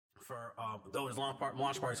for those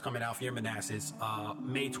launch parties coming out for your Manassas,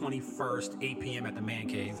 May 21st, 8 p.m. at the Man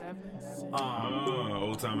Cave.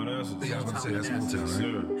 Old Time Manassas. Yeah, I was going to say that's Old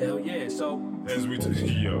Time, right? Hell yeah. So, as we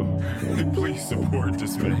please support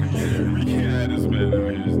this man. We can't have this man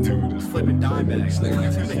over here just doing this. flipping dime bags. Dime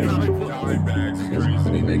bags is crazy.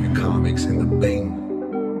 They making comics in the Bing.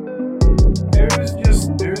 There's just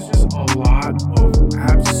a lot of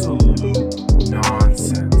absolute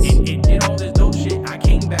nonsense. And did all this dope shit. I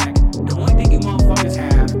came back. The only thing you motherfuckers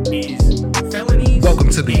have is felonies. Welcome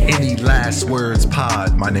to the Any Last Words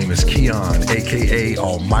Pod. My name is Keon, aka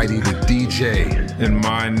Almighty the DJ. And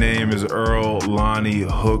my name is Earl Lonnie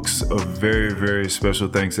Hooks. A very, very special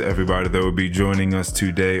thanks to everybody that will be joining us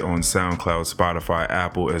today on SoundCloud, Spotify,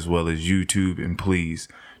 Apple, as well as YouTube. And please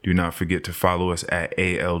do not forget to follow us at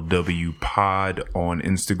ALW Pod on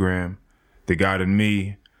Instagram. The God in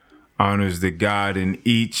me honors the God in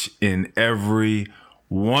each and every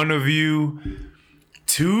one of you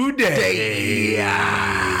today.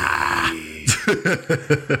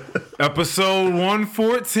 Episode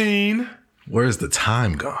 114. Where's the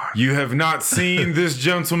time gone? You have not seen this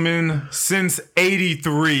gentleman since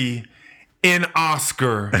 83 in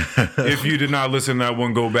Oscar. If you did not listen to that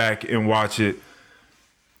one, go back and watch it.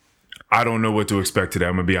 I don't know what to expect today.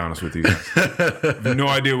 I'm going to be honest with you guys. I have no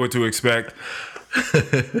idea what to expect.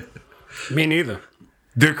 Me neither.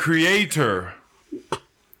 The creator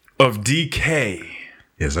of DK.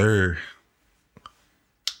 Yes, sir.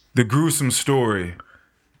 The gruesome story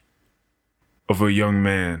of a young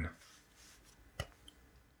man.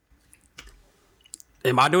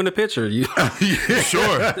 Am I doing the picture? You?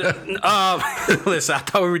 Sure. Listen, I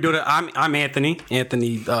thought we were doing it. I'm Anthony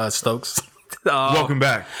Stokes. Welcome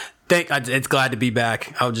back. It's glad to be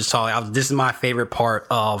back. I'll just tell you, this is my favorite part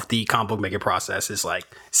of the comic book making process. Is like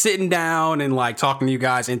sitting down and like talking to you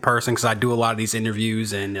guys in person because I do a lot of these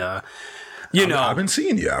interviews and I've been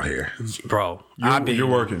seeing you out here, bro. You're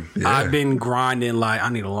working. Yeah. I've been grinding. Like I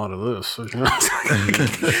need a lot of this.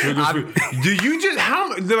 Do you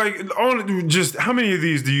just how many of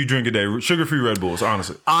these do you drink a day? Sugar-free Red Bulls,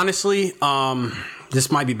 honestly. Honestly, this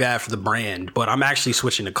might be bad for the brand, but I'm actually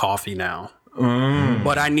switching to coffee now.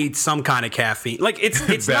 But I need some kind of caffeine. Like it's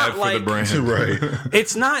Bad not for like the brand. right?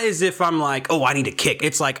 it's not as if I'm like, oh, I need a kick.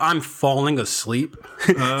 It's like I'm falling asleep.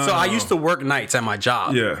 So I used to work nights at my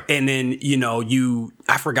job. Yeah. And then,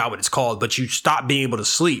 I forgot what it's called, but you stop being able to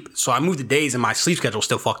sleep. So I moved to days and my sleep schedule's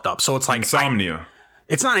still fucked up. So it's like Insomnia.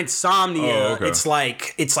 it's not insomnia. Oh, okay. It's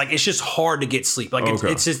like it's just hard to get sleep. Like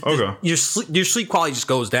Okay. it's just Okay. your sleep quality just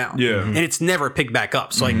goes down. Yeah. And it's never picked back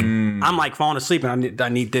up. So like I'm like falling asleep and I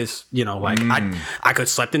need this, I could have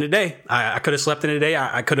slept in the day. I could have slept in the day.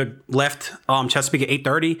 I could have left Chesapeake at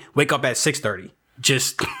 8:30, wake up at 6:30.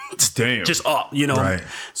 Just Damn. just up, Right.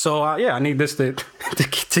 So I need this to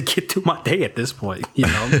get through my day at this point,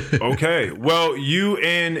 Okay. Well, you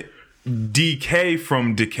and DK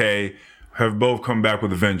from Decay have both come back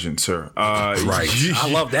with a vengeance, sir. Right. I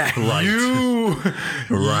love that.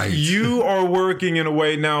 You are working in a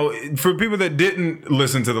way now. For people that didn't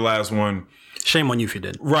listen to the last one, Shame on you if you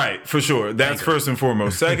did. right, for sure. That's first and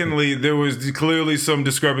foremost. Secondly, there was clearly some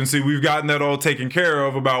discrepancy. We've gotten that all taken care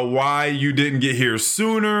of about why you didn't get here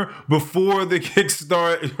sooner before the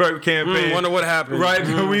Kickstart campaign. Wonder what happened. Right?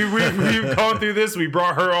 We've gone through this. We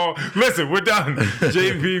brought her all. Listen, we're done.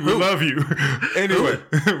 JP, we love you. Anyway,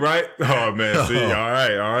 right? Oh, man. See, all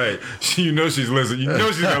right. You know she's listening. You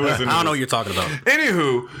know she's not listening. I don't know what you're talking about.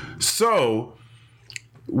 Anywho, so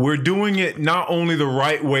we're doing it not only the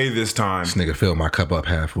right way this time. This nigga filled my cup up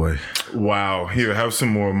halfway. Wow. Here, have some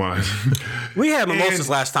more of mine. We had mimosas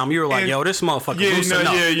last time. You were like, yo, this motherfucker loose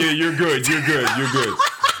enough. You're good. You're good.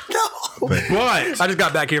 But I just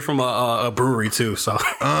got back here from a brewery too, so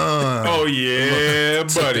oh yeah, Took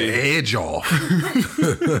the buddy. edge off.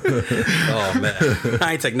 oh man,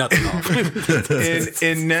 I ain't take nothing off.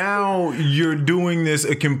 And now you're doing this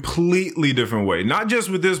a completely different way. Not just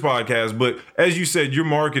with this podcast, but as you said, your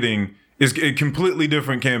marketing is a completely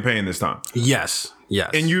different campaign this time. Yes.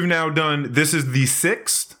 And you've now done, this is the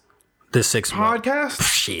 6th the 6 podcast?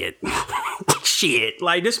 Shit.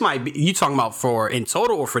 Like this might be you talking about for in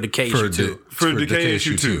total or for the K issue too? For Decay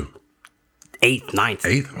issue 2. 8th, 9th.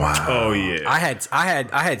 8th? Wow. Oh yeah. I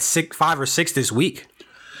had 5 or 6 this week.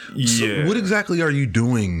 Yeah. What exactly are you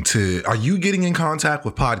doing are you getting in contact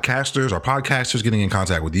with podcasters? Are podcasters getting in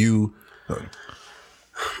contact with you?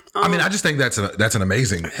 I mean, I just think that's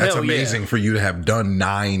amazing. That's amazing for you to have done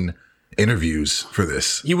 9 interviews for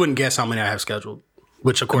this. You wouldn't guess how many I have scheduled,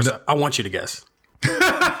 which of course I want you to guess. Go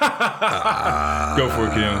for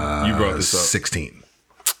it, Keon. You brought this up. 16.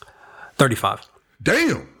 35.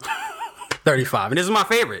 Damn. 35, and this is my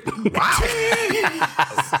favorite. Wow.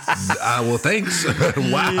 Well, thanks.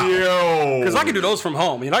 Wow. Yo. Because I can do those from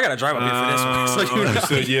home. I got to drive up here for this one. So,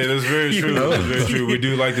 So, yeah, that's very true. That's very true. We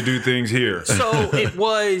do like to do things here. So it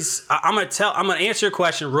was. I'm gonna answer your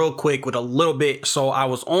question real quick with a little bit. So I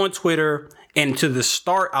was on Twitter, and to the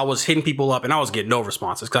start, I was hitting people up, and I was getting no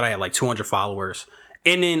responses because I had like 200 followers,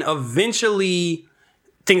 and then eventually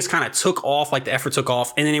things kind of took off. Like the effort took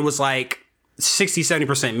off, and then it was like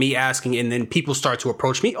 60-70% me asking, and then people start to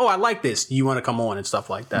approach me. Oh, I like this. Do you want to come on and stuff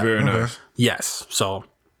like that? Very nice. Yes. So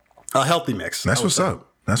a healthy mix. That's what's up.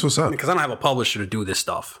 That's what's up. Because I don't have a publisher to do this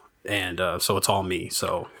stuff. And so it's all me.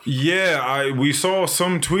 So Yeah, we saw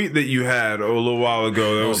some tweet that you had a little while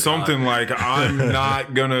ago. There was something like, I'm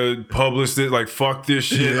not gonna publish this. Like, fuck this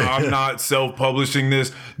shit. I'm not self-publishing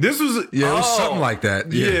this. This was it was something like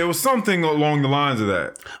that. Yeah, it was something along the lines of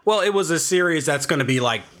that. well, it was a series that's going to be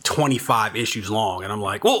like 25 issues long, and I'm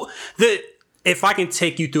like, well, if I can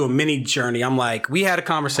take you through a mini journey, I'm like, we had a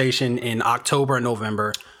conversation in October and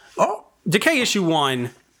November. Oh, Decay issue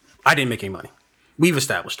 1, I didn't make any money. We've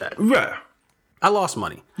established that. Yeah. I lost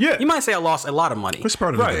money. Yeah. You might say I lost a lot of money. it's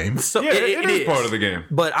part of the game. So Yeah, it is part of the game.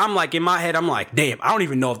 But I'm like, in my head, I'm like, damn, I don't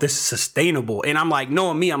even know if this is sustainable. And I'm like,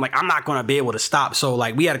 knowing me, I'm like, I'm not going to be able to stop. So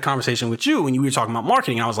like, we had a conversation with you and you were talking about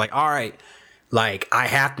marketing. And I was like, all right, like I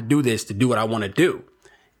have to do this to do what I want to do.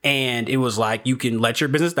 And it was like, you can let your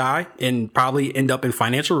business die and probably end up in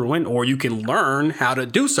financial ruin, or you can learn how to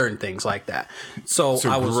do certain things like that. So It's a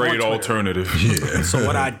I was great on Twitter. alternative. Yeah. So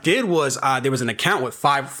what I did was there was an account with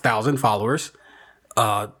 5,000 followers,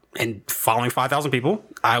 and following 5,000 people,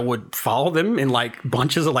 I would follow them in like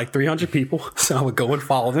bunches of like 300 people. So I would go and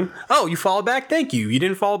follow them. Oh, you followed back? Thank you. You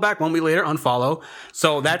didn't follow back. 1 week later, unfollow.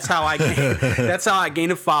 So that's how I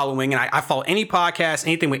gained a following. And I follow any podcast,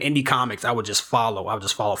 anything with indie comics. I would just follow. I would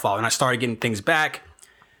just follow. And I started getting things back,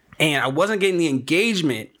 and I wasn't getting the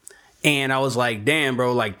engagement. And I was like, damn,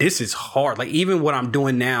 bro, like this is hard. Like even what I'm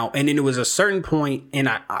doing now. And then it was a certain point, and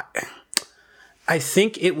I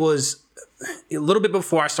think it was a little bit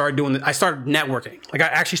before I started doing it. I started networking. Like I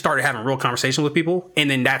actually started having real conversations with people. And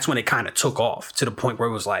then that's when it kind of took off to the point where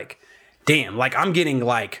it was like, damn, like I'm getting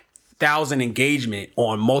like 1,000 engagement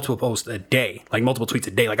on multiple posts a day, like multiple tweets a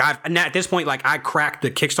day. Like at this point, like I cracked the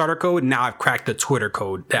Kickstarter code. And now I've cracked the Twitter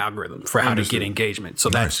code, the algorithm for how to get engagement. So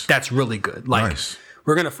that's really good. Like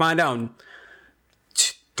we're going to find out in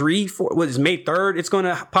 3-4, what is May 3rd? It's going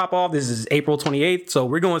to pop off. This is April 28th. So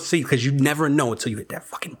we're going to see, because you never know until you hit that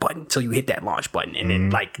fucking button, until you hit that launch button. And then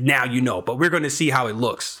like now you know, but we're going to see how it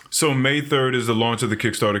looks. So May 3rd is the launch of the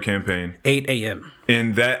Kickstarter campaign. 8 a.m.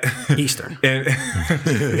 And that Eastern. and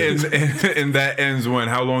that ends when?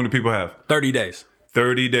 How long do people have? 30 days.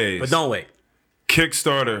 30 days. But don't wait.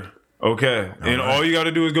 Kickstarter. Okay. All you got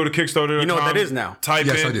to do is go to Kickstarter.com. You know what that is now.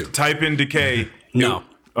 Type in Decay. No.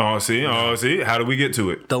 Oh, see. How do we get to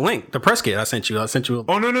it? The link, the press kit I sent you.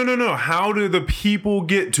 Oh, no. How do the people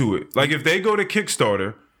get to it? Like if they go to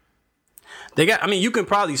Kickstarter. They got, I mean, you can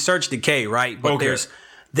probably search Decay, right? But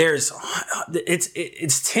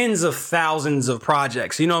it's tens of thousands of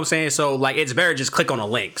projects. You know what I'm saying? So like, it's better just click on a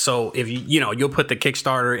link. So if you'll put the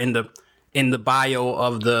Kickstarter in the bio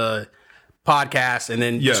of the podcast and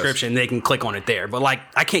then description, they can click on it there. But like,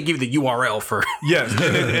 I can't give you the URL for Yes,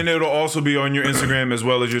 and it'll also be on your Instagram as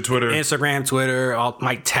well as your Twitter. Instagram, Twitter. I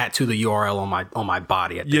might tattoo the URL on my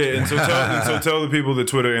body. And so tell the people the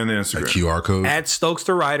Twitter and the Instagram. A QR code. At Stokes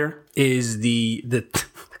the Writer is the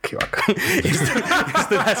QR code.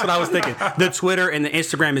 That's what I was thinking. The Twitter and the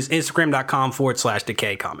Instagram is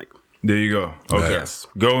Instagram.com/Decay Comic. There you go. Okay. Yes.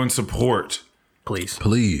 Go and support. Please.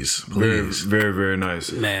 Very, very, very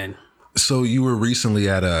nice. Man. So you were recently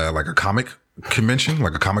at a comic convention,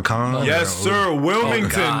 like a Comic-Con? Yes, sir.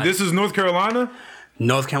 Wilmington. This is North Carolina?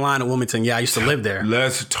 North Carolina, Wilmington. Yeah, I used to live there.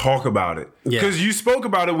 Let's talk about it. Yeah. Because you spoke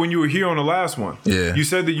about it when you were here on the last one. Yeah. You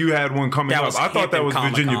said that you had one coming That up. was I thought that was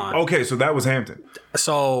Hampton Virginia. Comic-Con. Okay, so that was Hampton.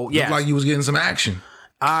 So, yeah. Like you was getting some action.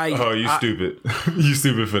 Oh, you stupid. You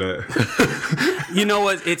stupid for that. You know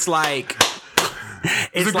what? It's like...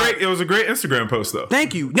 It was a great Instagram post, though.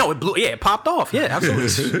 Thank you. No, it blew. Yeah, it popped off. Yeah,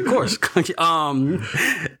 absolutely. Of course.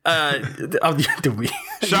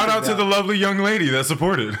 Shout out to the lovely young lady that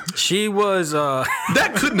supported. She was.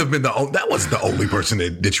 That couldn't have been that wasn't the only person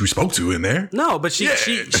that you spoke to in there. No, but she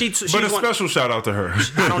But a special shout out to her.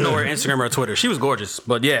 I don't know her Instagram or Twitter. She was gorgeous,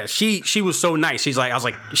 but yeah, she was so nice. I was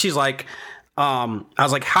like,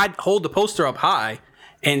 hold the poster up high.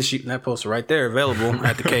 And that poster right there available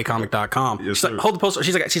at thekcomic.com. Yes, she's like, hold the poster.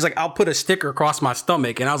 She's like, I'll put a sticker across my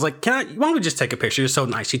stomach. And I was like, why don't we just take a picture? You're so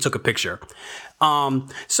nice. She took a picture.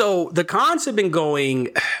 So the cons have been going.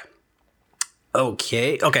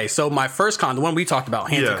 Okay. So my first con, the one we talked about,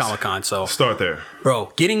 Hampton Yes. Comic Con. So Start there.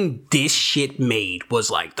 bro, getting this shit made was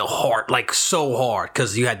like so hard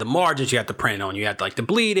because you had the margins you had to print on, you had like the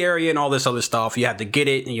bleed area and all this other stuff. You had to get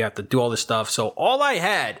it and you have to do all this stuff. So all I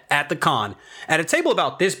had at the con, at a table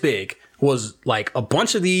about this big, was like a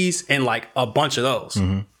bunch of these and like a bunch of those.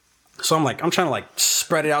 So I'm trying to like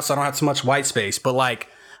spread it out so I don't have too much white space, but like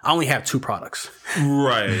I only have 2 products.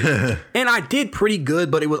 Right. And I did pretty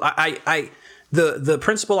good, but it was the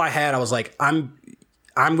principle I had, I was like, I'm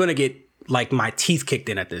gonna get like my teeth kicked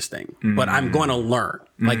in at this thing, but I'm going to learn.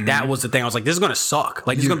 Like that was the thing. I was like, this is gonna suck.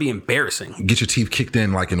 Like this is gonna be embarrassing. Get your teeth kicked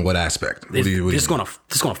in, like in what aspect? What do you This is gonna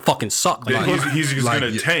fucking suck. Like, He's just Like,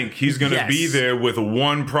 gonna tank. He's gonna Yes. be there with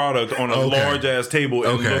one product on a large ass table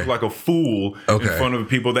and look like a fool in front of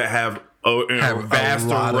people that have a vast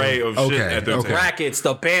array of shit at their table. brackets,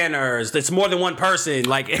 the banners. It's more than one person.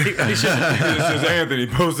 Like, it's just, This is Anthony.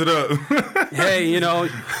 Post it up. hey,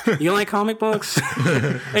 you like comic books?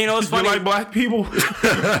 And it's You funny. like black people?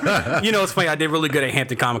 It's funny. I did really good at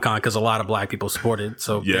Hampton Comic Con because a lot of black people supported.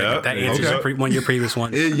 So Yeah. that answers one of your previous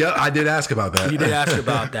ones. Yeah, I did ask about that. You did ask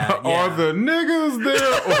about that. Are Yeah. the niggas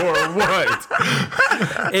there or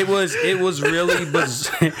what? It was really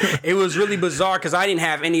it was really bizarre because I didn't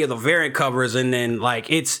have any of the variant covers, and then like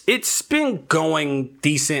it's been going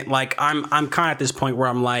decent. Like I'm kind of at this point where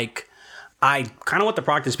I'm like, I kind of want the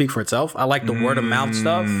product to speak for itself. I like the word of mouth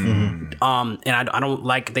stuff, and I don't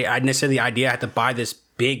like necessarily the idea I have to buy this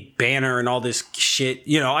big banner and all this shit.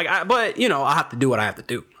 I have to do what I have to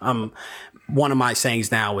do. One of my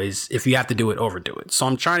sayings now is, if you have to do it, overdo it. So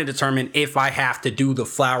I'm trying to determine if I have to do the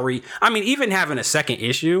flowery. I mean, even having a second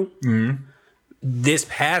issue. This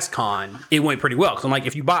past con, it went pretty well. Cause I'm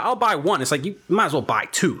like, I'll buy one. It's like, you might as well buy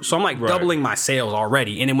 2. So I'm like doubling my sales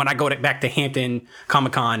already. And then when I go back to Hampton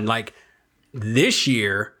Comic Con, like this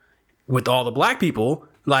year with all the black people,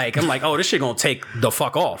 like, I'm like, oh, this shit gonna take the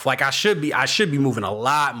fuck off. Like I should be moving a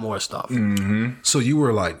lot more stuff. So you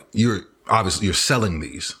were like, you're selling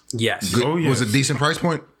these. Yes. Oh, yes. Was it a decent price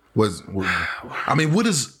point? What is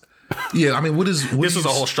This was a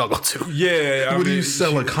whole struggle too. Yeah. what do you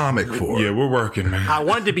sell a comic for? Yeah, we're working, man. I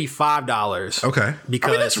wanted to be $5. Okay.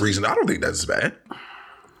 Because that's reasonable. I don't think that's bad.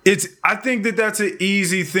 I think that's an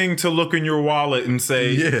easy thing to look in your wallet and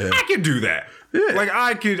say, Yeah. I could do that. Yeah. Like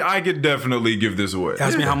I could definitely give this away.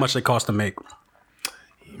 ask me how much they cost to make.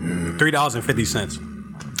 $3.50.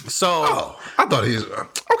 So I thought he was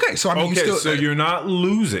okay. So I mean, Okay, so you're not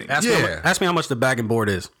losing. ask me how much the bag and board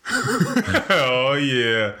is. Oh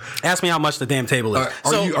yeah. Ask me how much the damn table is.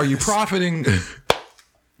 are you profiting?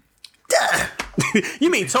 You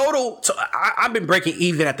mean total? So I've been breaking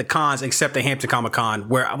even at the cons, except the Hampton Comic Con,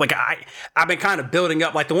 where like I've been kind of building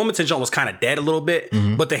up. Like the Wilmington joint was kind of dead a little bit,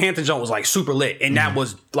 but the Hampton joint was like super lit, and that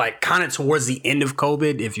was like kind of towards the end of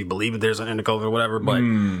COVID, if you believe it. There's an end of COVID or whatever, but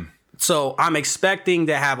so I'm expecting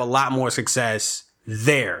to have a lot more success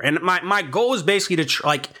there, and my goal is basically to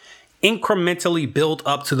like incrementally build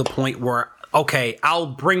up to the point where, okay, I'll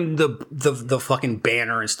bring the fucking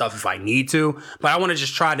banner and stuff if I need to, but I want to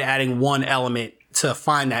just try to adding one element to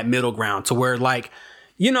find that middle ground to where, like,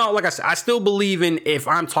 like I said, I still believe in, if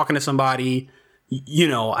I'm talking to somebody,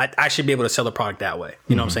 I should be able to sell the product that way.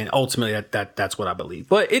 You know what I'm saying? Ultimately, that's what I believe.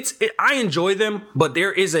 But I enjoy them, but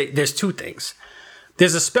there's 2 things.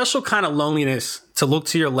 There's a special kind of loneliness to look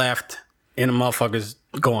to your left and the motherfucker's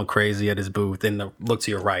going crazy at his booth, and to look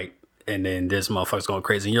to your right, and then this motherfucker's going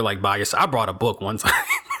crazy, and you're like by yourself. I brought a book one time.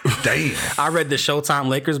 Damn. I read the Showtime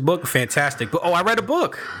Lakers book. Fantastic. But I read a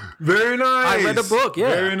book. Very nice. I read the book, yeah.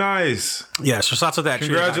 Very nice. Yeah, so shout out to that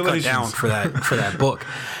tree. I cut Congratulations. down for that book.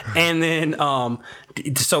 And then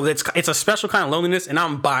so it's a special kind of loneliness, and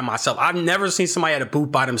I'm by myself. I've never seen somebody at a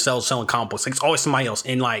booth by themselves selling comic books. It's always somebody else.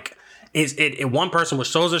 And like one person was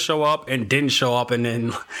supposed to show up and didn't show up, and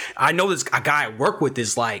then I know this a guy I work with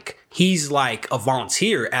is like, he's like a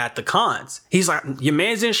volunteer at the cons. He's like, your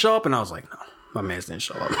man's didn't show up, and I was like, no, my man's didn't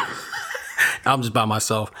show up. I'm just by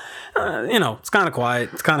myself. It's kind of quiet.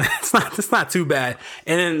 It's not too bad.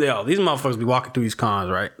 And then these motherfuckers be walking through these cons,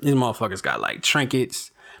 right? These motherfuckers got like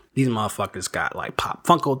trinkets. These motherfuckers got like Pop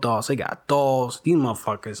Funko dolls. They got dolls. These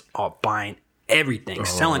motherfuckers are buying everything,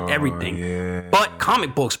 selling everything, but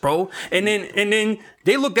comic books, bro. And then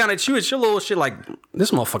they look down at you at your little shit like,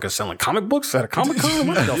 this motherfucker selling comic books at a Comic-Con?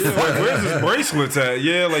 What the fuck? Where's his bracelets at?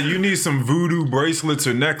 Yeah, like you need some voodoo bracelets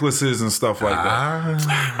or necklaces and stuff like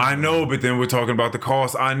that. I know, but then we're talking about the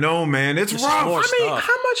cost. I know, man. It's rough. I mean,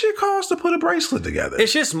 how much it costs to put a bracelet together?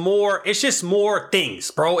 It's just more things,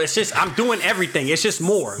 bro. It's just, I'm doing everything. It's just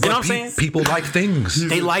more. You know what I'm saying? People like things.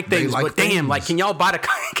 They like things, but damn, like, can y'all buy the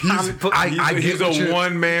comic book? He's a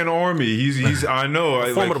one-man army. He's I know.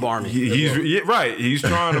 Formidable army. He's right. He's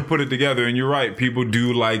trying to put it together, and you're right. People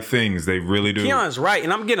do like things. They really do. Keon's right,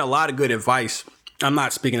 and I'm getting a lot of good advice. I'm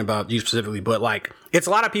not speaking about you specifically, but like, it's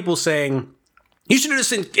a lot of people saying, you should do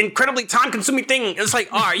this incredibly time-consuming thing. It's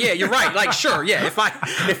like, all right, yeah, you're right. Like, sure, yeah. If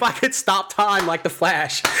I could stop time like the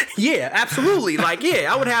Flash, yeah, absolutely. Like,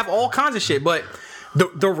 yeah, I would have all kinds of shit. But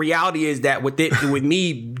the reality is that with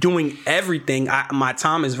me doing everything, my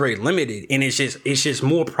time is very limited, and it's just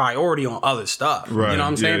more priority on other stuff. Right. You know what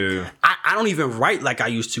I'm saying? Yeah. I don't even write like I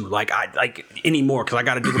used to, like anymore, because I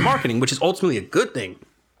got to do the marketing, which is ultimately a good thing.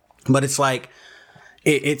 But it's like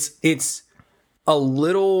it's a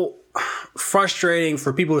little frustrating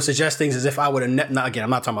for people to suggest things as if I would have. Again, I'm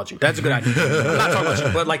not talking about you. That's a good idea. I'm not talking about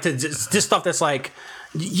you, but like to just stuff that's like,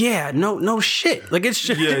 yeah, no shit. Like, it's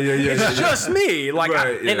just, it's just me. Like,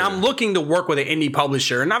 right, and I'm looking to work with an indie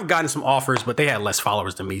publisher, and I've gotten some offers, but they had less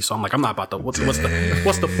followers than me. So I'm like, I'm not about to. What's the point?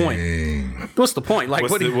 What's the point? Like,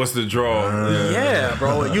 what's the draw? Yeah,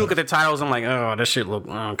 bro. You look at the titles, I'm like, oh, that shit look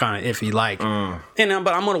kind of iffy. Like, and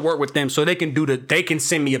but I'm gonna work with them so they can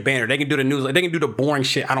send me a banner. They can do the news. They can do the boring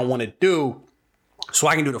shit I don't want to do, so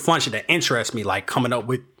I can do the fun shit that interests me. Like coming up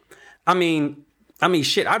with, I mean,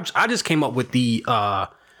 shit. I just came up with the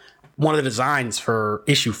one of the designs for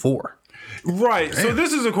issue 4. Right. Damn. So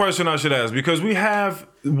this is a question I should ask, because we have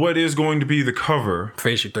what is going to be the cover for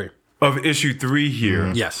issue 3 of issue 3 here.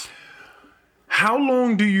 Mm-hmm. Yes. How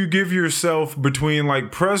long do you give yourself between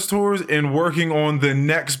like press tours and working on the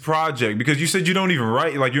next project? Because you said you don't even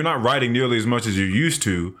write, like you're not writing nearly as much as you used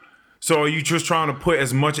to. So are you just trying to put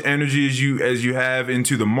as much energy as you have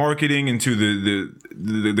into the marketing, into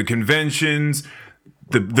the conventions,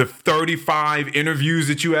 the 35 interviews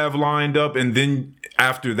that you have lined up, and then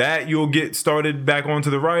after that you'll get started back onto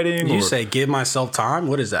the writing? You say give myself time?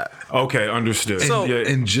 What is that? Okay, understood.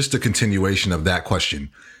 And just a continuation of that question,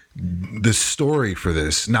 the story for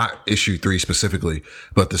this, not issue 3 specifically,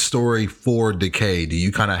 but the story for Decay, do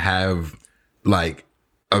you kind of have like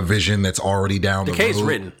a vision that's already down the road? Decay's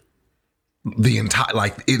written. The entire,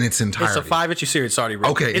 like in its entirety. It's a 5-issue series. It's already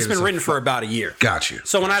written. Okay, it's been written for about a year. Got you.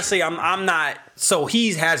 So when I say I'm not, so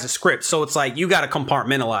he has a script. So it's like you got to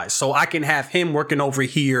compartmentalize. So I can have him working over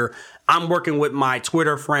here. I'm working with my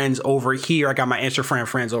Twitter friends over here. I got my Instagram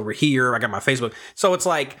friends over here. I got my Facebook. So it's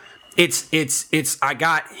like it's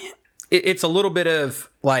a little bit of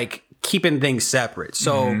like keeping things separate.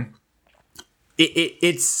 So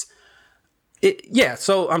yeah,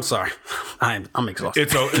 so I'm sorry. I'm exhausted.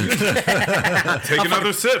 Take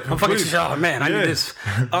another sip. I'm fucking, oh man, I need this.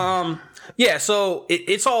 Yeah, so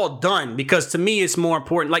it's all done, because to me it's more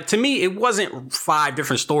important. Like, to me, it wasn't 5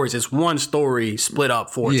 different stories. It's one story split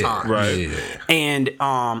up 4 times. Right. Yeah. And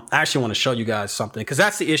I actually want to show you guys something, because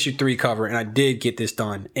that's the issue 3 cover, and I did get this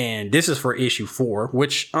done. And this is for issue 4,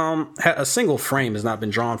 which a single frame has not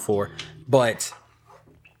been drawn for. But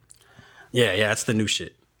yeah, that's the new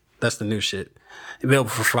shit. That's the new shit.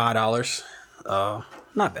 Available for $5.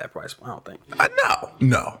 Not bad price, I don't think.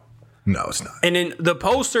 No, it's not. And then the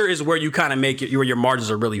poster is where you kind of make it, where your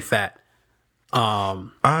margins are really fat.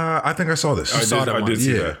 I think I saw this. I did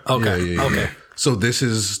see that. Okay. Yeah. Okay. So this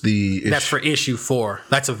is the That's for issue 4.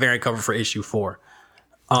 That's a variant cover for issue 4.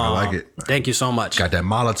 I like it. Thank you so much. Got that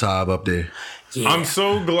Molotov up there. Yeah. I'm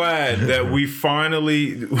so glad that we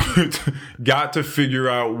finally got to figure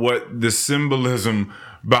out what the symbolism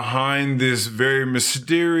behind this very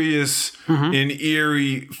mysterious and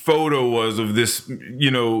eerie photo was of this,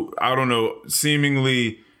 I don't know,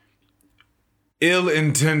 seemingly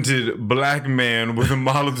ill-intended black man with a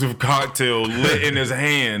Molotov cocktail lit in his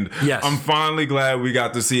hand. Yes. I'm finally glad we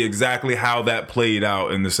got to see exactly how that played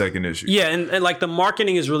out in the second issue. Yeah, and like the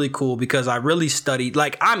marketing is really cool, because I really studied,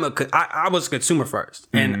 like I was a consumer first,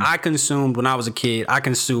 and I consumed, when I was a kid, I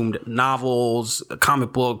consumed novels,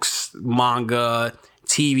 comic books, manga,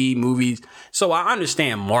 TV, movies. So I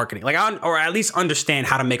understand marketing, or at least understand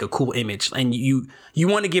how to make a cool image. And you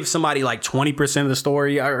want to give somebody like 20% of the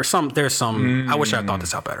story, or there's some, I wish I thought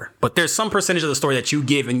this out better, but there's some percentage of the story that you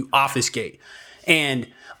give and you obfuscate. And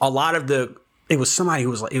a lot of it was somebody who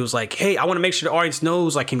was like, hey, I want to make sure the audience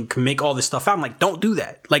knows I can make all this stuff out. I'm like, don't do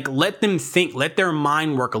that. Like, let them think, let their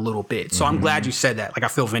mind work a little bit. So I'm glad you said that. Like, I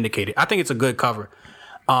feel vindicated. I think it's a good cover.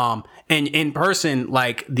 And in person,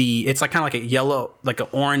 like it's like kind of like a yellow, like an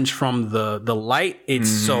orange from the light. It's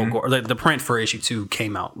so gorgeous. The print for issue 2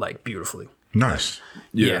 came out like beautifully. Nice.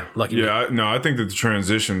 Yeah, lucky me. I think that the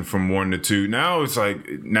transition from 1 to 2 now, it's like,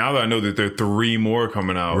 now that I know that there are 3 more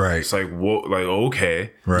coming out, right? It's like, whoa, like,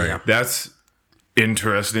 okay, right? That's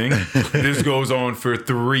interesting. This goes on for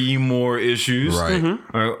 3 more issues, right?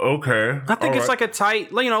 Okay, I think it's like a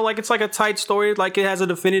tight, like it's like a tight story, like it has a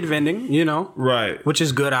definitive ending, right? Which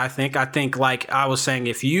is good. I think like I was saying,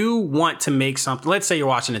 if you want to make something, let's say you're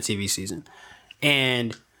watching a TV season,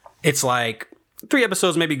 and it's like 3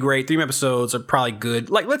 episodes may be great. 3 episodes are probably good.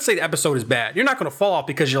 Like, let's say the episode is bad. You're not going to fall off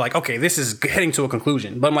because you're like, okay, this is heading to a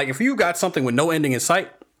conclusion. But I'm like, if you got something with no ending in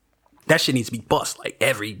sight, that shit needs to be bust. Like,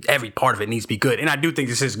 every part of it needs to be good. And I do think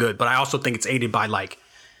this is good, but I also think it's aided by, like,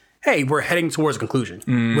 hey, we're heading towards a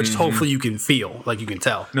conclusion, which hopefully you can feel, like you can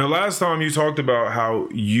tell. Now, last time you talked about how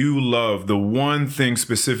you love the one thing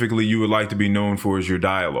specifically you would like to be known for is your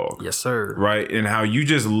dialogue. Yes, sir. Right? And how you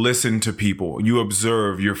just listen to people. You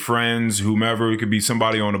observe your friends, whomever, it could be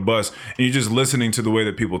somebody on a bus, and you're just listening to the way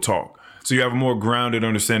that people talk. So you have a more grounded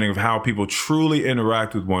understanding of how people truly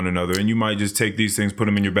interact with one another. And you might just take these things, put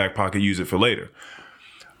them in your back pocket, use it for later.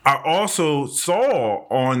 I also saw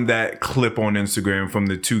on that clip on Instagram from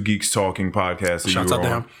the Two Geeks Talking podcast that Shouts you were out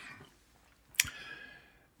to on, him.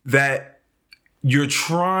 that you're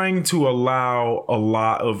trying to allow a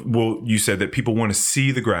lot of, well, you said that people want to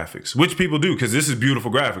see the graphics, which people do, because this is beautiful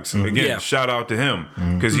graphics. Again, shout out to him,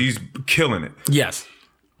 because he's killing it. Yes.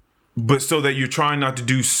 But so that you're trying not to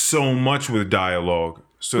do so much with dialogue,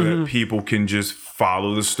 so that people can just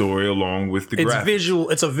follow the story along with the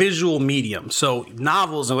graphics. It's a visual medium. So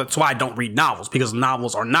novels, and that's why I don't read novels, because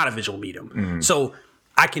novels are not a visual medium. So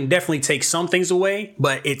I can definitely take some things away,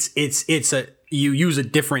 but you use a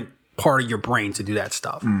different part of your brain to do that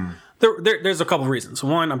stuff. There's a couple of reasons.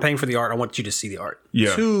 1, I'm paying for the art. I want you to see the art.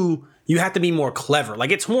 Yeah. 2, you have to be more clever.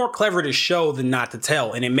 Like, it's more clever to show than not to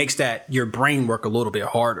tell, and it makes that your brain work a little bit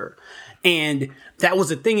harder. And that was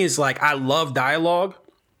the thing, is like, I love dialogue.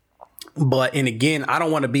 And again, I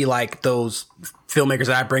don't want to be like those filmmakers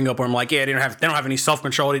that I bring up where I'm like, yeah, they don't have any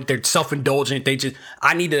self-control. They're self-indulgent.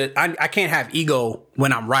 I can't have ego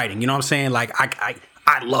when I'm writing. You know what I'm saying? Like,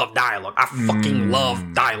 I love dialogue. I fucking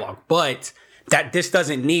love dialogue. But this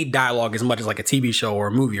doesn't need dialogue as much as like a TV show or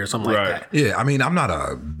a movie or something like that. Yeah, I mean, I'm not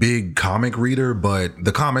a big comic reader, but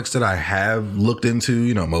the comics that I have looked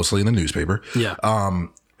into, mostly in the newspaper. Yeah.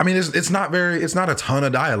 I mean, it's not a ton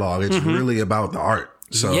of dialogue. It's really about the art.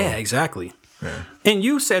 So yeah, exactly. Yeah. And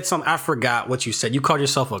you said something, I forgot what you said. You called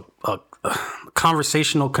yourself a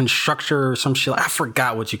conversational constructor or some shit. I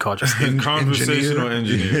forgot what you called yourself. Conversational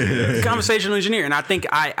engineer. Yeah. Conversational engineer. And I think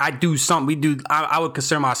I do something. I would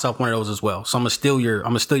consider myself one of those as well. So I'm gonna steal your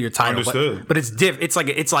title. Understood. But it's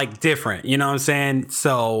like different. You know what I'm saying?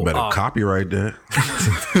 So better copyright that.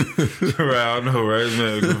 Right, I know, right?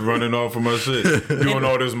 Man, running off of my shit, doing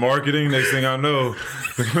all this marketing. Next thing I know,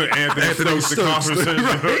 Anthony Stokes, the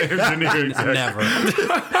conversational engineer. Exactly.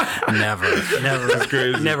 Never. That's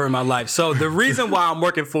crazy. Never in my life. So the reason why I'm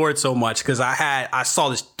working for it so much, because I saw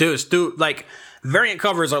this dude, like, variant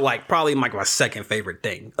covers are like probably like my second favorite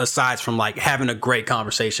thing, aside from like having a great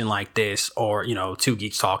conversation like this, or Two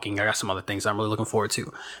Geeks Talking. I got some other things I'm really looking forward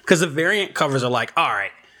to, because the variant covers are like, all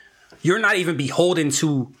right, you're not even beholden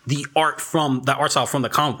to the art style from the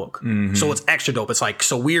comic book. So it's extra dope. It's like,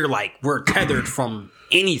 so we're tethered from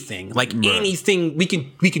anything, like anything we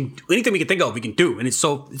can anything we can think of, we can do. And it's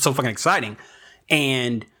so fucking exciting.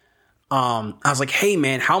 And I was like, hey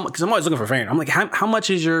man, how much? Because I'm always looking for variant. I'm like, how much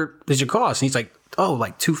is your cost? And he's like, oh,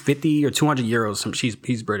 like 250 or 200 euros.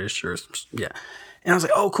 He's British or yeah. And I was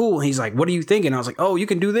like, oh, cool. And he's like, what are you thinking? I was like, oh, you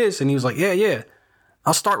can do this. And he was like, yeah.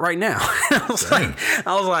 I'll start right now. I was like,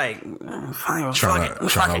 fine.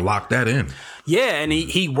 Trying to lock that in. Yeah, and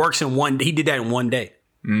he works in one day. He did that in one day.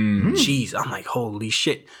 Jeez, I'm like, holy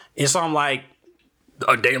shit. And so I'm like,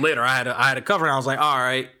 a day later, I had a cover, and I was like, all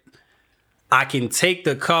right, I can take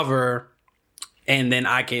the cover, and then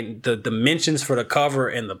the dimensions for the cover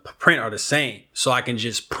and the print are the same, so I can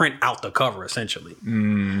just print out the cover essentially.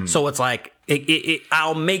 So it's like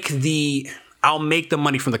I'll make the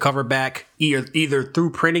money from the cover back either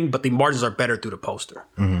through printing, but the margins are better through the poster.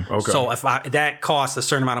 Okay. So if that costs a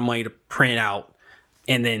certain amount of money to print out,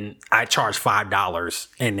 and then I charge $5,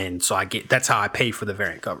 and then so that's how I pay for the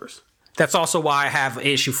variant covers. That's also why I have an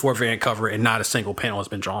issue 4 variant cover and not a single panel has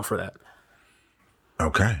been drawn for that.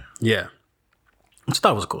 Okay. Yeah. I just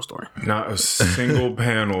thought it was a cool story. Not a single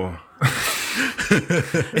panel.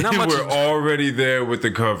 Not much. We're already there with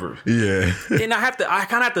the cover. Yeah. And I kind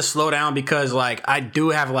of have to slow down because like I do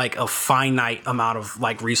have like a finite amount of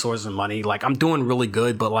like resources and money. Like I'm doing really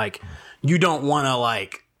good, but like you don't want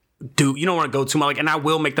to you don't want to go too much. Like, and I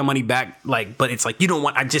will make the money back. Like, but it's like you don't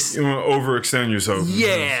want. You want to overextend yourself.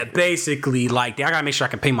 Yeah, basically, like I gotta make sure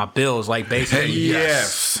I can pay my bills. Like, basically,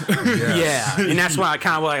 Yes. yeah, and that's why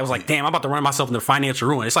I was like, damn, I'm about to run myself into financial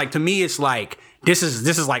ruin. It's like to me, it's like this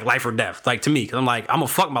is like life or death. Like to me, because I'm like I'm gonna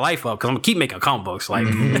fuck my life up because I'm gonna keep making comic books. Like,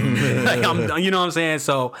 like I'm, you know what I'm saying.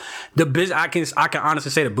 So the I can honestly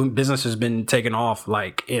say the business has been taken off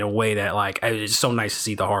like in a way that like it's so nice to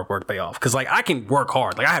see the hard work pay off. Because like I can work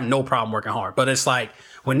hard. Like I have no problem working hard, but it's like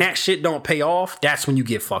when that shit don't pay off, that's when you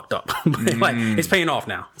get fucked up. Like it's paying off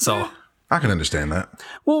now. So. I can understand that.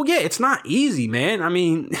 Well, yeah, it's not easy, man. I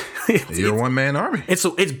mean, you're a one-man army.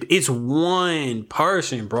 It's one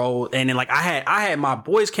person, bro. And then like I had my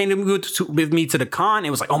boys came with me to the con.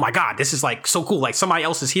 It was like, oh my god, this is like so cool. Like somebody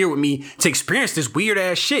else is here with me to experience this weird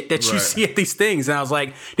ass shit that you see at these things. And I was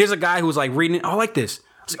like, there's a guy who was like reading it. Oh, I like this.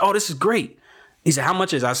 I was like, oh, this is great. He said, how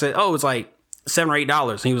much is it? I said, oh, it's like $7 or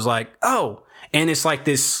 $8. And he was like, oh, and it's like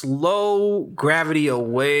this slow gravity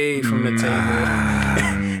away from the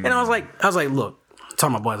table. And I was like, look, talking to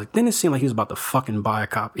my boy, like, didn't it seem like he was about to fucking buy a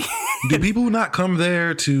copy? Do people not come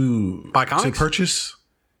there to buy comics? To purchase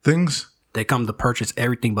things? They come to purchase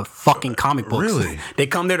everything but fucking comic books. Really? They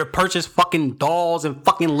come there to purchase fucking dolls and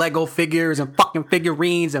fucking Lego figures and fucking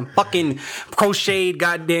figurines and fucking crocheted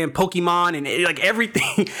goddamn Pokemon and like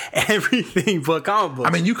everything but comic books.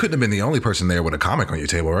 I mean, you couldn't have been the only person there with a comic on your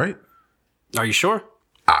table, right? Are you sure?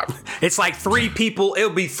 It's like 3 people. It'll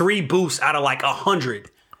be 3 booths out of like 100.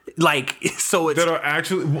 Like, so it's that are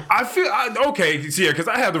actually. I feel okay. Yeah, because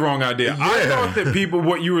I had the wrong idea. Yeah. I thought that people.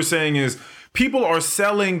 What you were saying is people are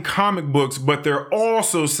selling comic books, but they're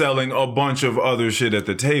also selling a bunch of other shit at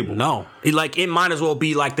the table. No, it might as well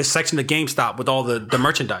be like the section of GameStop with all the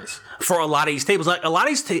merchandise for a lot of these tables. Like a lot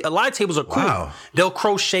of tables are cool. Wow. They'll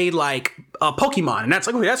crochet like a Pokemon, and that's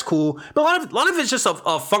like, okay, that's cool. But a lot of it's just a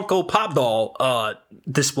Funko Pop doll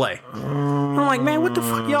display. I'm like, man, what the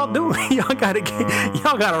fuck y'all doing? y'all gotta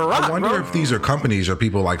rock. I wonder if these are companies or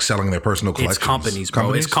people like selling their personal collections. It's companies,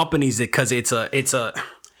 bro. It's companies because it's a.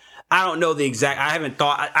 I don't know the exact. I haven't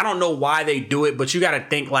thought. I don't know why they do it, but you got to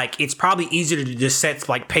think like it's probably easier to just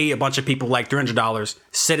pay a bunch of people like $300,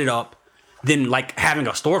 set it up, than like having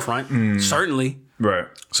a storefront. Certainly, right.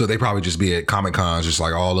 So they probably just be at Comic Cons, just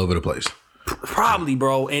like all over the place. Probably,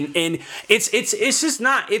 bro. And it's just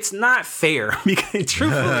not. It's not fair because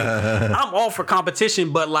truthfully, I'm all for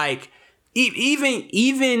competition, but like even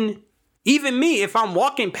me, if I'm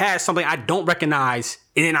walking past something I don't recognize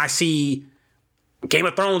and then I see Game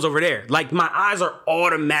of Thrones over there, like my eyes are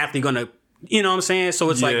automatically gonna, you know what I'm saying? So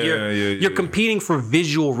it's like you're competing for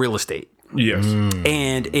visual real estate. Yes.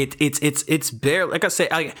 And it's barely, like I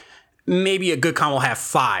said, maybe a good con will have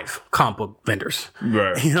 5 comic book vendors.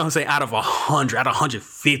 Right. You know what I'm saying? Out of 100, out of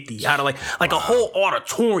 150, out of like a whole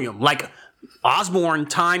auditorium, like Osborne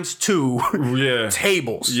times 2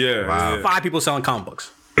 tables. Yeah. Wow. 5 people selling comic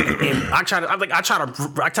books. And I try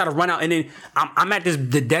to run out, and then I'm at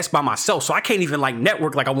the desk by myself, so I can't even like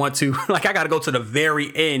network like I want to. Like I got to go to the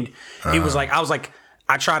very end. It was like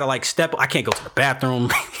I try to like step. I can't go to the bathroom.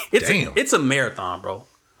 It's a marathon, bro.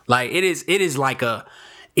 Like it is like a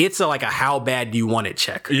how bad do you want it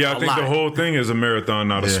check. Yeah, I think the whole thing is a marathon,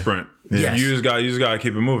 not a sprint. Yes. You just gotta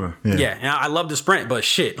keep it moving. Yeah, and I love the sprint, but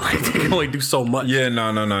shit, like they can only do so much. Yeah,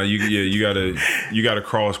 no. You gotta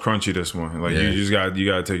cross crunchy this one. Like you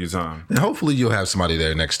gotta take your time. And hopefully you'll have somebody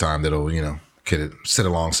there next time that'll sit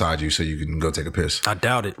alongside you so you can go take a piss. I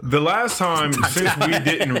doubt it. The last time, since we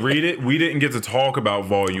didn't read it, we didn't get to talk about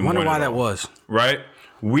volume 1. I wonder why that was. Right?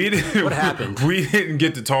 What happened? We didn't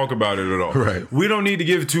get to talk about it at all. Right. We don't need to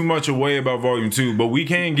give too much away about volume 2, but we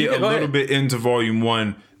can get a little bit into volume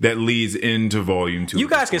 1 that leads into volume 2. You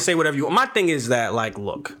guys can say whatever you want. My thing is that, like,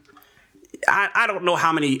 look, I don't know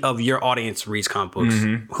how many of your audience reads comic books.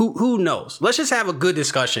 Mm-hmm. Who knows? Let's just have a good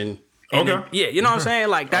discussion. Okay. Then, yeah, you know what I'm saying?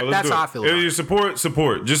 Like that's how I feel. If you support.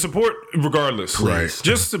 Just support regardless. Right.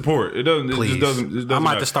 Just support. It doesn't. Please. It doesn't I might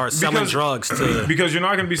have to start selling drugs to because you're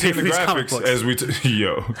not going to be seeing the graphics as we.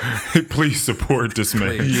 Please support this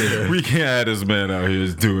man. Yeah. We can't have this man out here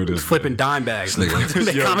doing this. Flipping dime bags.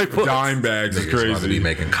 Comic books. Dime bags is crazy. About to be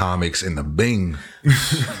making comics in the Bing.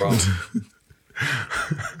 Bro.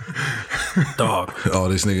 Dog. All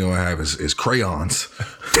this nigga gonna have is crayons.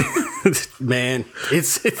 Man,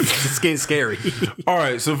 it's getting scary. All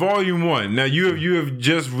right, so volume 1. Now you have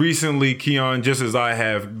just recently, Keon, just as I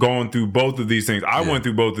have, gone through both of these things. I went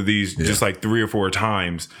through both of these just like 3 or 4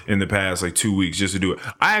 times in the past like 2 weeks just to do it.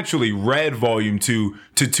 I actually read volume 2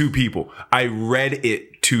 to 2 people. I read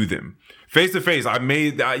it to them. Face to face, I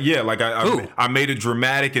made I made it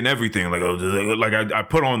dramatic and everything. Like I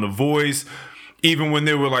put on the voice. Even when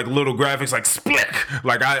there were like little graphics like splick,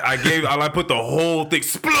 like I put the whole thing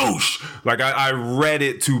sploosh. Like I read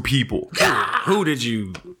it to people. Who did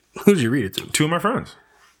you read it to? 2 of my friends.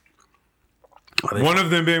 One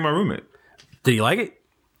of them being my roommate. Did he like it?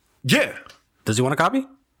 Yeah. Does he want a copy?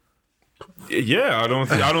 Yeah, I don't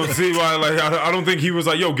see why. Like I don't think he was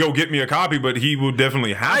like, yo, go get me a copy, but he will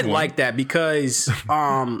definitely have one. I like that because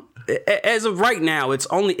as of right now,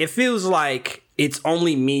 it feels like it's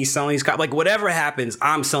only me selling these copies. Like whatever happens,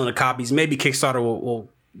 I'm selling the copies. Maybe Kickstarter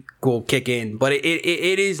will kick in, but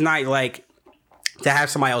it is nice like to have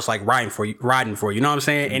somebody else like riding for you. You know what I'm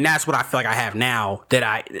saying? And that's what I feel like I have now. That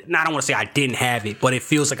I don't want to say I didn't have it, but it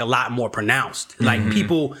feels like a lot more pronounced. Like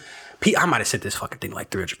people. I might have sent this fucking thing like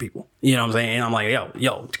 300 people. You know what I'm saying? And I'm like,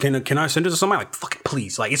 yo, can I send it to somebody? Like, fucking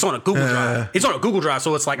please. Like, it's on a Google Drive. It's on a Google Drive,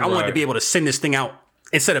 so it's like I wanted to be able to send this thing out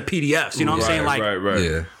instead of PDFs. You know what I'm saying? Like, right.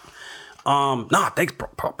 Yeah. Nah, thanks, bro.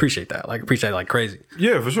 Appreciate that. Like, appreciate it like crazy.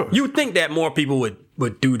 Yeah, for sure. You would think that more people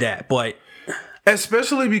would do that, but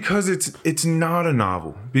especially because it's not a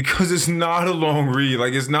novel, because it's not a long read.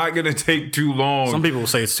 Like it's not gonna take too long. Some people will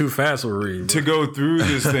say it's too fast to read to go through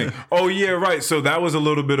this thing. Oh yeah, right. So that was a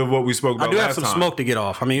little bit of what we spoke about. I do have last some time. smoke to get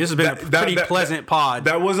off. I mean, this has been a pretty pleasant pod.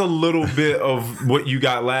 That was a little bit of what you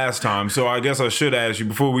got last time. So I guess I should ask you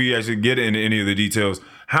before we actually get into any of the details.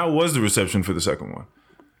 How was the reception for the second one?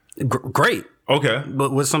 Great. Okay,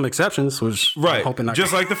 but with some exceptions, which right. I'm hoping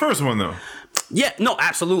just like the first one though. Yeah, no,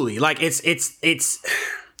 absolutely. Like it's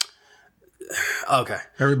okay.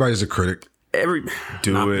 Everybody's a critic.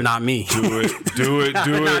 Not me. Do it.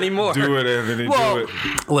 Not anymore. Do it, Anthony. Well, do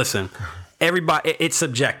it. Listen, everybody, it's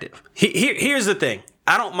subjective. Here's the thing.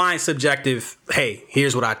 I don't mind subjective. Hey,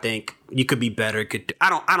 here's what I think. You could be better. I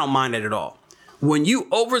don't mind it at all. When you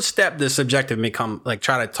overstep the subjective and become like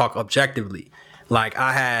try to talk objectively, like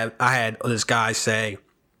I had this guy say,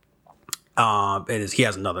 he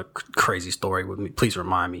has another crazy story with me. Please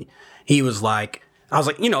remind me. He was like, I was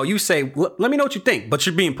like, you say, let me know what you think, but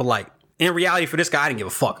you're being polite. In reality, for this guy, I didn't give a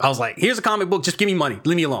fuck. I was like, here's a comic book, just give me money,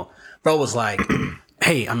 leave me alone. Bro was like,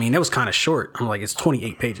 hey, I mean, that was kind of short. I'm like, it's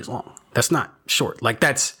 28 pages long. That's not short. Like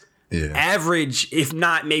that's average, if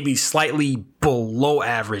not maybe slightly below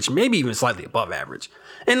average, maybe even slightly above average.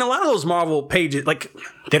 And a lot of those Marvel pages, like,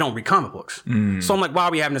 they don't read comic books. So I'm like, why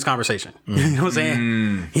are we having this conversation? You know what I'm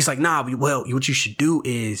saying? He's like, nah, well, what you should do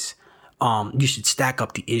is you should stack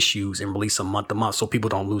up the issues and release them month to month so people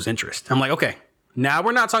don't lose interest. I'm like, okay, now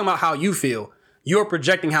we're not talking about how you feel. You're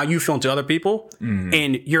projecting how you feel into other people,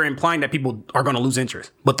 and you're implying that people are going to lose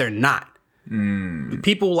interest, but they're not.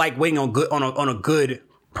 People like waiting on a good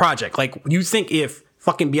project. Like, you think if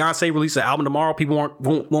fucking Beyonce released an album tomorrow, people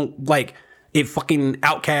won't like. If fucking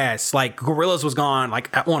Outkast, like Gorillaz was gone, like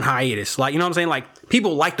on hiatus, like, you know what I'm saying? Like,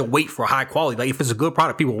 people like to wait for high quality. Like, if it's a good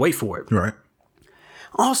product, people wait for it. Right.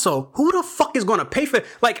 Also, who the fuck is going to pay for it?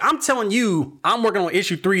 Like, I'm telling you, I'm working on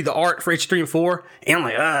issue 3, the art for issue 3 and 4, and I'm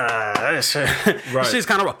like, this shit's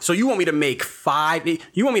kind of rough. So you want me to make 5?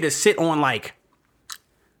 You want me to sit on like,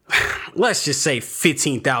 let's just say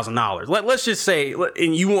 $15,000. Let's just say,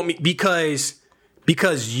 and you want me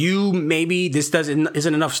because you maybe this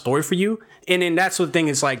isn't enough story for you. And then that's the thing.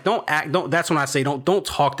 It's like, that's when I say, don't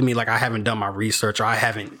talk to me like I haven't done my research or I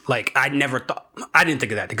didn't think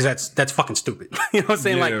of that because that's fucking stupid. You know what I'm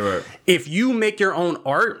saying? Right. If you make your own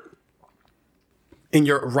art and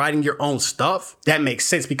you're writing your own stuff, that makes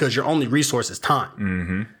sense because your only resource is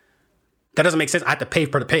time. That doesn't make sense. I have to pay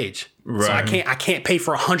for the page. Right. So I can't pay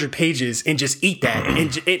for 100 pages and just eat that.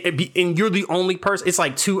 And you're the only person. It's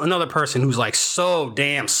like another person who's like so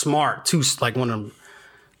damn smart. Like one of them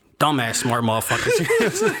dumbass smart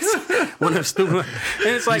motherfuckers. One of them stupid.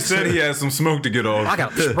 And it's like, he said he had some smoke to get off. I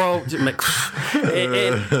got bro. And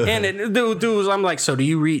the dude, I'm like, so do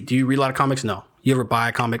you read a lot of comics? No. You ever buy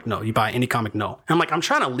a comic? No. You buy any comic? No. And I'm like, I'm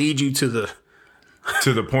trying to lead you to the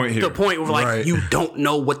point here. The point where like you don't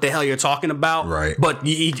know what the hell you're talking about. Right. But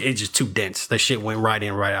it's just too dense. That shit went right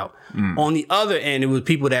in, right out. On the other end, it was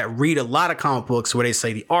people that read a lot of comic books where they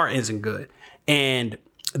say the art isn't good. And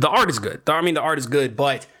the art is good. The art is good,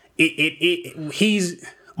 but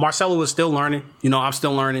Marcelo is still learning. I'm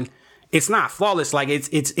still learning. It's not flawless. Like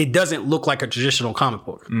it doesn't look like a traditional comic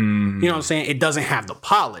book. You know what I'm saying? It doesn't have the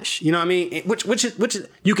polish. You know what I mean? Which is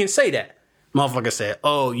you can say that. Motherfucker said,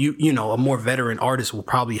 oh, you know, a more veteran artist will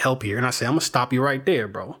probably help here. And I said, I'm going to stop you right there,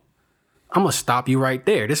 bro. I'm going to stop you right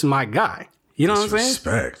there. This is my guy. You know what I'm saying?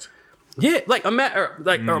 Respect. Yeah, like,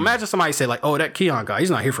 or imagine somebody say, like, oh, that Keon guy,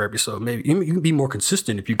 he's not here for every episode. Maybe you can be more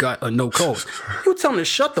consistent if you got a no co-host. You would tell him to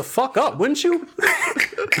shut the fuck up, wouldn't you?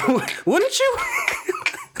 Wouldn't you?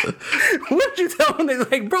 Wouldn't you tell him,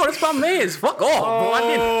 like, bro, that's my man's. Fuck off, bro.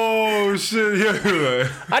 Oh, shit.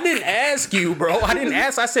 Yeah. I didn't ask you, bro. I didn't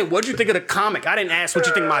ask. I said, what'd you think of the comic? I didn't ask what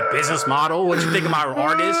you think of my business model. What you think of my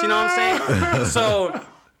artist? You know what I'm saying? So,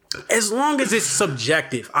 as long as it's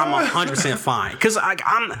subjective, I'm 100% fine. Because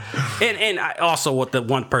I'm, and I also what the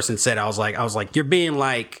one person said, I was like, you're being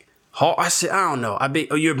like, I said, I don't know.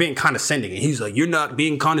 You're being condescending. And he's like, you're not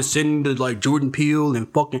being condescending to like Jordan Peele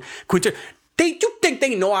and fucking Quentin. You think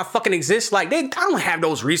they know I fucking exist? Like, I don't have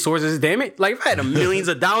those resources, damn it. Like, if I had millions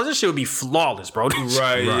of dollars, this shit would be flawless, bro.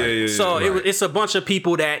 Right, yeah. So it's a bunch of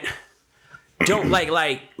people that don't like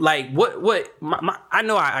what I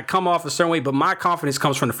know I come off a certain way, but my confidence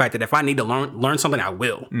comes from the fact that if I need to learn something, I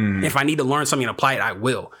will. If I need to learn something and apply it, I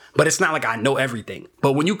will. But it's not like I know everything.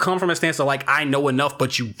 But when you come from a stance of like I know enough,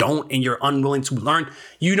 but you don't, and you're unwilling to learn,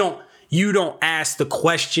 you don't ask the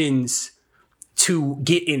questions to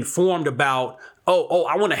get informed about. Oh,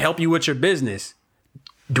 I want to help you with your business.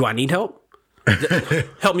 Do I need help?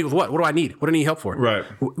 Help me with what? What do I need? What do I need help for? Right.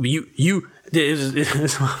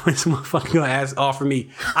 This motherfucker gonna offer me.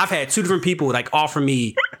 I've had two different people like offer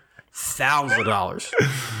me thousands of dollars.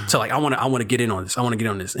 So like I want to get in on this. I want to get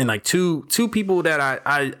on this. And like two people that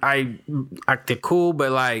I they're cool,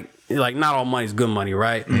 but like not all money's good money,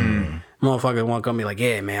 right? Motherfucker want to come be like,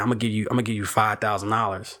 yeah, man, I'm gonna give you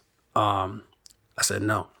 $5,000. I said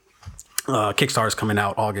no. Kickstarter's coming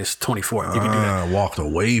out August 24th. You can do that. Walked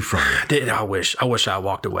away from it. I wish I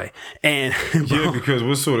walked away. And yeah, because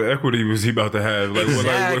what sort of equity was he about to have? Like,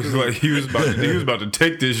 exactly. he was about to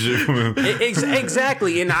take this shit from him.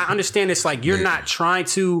 Exactly. And I understand it's like you're not trying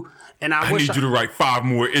to. And I wish need you to write 5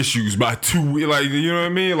 more issues by 2. Like, you know what I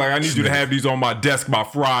mean? Like, I need you to have these on my desk by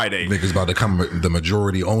Friday. Nigga's about to become the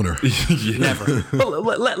majority owner. Yeah. Never.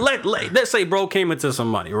 But let's say bro came into some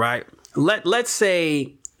money, right? Let's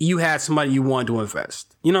say you had somebody you wanted to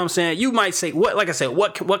invest. You know what I'm saying? You might say, like I said,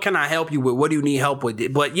 what can I help you with? What do you need help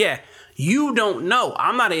with? But yeah, you don't know.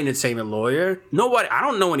 I'm not an entertainment lawyer. I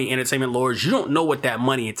don't know any entertainment lawyers. You don't know what that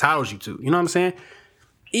money entitles you to. You know what I'm saying?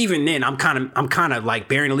 Even then, I'm kind of like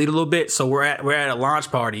bearing the lead a little bit. So we're at a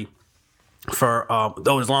launch party for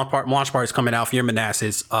those launch parties coming out for your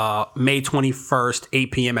Manassas, May 21st,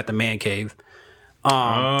 8 p.m. at the Man Cave.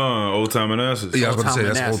 Old Town Manassas. Yeah, I was about to say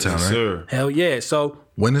that's Old Town, right? Sir. Hell yeah! So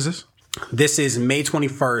when is this? This is May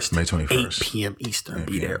 21st. May 21st. 8 p.m. Eastern.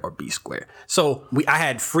 Be there or be square. So I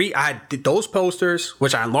had those posters,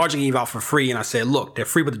 which I largely gave out for free, and I said, look, they're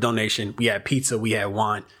free with the donation. We had pizza, we had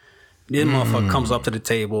wine. This motherfucker comes up to the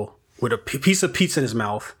table with a piece of pizza in his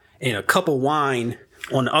mouth and a cup of wine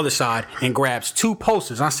on the other side and grabs 2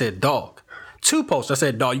 posters. I said, dog, 2 posters. I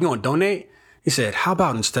said, dog, you gonna donate? He said, how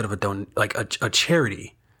about instead of a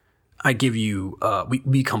charity, I give you, we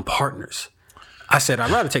become partners. I said,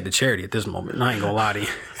 I'd rather take the charity at this moment. I ain't gonna lie to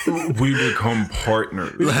you. We become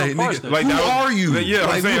partners. Like, who are you? Yeah,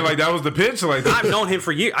 I'm saying like that was the pitch. Like I've known him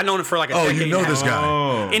for years. I've known him for like a decade. Oh, you know this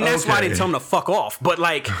guy. And that's why I didn't tell him to fuck off. But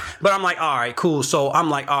I'm like, all right, cool. So I'm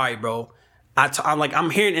like, all right, bro. I'm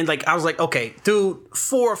hearing, and like I was like, okay, dude,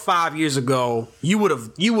 4 or 5 years ago,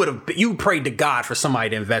 you prayed to God for somebody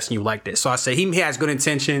to invest in you like this. So I said he has good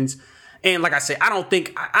intentions. And like I said, I don't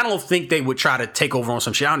think they would try to take over on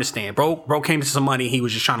some shit. I understand. Bro came to some money. He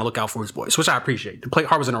was just trying to look out for his boys, which I appreciate. The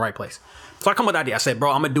heart was in the right place. So I come with the idea. I said,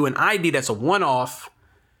 bro, I'm going to do an ID that's a one-off.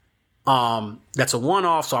 So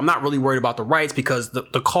I'm not really worried about the rights because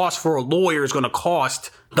the cost for a lawyer is going to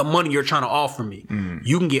cost the money you're trying to offer me.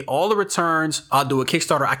 You can get all the returns. I'll do a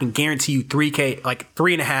Kickstarter. I can guarantee you $3,000, like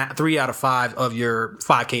 3 out of 5 of your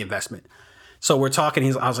 $5,000 investment. So we're talking.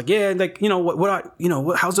 I was like, yeah, like,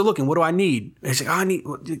 how's it looking? What do I need? He's like, I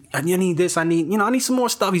need this. I need some more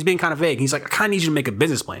stuff. He's being kind of vague. He's like, I kind of need you to make a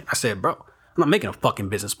business plan. I said, bro, I'm not making a fucking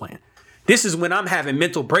business plan. This is when I'm having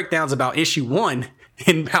mental breakdowns about issue 1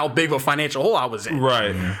 and how big of a financial hole I was in.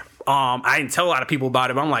 Right. I didn't tell a lot of people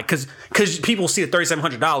about it, but I'm like, cause people see the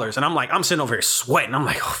 $3,700 and I'm like, I'm sitting over here sweating. I'm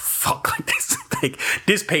like, oh fuck, like this, like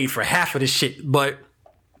this paid for half of this shit, but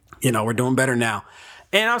we're doing better now.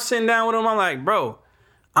 And I'm sitting down with him. I'm like, bro,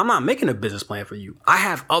 I'm not making a business plan for you. I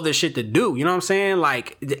have other shit to do. You know what I'm saying?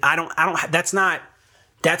 Like, I don't. That's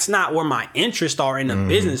not where my interests are in the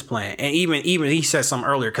business plan. And even he said something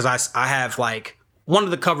earlier because I have like one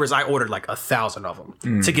of the covers, I ordered like 1,000 of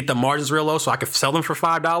them to get the margins real low so I could sell them for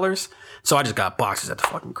 $5. So I just got boxes at the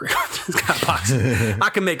fucking crib. Just got boxes. I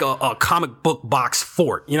can make a comic book box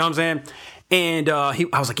fort. You know what I'm saying? And I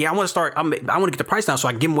was like, yeah, I want to get the price down so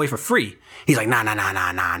I can give them away for free. He's like, nah,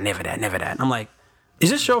 never that. And I'm like, is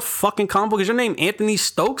this your fucking comic book? Is your name Anthony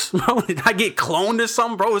Stokes? Bro, did I get cloned or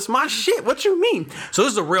something, bro? It's my shit. What you mean? So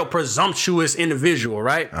this is a real presumptuous individual,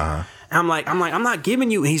 right? And I'm like, I'm not giving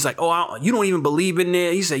you. And he's like, oh, you don't even believe in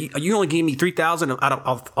it. He said, you only gave me $3,000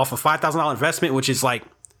 off a $5,000 investment, which is like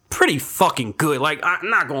pretty fucking good. Like, I'm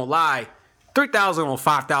not gonna lie, $3,000 on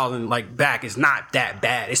 $5,000 like back is not that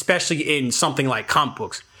bad, especially in something like comic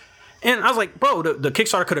books. And I was like, bro, the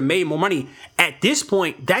Kickstarter could have made more money. At this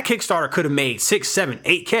point, that Kickstarter could have made 6, 7,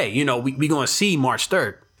 8K. You know, we going to see March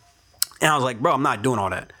 3rd. And I was like, bro, I'm not doing all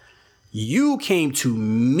that. You came to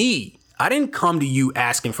me. I didn't come to you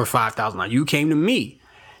asking for $5,000. You came to me.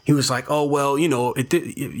 He was like, oh, well,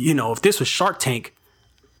 if this was Shark Tank,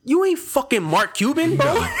 you ain't fucking Mark Cuban,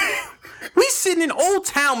 bro. No. We sitting in Old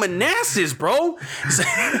Town Manassas, bro.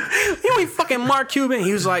 You ain't fucking Mark Cuban.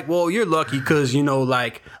 He was like, well, you're lucky because,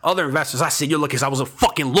 like other investors. I said, you're lucky because I wasn't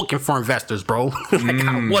fucking looking for investors, bro.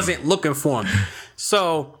 I wasn't looking for them.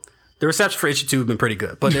 So the reception for Issue 2 has been pretty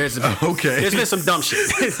good. But there's been some dumb shit.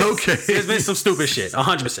 There's been some stupid shit,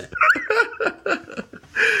 100%.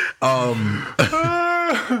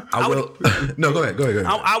 No, go ahead.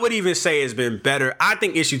 I would even say it's been better. I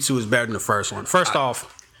think Issue 2 is better than the first one. First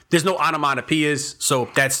off, there's no onomatopoeias, so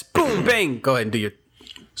that's boom, bang. Go ahead and do your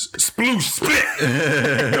sploosh, split.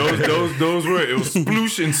 those were it was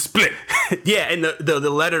sploosh and split. Yeah, and the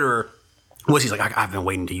letterer was he's like, I've been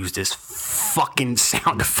waiting to use this fucking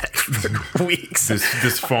sound effect for weeks.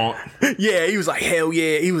 This font. Yeah, he was like, hell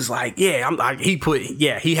yeah. He was like,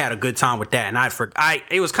 yeah. He had a good time with that, and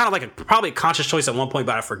it was kind of like probably a conscious choice at one point,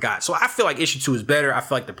 but I forgot. So I feel like Issue 2 is better. I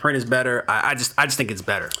feel like the print is better. I just think it's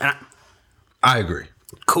better. And I agree.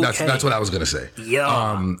 Cool. That's what I was gonna say.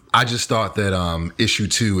 Yeah. I just thought that Issue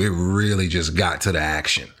 2 it really just got to the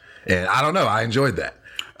action, and I don't know. I enjoyed that.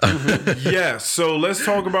 Yeah. So let's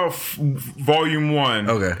talk about Volume 1.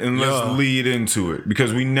 Okay. And let's lead into it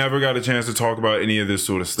because we never got a chance to talk about any of this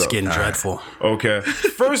sort of stuff. It's getting dreadful. Okay.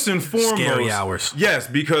 First and foremost, scary hours. Yes,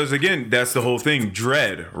 because again, that's the whole thing.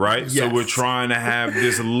 Dread, right? Yes. So we're trying to have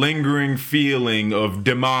this lingering feeling of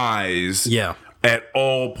demise. Yeah. At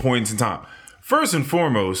all points in time. First and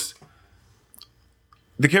foremost,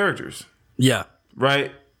 the characters. Yeah.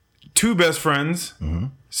 Right? 2 best friends,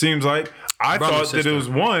 seems like. I thought that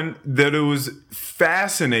it was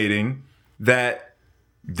fascinating that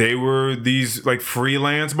they were these like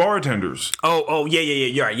freelance bartenders. Oh, yeah.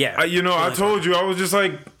 You're right, yeah. I told you, I was just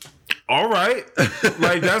like, all right.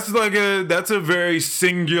 Like that's a very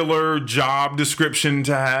singular job description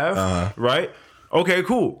to have, right? Okay,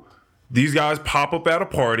 cool. These guys pop up at a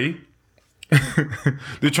party.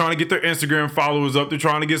 They're trying to get their Instagram followers up. They're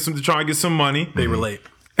trying to get some money. They relate.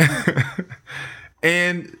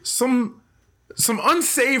 And some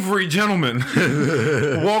unsavory gentlemen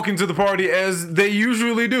walk into the party as they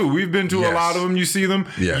usually do. We've been to a lot of them. You see them.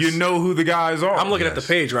 Yes. You know who the guys are. I'm looking at the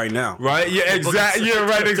page right now. Right? Yeah, exactly. Yeah,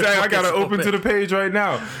 right, exactly. I got to open to the page right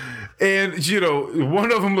now. And,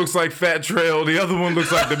 one of them looks like Fat Trail. The other one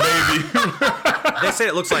looks like the baby. They say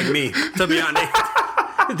it looks like me, to be honest.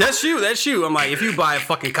 That's you. I'm like, if you buy a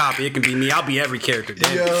fucking copy, it can be me. I'll be every character.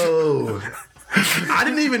 Damn. Yo. I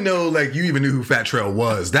didn't even know you even knew who Fat Trail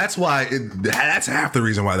was. That's why that's half the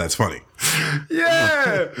reason why that's funny.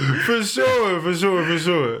 Yeah, for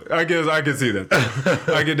sure. I guess I can see that.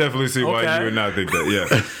 I can definitely see why you would not think that.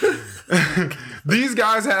 Yeah. These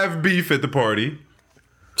guys have beef at the party.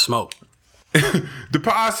 Smoke. The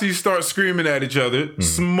posse starts screaming at each other.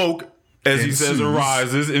 Smoke, as he says,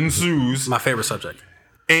 ensues. My favorite subject.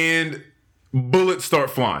 And bullets start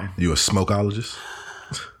flying. You a smokeologist?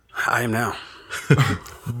 I am now.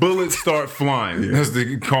 Bullets start flying. Yeah. That's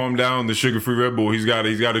to calm down the sugar-free Red Bull. He's got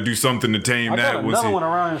to do something to tame that. I got another one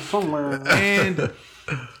around somewhere.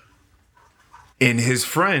 And his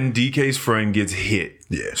friend, DK's friend, gets hit.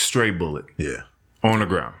 Yeah. Stray bullet. Yeah. On the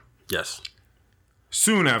ground. Yes.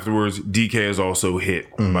 Soon afterwards, DK is also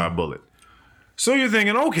hit by a bullet. So you're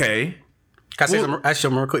thinking, okay. Can I say something?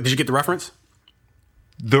 Actually, real quick. Did you get the reference?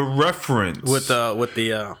 The reference with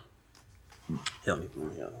the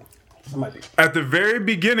might be. At the very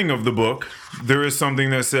beginning of the book, there is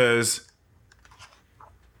something that says,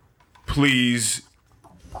 "Please."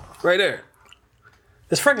 Right there.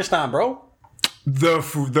 It's Frankenstein, bro. The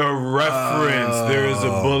reference. There is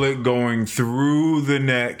a bullet going through the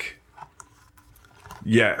neck.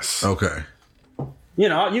 Yes. Okay.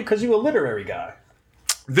 Because you a literary guy.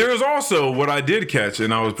 There's also what I did catch,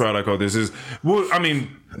 and I was proud I caught this, is, well, I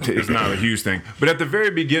mean, it's not a huge thing, but at the very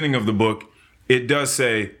beginning of the book, it does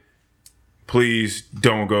say, please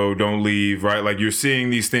don't go, don't leave, right? Like, you're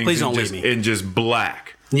seeing these things in just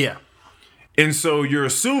black. Yeah. And so you're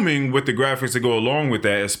assuming with the graphics that go along with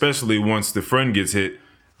that, especially once the friend gets hit,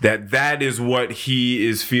 that is what he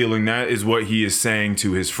is feeling. That is what he is saying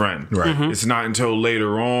to his friend. Right. Mm-hmm. It's not until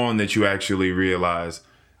later on that you actually realize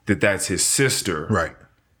that that's his sister. Right.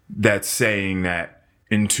 That's saying that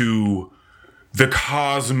into the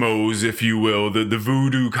cosmos, if you will, the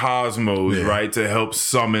voodoo cosmos, right? To help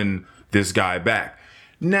summon this guy back.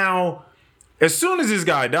 Now, as soon as this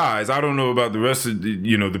guy dies, I don't know about the rest of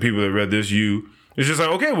the people that read this. It's just like,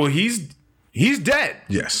 okay, well, he's dead.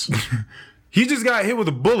 Yes. He just got hit with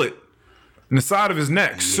a bullet in the side of his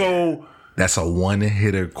neck. Yeah. So that's a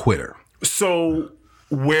one-hitter quitter. So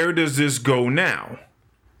where does this go now?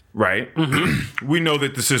 Right? Mm-hmm. We know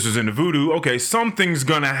that the sister's into voodoo. Okay, something's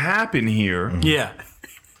gonna happen here. Mm-hmm. Yeah.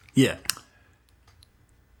 Yeah.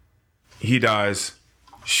 He dies.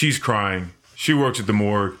 She's crying. She works at the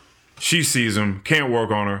morgue. She sees him, can't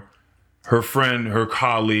work on her. Her friend, her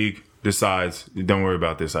colleague decides, don't worry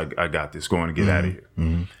about this. I got this. Go on and get out of here.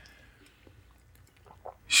 Mm-hmm.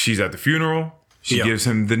 She's at the funeral. She gives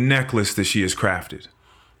him the necklace that she has crafted.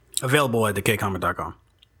 Available at thekcomic.com.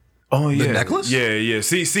 Oh, yeah. The necklace? Yeah.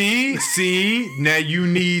 See? Now you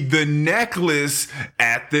need the necklace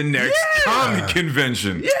at the next comic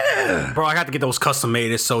convention. Yeah. Bro, I got to get those custom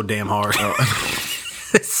made. It's so damn hard.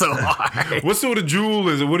 It's so hard. What sort of jewel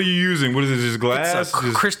is it? What are you using? What is it? Just glass? It's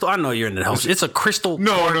a crystal. I know you're in the house. It's a crystal.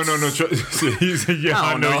 No. I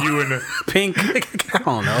know you in the pink. I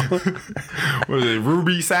don't know. What is it?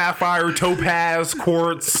 Ruby, sapphire, topaz,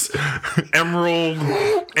 quartz, emerald,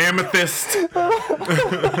 amethyst,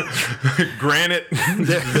 granite.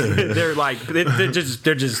 They're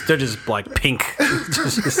just like pink.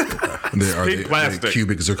 Pink plastic.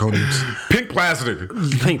 Cubic zirconiums. Pink plastic.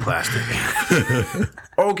 Pink plastic.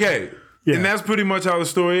 Okay. Yeah. And that's pretty much how the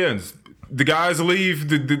story ends. The guys leave,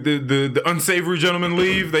 the unsavory gentlemen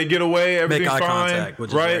leave, they get away, everything's fine. Make eye contact, which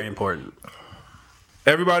is very important.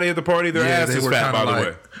 Everybody at the party, their ass is fat, by the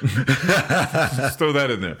way. Just throw that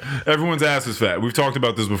in there. Everyone's ass is fat. We've talked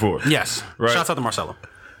about this before. Yes. Right? Shouts out to Marcelo.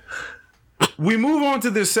 We move on to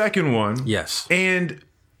the second one. Yes. And,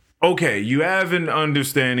 okay, you have an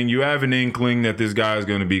understanding, you have an inkling that this guy is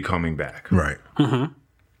going to be coming back. Right. Mm-hmm.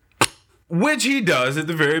 Which he does at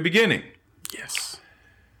the very beginning. Yes.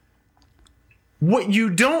 What you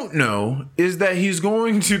don't know is that he's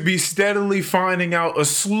going to be steadily finding out a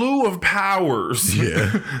slew of powers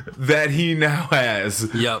that he now has.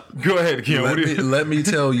 Yep. Go ahead, Keon. Let me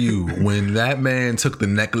tell you, when that man took the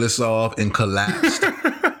necklace off and collapsed,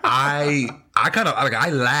 I kind of I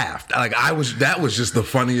laughed. That was just the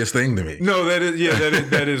funniest thing to me. No,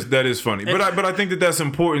 that is funny. But I think that's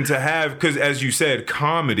important to have, because as you said,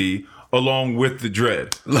 comedy along with the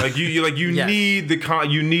dread. Like you yes. need the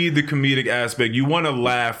comedic aspect. You want to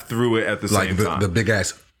laugh through it at the same time. The big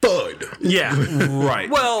ass thud. Yeah. Right.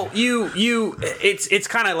 Well, it's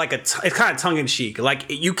kind of like it's kind of tongue in cheek. Like,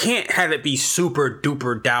 you can't have it be super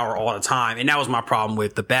duper dour all the time. And that was my problem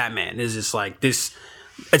with the Batman. Is just like this.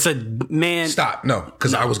 It's a man. Stop. No,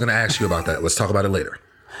 because I was going to ask you about that. Let's talk about it later.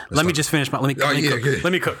 Let me just finish my. Let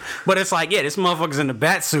me cook. But it's like, this motherfucker's in the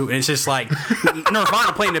bat suit, and it's just like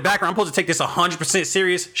Nirvana playing in the background. I'm supposed to take this 100%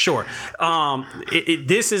 serious. Sure.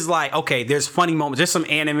 This is like, okay, there's funny moments. There's some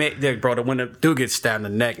anime. Bro, when the dude gets stabbed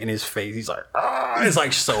in the neck in his face, he's like, it's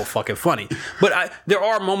like so fucking funny. But there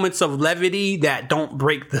are moments of levity that don't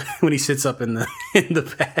break when he sits up in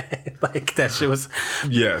the bed. Like, that shit was.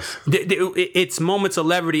 Yes. It's moments of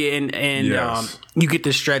levity, and yes. You get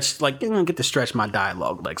to stretch my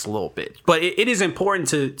dialogue like a little bit, but it is important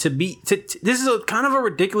to be. This is a kind of a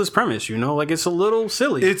ridiculous premise, like it's a little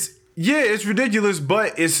silly. It's ridiculous,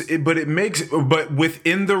 but but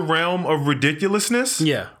within the realm of ridiculousness,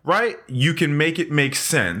 right? You can make it make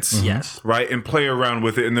sense, yes, right, and play around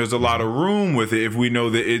with it, and there's a lot of room with it if we know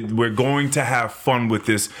that we're going to have fun with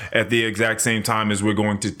this at the exact same time as we're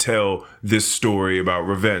going to tell this story about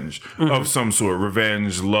revenge of some sort,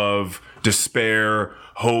 revenge, love, despair,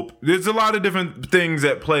 hope. There's a lot of different things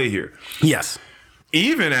at play here. Yes.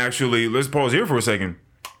 Even actually, let's pause here for a second.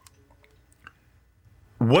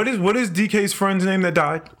 What is DK's friend's name that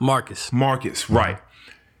died? Marcus, right.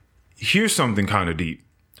 Here's something kind of deep.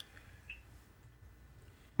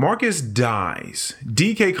 Marcus dies.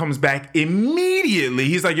 DK comes back immediately.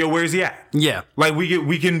 He's like, yo, where's he at? Yeah. Like,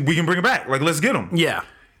 we can bring him back. Like, let's get him. Yeah.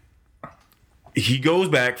 he goes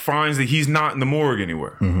back, finds that he's not in the morgue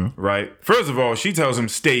anywhere. Right? First of all, she tells him,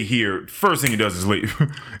 stay here. First thing he does is leave.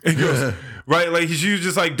 He goes, right? Like, she was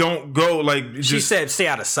just like, don't go. Like, She said, stay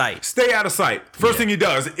out of sight. stay out of sight. First thing he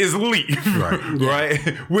does is leave. Right?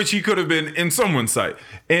 Which he could have been in someone's sight.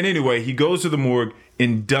 And anyway, he goes to the morgue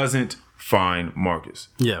and doesn't find Marcus.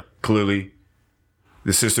 Yeah. Clearly,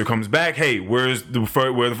 the sister comes back. Hey, where the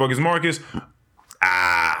fuck is Marcus?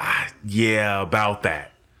 Yeah, about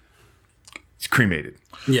that. It's cremated.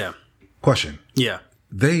 Yeah. Question. Yeah.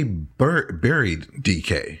 They buried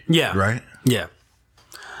DK. Yeah. Right? Yeah.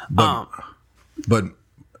 But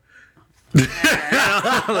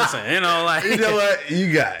Listen, you know, like, you know what?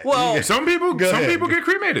 You got it. Well, Some people ahead. get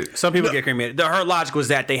cremated. some people get cremated. Her logic was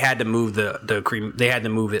that they had to move the cream. They had to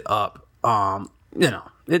move it up. You know,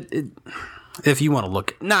 it if you want to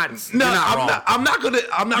look, not wrong. I'm not gonna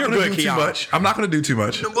good, do too Keanu. much. I'm not gonna do too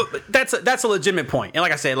much. But that's a legitimate point. And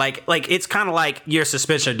like I said, like it's kind of like your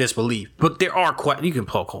suspicion of disbelief. But there are you can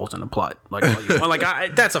poke holes in the plot. Like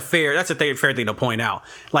that's a fair thing to point out.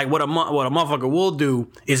 Like what a motherfucker will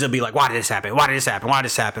do is it'll be like, why did this happen? Why did this happen? Why did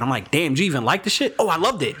this happen? I'm like, damn, do you even like the shit? Oh, I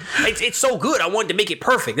loved it. It's so good. I wanted to make it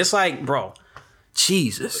perfect. It's like, bro,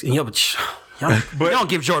 Jesus. Y'all don't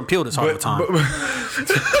give Jordan Peele this all the time.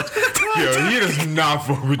 Yo, he does not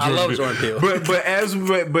fuck with Jordan I love Peele. Jordan Peele. But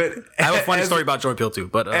I have a funny story about Jordan Peele too.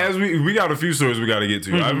 But as we got a few stories we got to get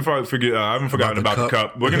to. I haven't forgotten about the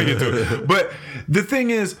cup. We're gonna get to it. But the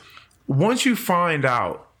thing is, once you find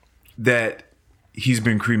out that he's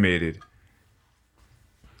been cremated,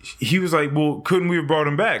 he was like, "Well, couldn't we have brought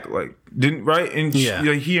him back? Like, didn't right?" And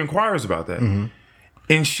he inquires about that,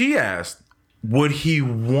 and she asked, would he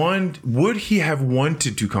have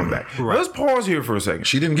wanted to come back? Right. Let's pause here for a second.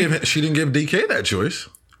 She didn't give DK that choice.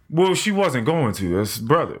 Well, she wasn't going to. That's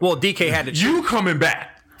brother. Well, DK had to choose. You coming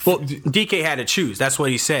back. Well, DK had to choose. That's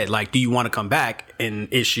what he said. Like, do you want to come back in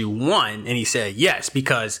issue 1? And he said yes,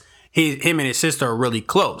 because him and his sister are really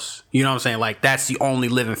close. You know what I'm saying? Like, that's the only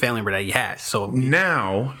living family member that he has. So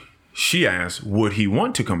now she asked, would he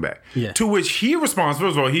want to come back? Yeah. To which he responds,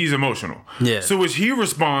 first of all, he's emotional. Yeah. So which he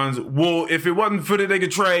responds, well, if it wasn't for the nigga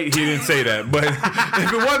Trey, he didn't say that, but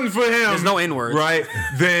if it wasn't for him, there's no N-words. Right,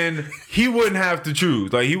 then he wouldn't have to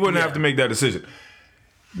choose. Like, he wouldn't have to make that decision.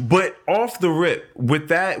 But off the rip, with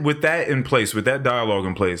that in place, with that dialogue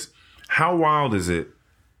in place, how wild is it?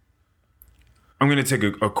 I'm going to take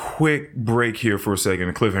a quick break here for a second,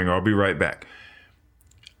 a cliffhanger. I'll be right back.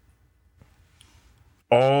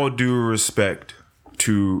 All due respect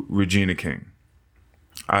to Regina King.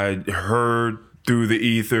 I heard through the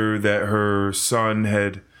ether that her son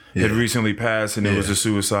had recently passed and it was a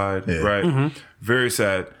suicide, right? Mm-hmm. Very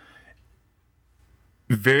sad.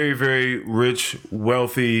 Very, very rich,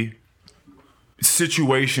 wealthy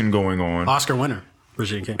situation going on. Oscar winner,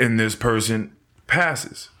 Regina King. And this person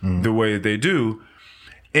passes the way that they do.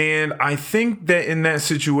 And I think that in that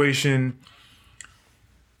situation,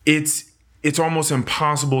 it's almost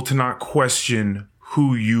impossible to not question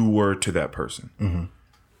who you were to that person. Mm-hmm.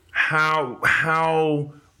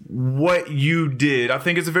 How what you did. I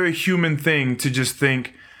think it's a very human thing to just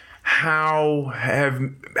think, how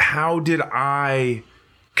did I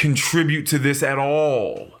contribute to this at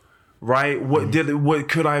all? Right? What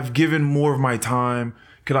could I have given more of my time?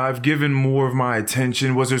 Could I have given more of my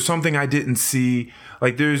attention? Was there something I didn't see?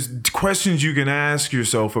 Like, there's questions you can ask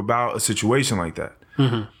yourself about a situation like that.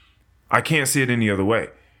 Mm-hmm. I can't see it any other way.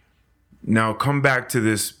 Now, come back to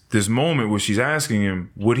this moment where she's asking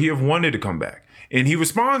him, would he have wanted to come back? And he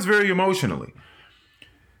responds very emotionally.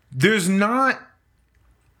 There's not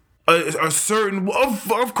a certain,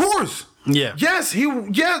 of course. Yeah. Yes, he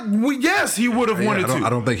would have wanted to. I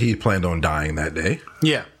don't think he planned on dying that day.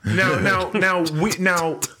 Yeah. But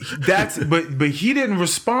he didn't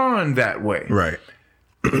respond that way. Right.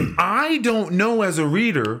 I don't know as a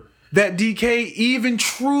reader that DK even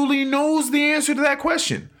truly knows the answer to that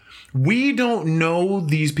question. We don't know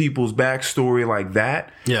these people's backstory like that.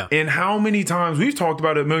 Yeah. And how many times, we've talked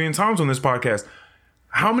about it a million times on this podcast,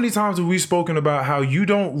 how many times have we spoken about how you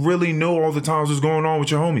don't really know all the times what's going on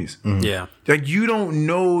with your homies? Mm-hmm. Yeah. Like, you don't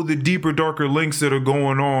know the deeper, darker links that are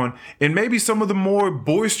going on. And maybe some of the more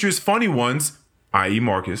boisterous, funny ones, i.e.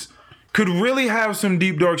 Marcus, could really have some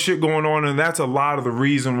deep, dark shit going on. And that's a lot of the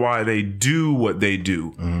reason why they do what they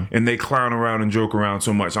do. Mm-hmm. And they clown around and joke around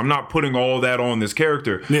so much. I'm not putting all that on this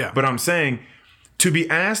character. Yeah. But I'm saying, to be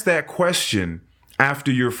asked that question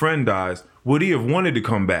after your friend dies, would he have wanted to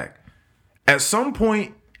come back? At some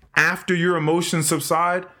point after your emotions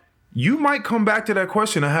subside, you might come back to that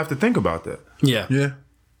question and have to think about that. Yeah. Yeah.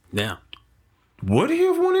 Yeah. Would he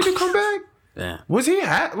have wanted to come back? Yeah. Was he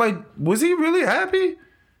was he really happy?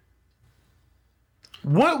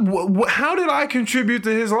 What? How did I contribute to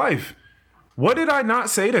his life? What did I not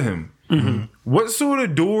say to him? Mm-hmm. What sort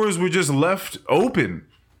of doors were just left open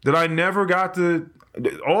that I never got to?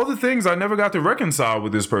 All the things I never got to reconcile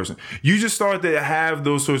with this person. You just start to have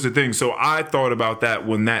those sorts of things. So I thought about that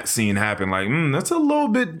when that scene happened. Like, that's a little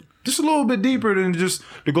bit deeper than just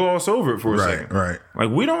to gloss over it for a second. Right. Like,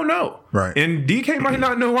 we don't know. Right. And DK might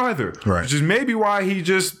not know either. Right. Which is maybe why he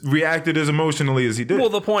just reacted as emotionally as he did. Well,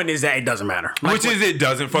 the point is that it doesn't matter. It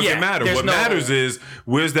doesn't fucking matter. What matters is,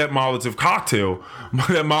 where's that Molotov cocktail?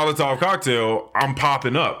 That Molotov cocktail, I'm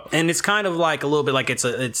popping up. And it's kind of like a little bit like it's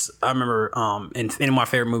I remember in my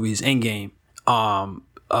favorite movies, Endgame,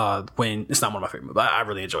 when it's not one of my favorite movies, but I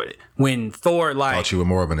really enjoyed it. When Thor I thought you were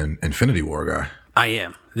more of an Infinity War guy. I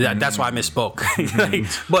am. That's why I misspoke.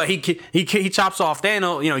 But he chops off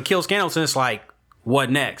Thanos, he kills Thanos, and it's like, what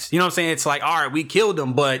next? You know what I'm saying? It's like, all right, we killed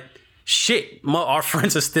him, but shit, our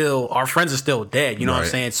friends are still dead. You know what I'm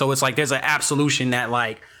saying? So it's like there's an absolution that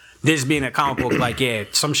like this being a comic book, like, yeah,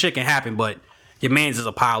 some shit can happen, but your man's is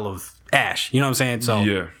a pile of ash. You know what I'm saying? So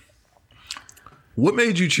yeah. What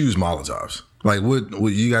made you choose Molotovs? Like,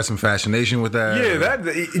 what you got some fascination with that?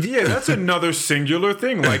 Yeah, that's another singular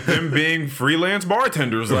thing. Like them being freelance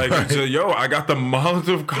bartenders. Like, I got the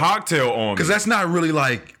Molotov cocktail on. Because that's not really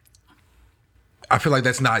like. I feel like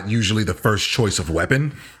that's not usually the first choice of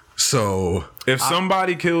weapon. So if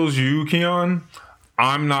somebody kills you, Keon,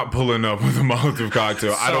 I'm not pulling up with a Molotov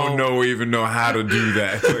cocktail. I don't even know how to do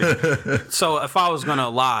that. So if I was gonna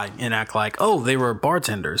lie and act like, oh, they were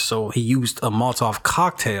bartenders, so he used a Molotov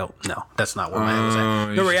cocktail. No, that's not what my head was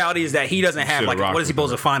at. The reality is that he doesn't have like, what is he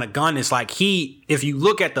supposed to find a gun? It's like if you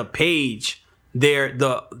look at the page there,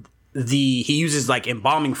 he uses like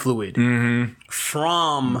embalming fluid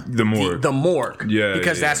from the morgue. The morgue. Yeah,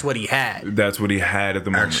 because that's what he had. That's what he had at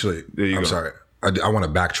the moment. Actually, I'm sorry. I want to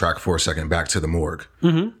backtrack for a second back to the morgue.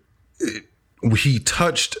 Mm-hmm. He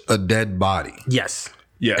touched a dead body. Yes.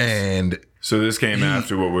 And so this came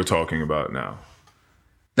after what we're talking about now.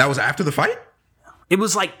 That was after the fight? It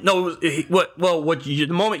was like, no, the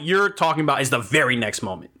moment you're talking about is the very next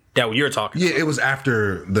moment that you're talking about. Yeah, it was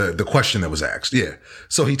after the question that was asked. Yeah.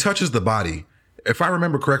 So he touches the body. If I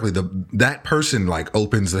remember correctly, that person like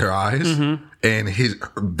opens their eyes and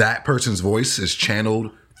that person's voice is channeled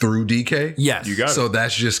through DK. Yes. You got it. So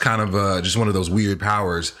that's just kind of just one of those weird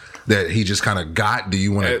powers that he just kind of got. Do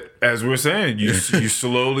you want to... As we're saying, you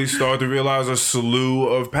slowly start to realize a slew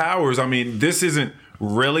of powers. I mean, this isn't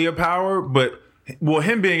really a power, but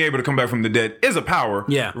him being able to come back from the dead is a power.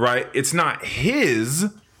 Yeah. Right? It's not his.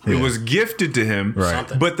 It was gifted to him.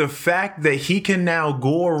 Right. But the fact that he can now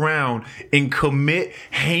go around and commit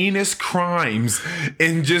heinous crimes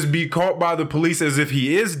and just be caught by the police as if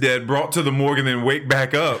he is dead, brought to the morgue and then wake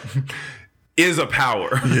back up is a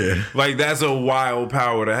power. Yeah. Like, that's a wild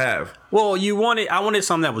power to have. Well, I wanted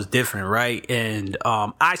something that was different, right? And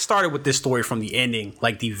I started with this story from the ending,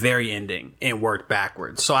 like the very ending, and worked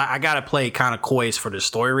backwards. So I got to play kind of coy for the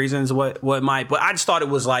story reasons, but I just thought it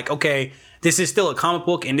was like, okay, this is still a comic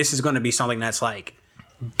book, and this is going to be something that's like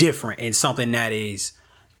different and something that is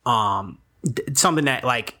something that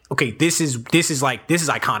like, okay, this is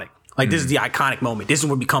iconic. Like, this is the iconic moment. This is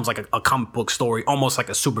what becomes like a comic book story, almost like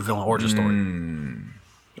a supervillain origin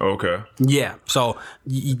story. Okay. Yeah. So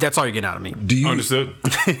that's all you're getting out of me. Do you understood?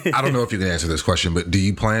 I don't know if you can answer this question, but do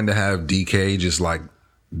you plan to have DK just like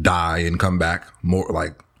die and come back more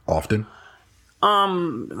like often?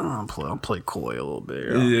 I'll play coy a little bit.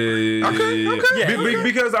 Yeah. Okay. Yeah.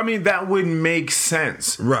 Because I mean that would make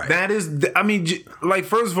sense, right? That is, I mean, like,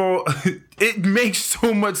 first of all, it makes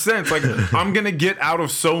so much sense. Like, I'm gonna get out of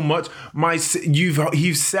so much.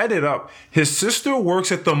 You've set it up. His sister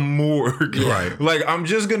works at the morgue, right? Like, I'm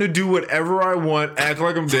just gonna do whatever I want, act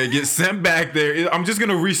like I'm dead, get sent back there. I'm just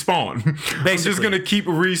gonna respawn. Basically. I'm just gonna keep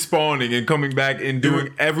respawning and coming back and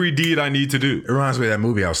doing every deed I need to do. It reminds me of that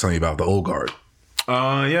movie I was telling you about, The Old Guard.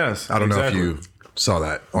 Yes. I don't know if you saw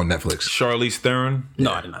that on Netflix. Charlize Theron?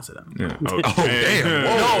 No, I did not say that. Yeah. Oh, damn.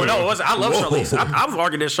 Whoa. No, I love Charlize. I've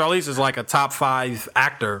argued that Charlize is like a top 5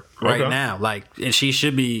 actor right now. Like, and she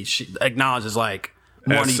should be acknowledged as like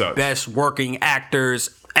one of the best working actors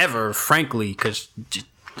ever, frankly, because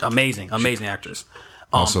amazing actress.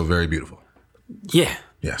 Also very beautiful. Yeah.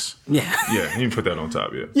 Yes. Yeah. Yeah, you can put that on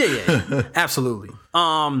top, yeah. Yeah. Absolutely.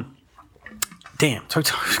 Damn,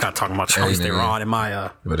 got talking about Charlize Theron in my. You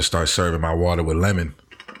better start serving my water with lemon.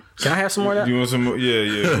 Can I have some more of that? You want some more?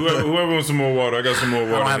 Yeah. Whoever wants some more water, I got some more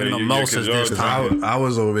water. I don't have mimosas this time. I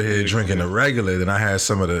was over here drinking the regular, then I had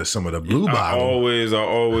some of the blue bottle. I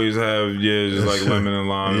always have just like lemon and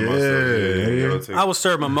lime. Yeah, I was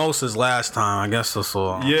served mimosas last time. I guess that's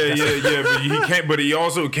all. Yeah. But he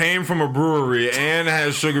also came from a brewery and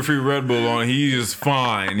has sugar-free Red Bull on. He is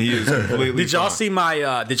fine. He is completely. Did y'all see my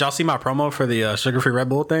promo for the sugar-free Red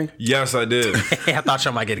Bull thing? Yes, I did. I thought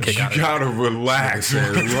y'all might get a kick out of it. You gotta relax.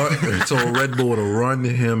 Told Red Bull to run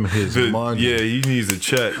him his money. Yeah, he needs a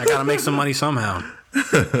check. I gotta make some money somehow.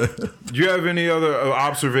 Do you have any other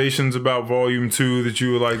observations about Volume 2 that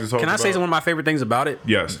you would like to talk about? Can I say one of my favorite things about it?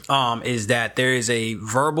 Yes. Is that there is a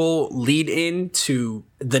verbal lead in to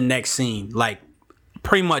the next scene, like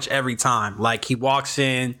pretty much every time. Like he walks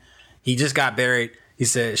in, he just got buried. She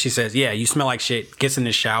says, "Yeah, you smell like shit." Gets in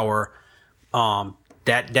the shower.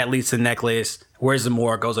 That leads to the necklace. Where's the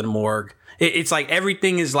morgue? Goes to the morgue. It's like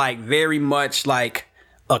everything is like very much like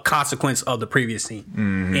a consequence of the previous scene.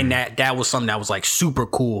 Mm-hmm. And that was something that was like super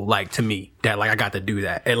cool, like to me, that like I got to do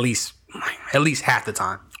that at least half the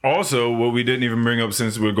time. Also, what we didn't even bring up,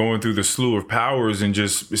 since we're going through the slew of powers and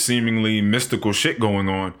just seemingly mystical shit going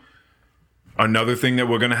on, another thing that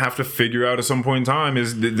we're gonna have to figure out at some point in time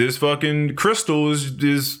is that this fucking crystal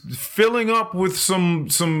is filling up with some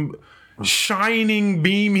shining,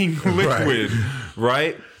 beaming liquid,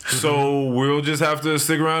 right? So we'll just have to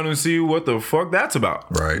stick around and see what the fuck that's about.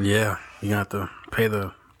 Right. Yeah. You have to pay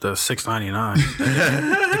the $6.99.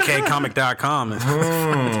 DecayComic.com and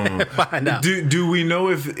find out. Do we know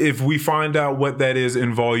if we find out what that is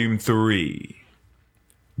in Volume 3?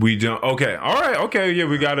 We don't. Okay. All right. Okay. Yeah,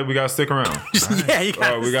 we gotta stick around. Yeah, you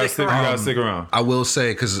gotta stick around. I will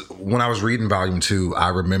say, because when I was reading Volume 2, I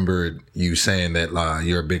remembered you saying that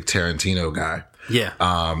you're a big Tarantino guy. Yeah.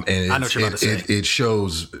 And I know what you're about to say. It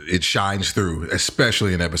shines through,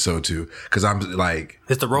 especially in episode 2. Because I'm like,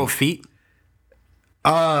 it's the row of feet.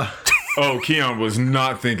 Oh, Keon was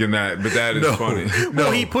not thinking that, but that is funny.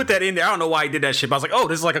 Well, he put that in there. I don't know why he did that shit, but I was like, oh,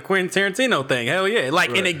 this is like a Quentin Tarantino thing. Hell yeah. Like,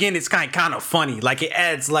 right. And again, it's kind of funny. Like, it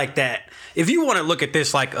adds like that. If you want to look at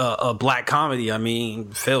this like a black comedy, I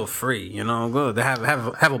mean, feel free, good.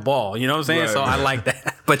 Have a ball, you know what I'm saying? Right, so right. I like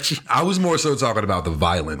that. But I was more so talking about the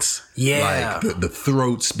violence. Yeah. Like the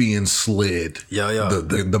throats being slid. Yeah.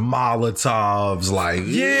 The Molotovs, like.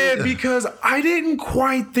 Yeah, because I didn't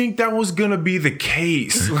quite think that was going to be the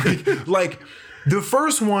case. Like the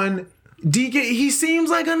first one, DK, he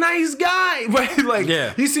seems like a nice guy, right?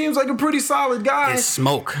 Like, he seems like a pretty solid guy. It's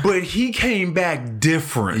smoke. But he came back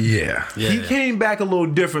different. Yeah. He came back a little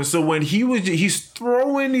different. So when he's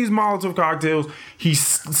throwing these Molotov cocktails, he's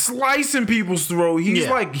slicing people's throat. He's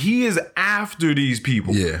like, he is after these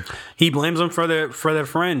people. Yeah. He blames them for their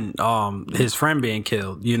friend, his friend being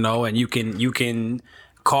killed, and you can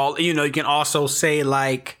call, you can also say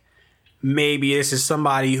like, maybe this is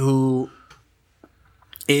somebody who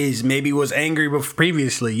was angry with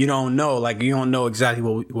previously. You don't know. Like, you don't know exactly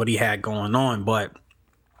what he had going on. But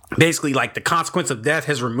basically, like, the consequence of death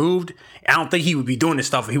has removed. I don't think he would be doing this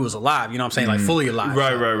stuff if he was alive. You know what I'm saying? Like, fully alive.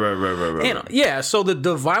 Right. And, yeah, so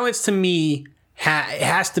the violence to me, it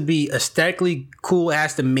has to be aesthetically cool. It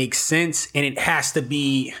has to make sense. And it has to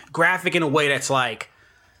be graphic in a way that's like,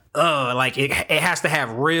 it has to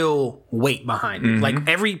have real weight behind it. Mm-hmm. Like,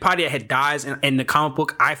 everybody that dies in the comic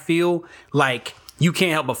book, I feel like you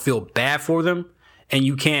can't help but feel bad for them, and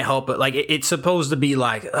you can't help but like it's supposed to be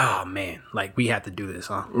like, oh man, like we have to do this,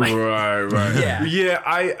 huh? Like, right. Yeah.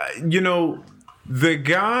 I the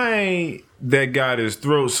guy that got his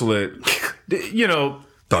throat slit,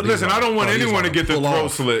 listen, I don't want anyone to get their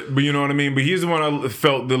throat slit, but you know what I mean? But he's the one I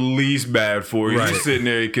felt the least bad for. He was sitting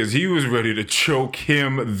there because he was ready to choke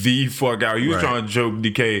him the fuck out. He was trying to choke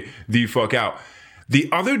DK the fuck out. The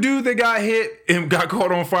other dude that got hit and got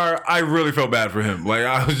caught on fire, I really felt bad for him. Like,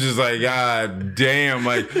 I was just like, God damn.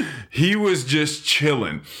 Like, he was just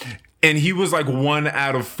chilling. And he was like 1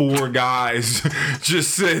 out of 4 guys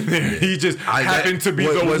just sitting there. He just happened to be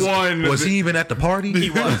the one. Was he even at the party? He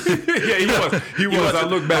was. Yeah, he was. I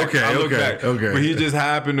look back. Okay. But he just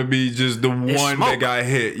happened to be just the one that got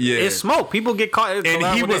hit. Yeah. It's smoke. People get caught.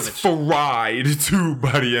 And he was fried too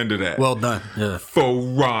by the end of that. Well done. Yeah.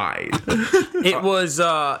 Fried. It was,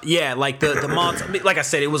 like the monster. Like I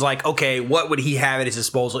said, it was like, okay, what would he have at his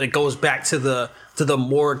disposal? It goes back to the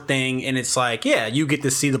morgue thing, and it's like, yeah, you get to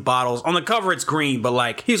see the bottles. On the cover, it's green, but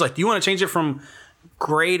like, he was like, do you want to change it from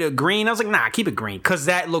gray to green? I was like, nah, keep it green, because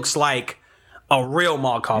that looks like a real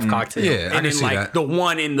Molotov cocktail. Yeah, and then like that. The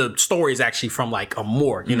one in the story is actually from like a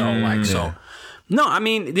morgue, so. No, I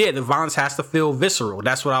mean, yeah, the violence has to feel visceral.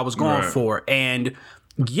 That's what I was going for, and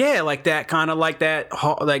yeah, like that kind of like that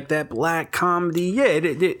black comedy. Yeah,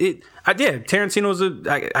 Tarantino's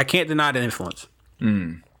I can't deny the influence.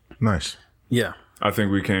 Nice. Yeah. I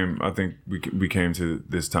think we came to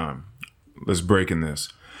this time. Let's break in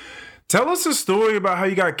this. Tell us a story about how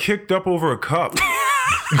you got kicked up over a cup.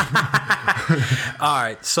 All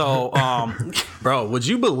right, so, bro, would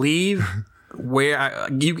you believe where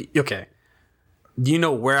okay? Do you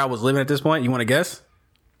know where I was living at this point? You want to guess?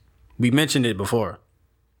 We mentioned it before.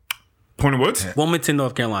 Point of Woods? Wilmington,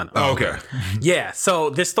 North Carolina. Oh, okay. Yeah, so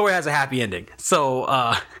this story has a happy ending. So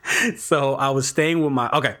I was staying with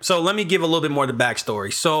okay, so let me give a little bit more of the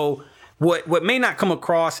backstory. So what may not come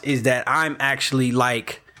across is that I'm actually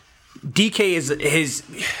like, DK is his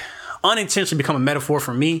unintentionally become a metaphor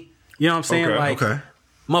for me. You know what I'm saying?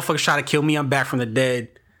 Motherfuckers try to kill me, I'm back from the dead,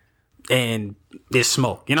 and there's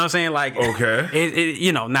smoke. You know what I'm saying? Like, okay,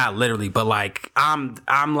 it not literally, but like I'm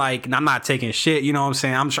not taking shit. You know what I'm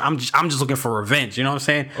saying? I'm just looking for revenge. You know what I'm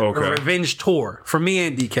saying? Okay, a revenge tour for me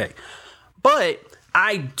and DK. But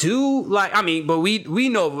I do but we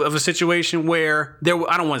know of a situation where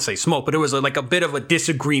I don't want to say smoke, but there was a bit of a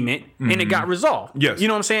disagreement and it got resolved. Yes, you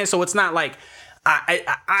know what I'm saying? So it's not like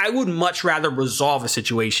I would much rather resolve a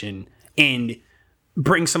situation and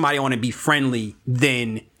bring somebody on and be friendly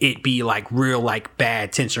than it be like real like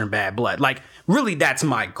bad tension or bad blood. Like really that's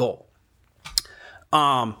my goal.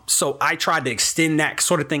 So I tried to extend that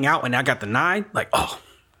sort of thing out and I got denied. Like, oh,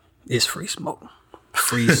 it's free smoke.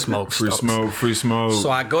 Free smoke. Free smoke. So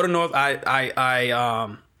I go to North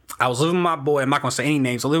I was living with my boy. I'm not gonna say any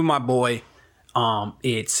names. I live with my boy.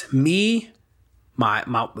 It's me,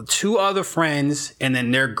 my two other friends, and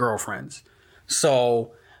then their girlfriends.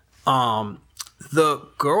 So the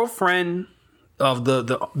girlfriend of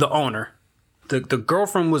the owner, the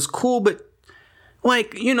girlfriend was cool, but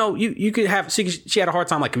like, you could have, she had a hard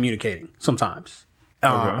time like communicating sometimes.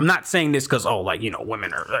 I'm not saying this because,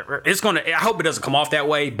 women are, I hope it doesn't come off that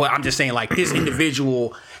way, but I'm just saying like this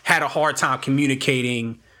individual had a hard time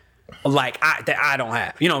communicating that I don't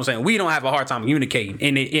have. You know what I'm saying? We don't have a hard time communicating.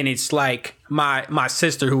 And it's like my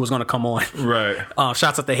sister who was going to come on. Right.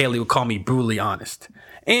 Shouts out to Haley, would call me brutally honest.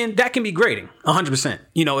 And that can be grating, 100%.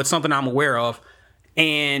 It's something I'm aware of.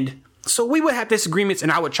 And so we would have disagreements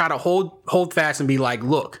and I would try to hold fast and be like,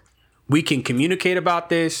 look, we can communicate about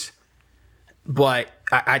this, but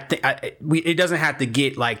I think it doesn't have to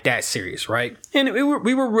get like that serious, right? And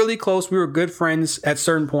we were really close. We were good friends at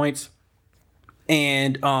certain points.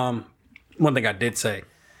 And one thing I did say,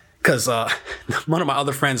 because one of my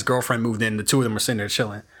other friends' girlfriend moved in, the two of them were sitting there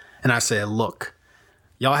chilling. And I said, look,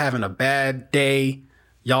 y'all having a bad day,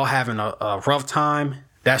 y'all having a rough time,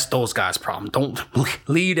 that's those guys' problem. Don't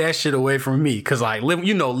leave that shit away from me. Because like,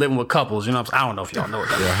 living with couples, I don't know if y'all know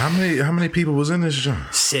that. Yeah, how many people was in this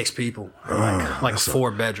joint? 6 people. Like a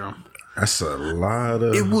 4-bedroom. That's a lot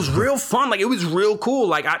of... It was real fun. Like, it was real cool.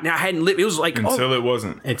 Like, I hadn't lived... It was like... Until it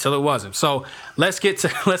wasn't. Until it wasn't. So, let's get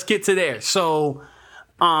to there. So,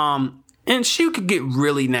 and she could get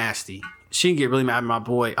really nasty. She can get really mad at my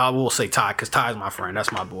boy. I will say Ty, because Ty's my friend.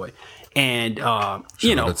 That's my boy. And, Shout out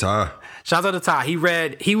to Ty. Shout out to Ty.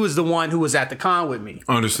 He was the one who was at the con with me.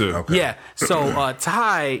 Understood. Okay. Yeah. So,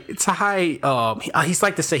 Ty, he's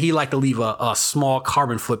like to say he liked to leave a small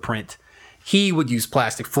carbon footprint. He would use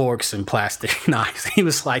plastic forks and plastic knives. He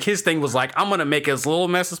was like, his thing was like, I'm gonna make as little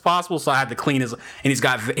mess as possible, so I had to clean his. And he's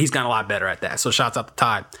gotten a lot better at that. So shouts out to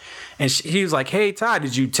Ty. And he was like, hey Ty,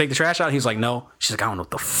 did you take the trash out? He was like, no. She's like, I don't know what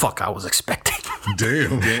the fuck I was expecting.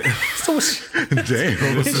 Damn. So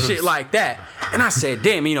damn. Shit like that. And I said,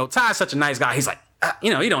 damn, Ty's such a nice guy. He's like, you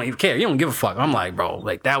don't even care. You don't give a fuck. I'm like, bro,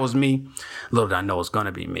 like that was me. Little did I know it's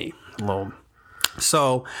gonna be me.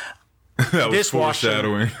 So. That was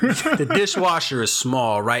foreshadowing. The dishwasher is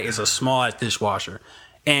small, right? It's a small dishwasher.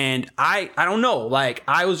 And I don't know. Like,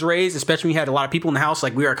 I was raised, especially when you had a lot of people in the house,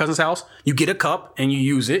 like we were at our cousin's house, you get a cup and you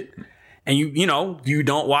use it. And you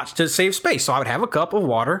don't watch to save space. So I would have a cup of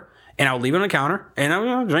water and I would leave it on the counter and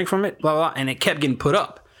I would drink from it, blah, blah, blah. And it kept getting put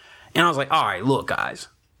up. And I was like, all right, look, guys,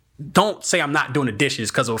 don't say I'm not doing the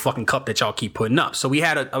dishes because of a fucking cup that y'all keep putting up. So we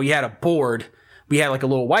had a board. We had like a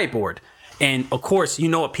little whiteboard. And of course, you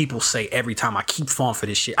know what people say every time. I keep falling for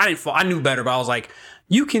this shit. I didn't fall. I knew better, but I was like,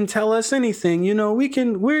 you can tell us anything.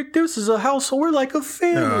 This is a household. We're like a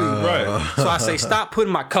family. Right. So I say, stop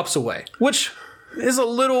putting my cups away, which is a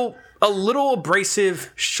little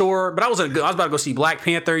abrasive, sure. But I was about to go see Black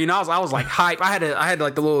Panther. I was like hype. I had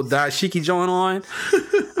like the little dashiki joint on.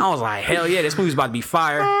 I was like, hell yeah, this movie's about to be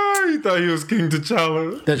fire. He thought he was King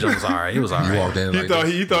T'Challa. That joint was alright. It was alright. You walked in he thought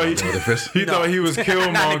he was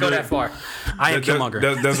Killmonger. Not to go that far. I am Killmonger.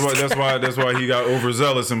 That's why he got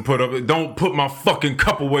overzealous and put up. Don't put my fucking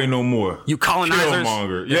cup away no more. You colonizers.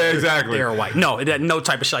 Killmonger. Yeah, exactly. They're white. No, it had no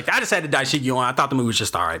type of shit like that. I just had the dashiki on. I thought the movie was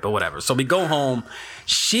just alright, but whatever. So we go home.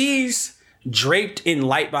 She's draped in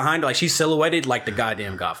light behind her, like she's silhouetted like the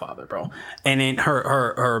goddamn Godfather, bro. And then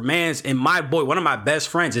her man's and my boy, one of my best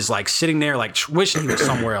friends, is like sitting there like wishing he was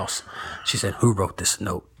somewhere else. She said, "Who wrote this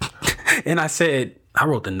note?" And I said, "I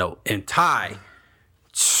wrote the note." And Ty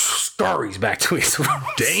scurries back to his room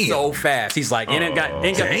so fast. He's like, it had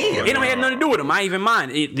nothing to do with him. I even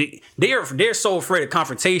mind. They're so afraid of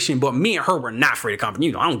confrontation, but me and her were not afraid of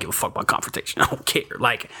confrontation. You know, I don't give a fuck about confrontation. I don't care.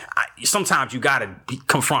 Like, sometimes you gotta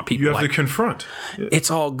confront people. You have to confront.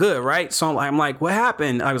 It's all good, right? So I'm like, what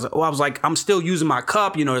happened? I was like, I'm still using my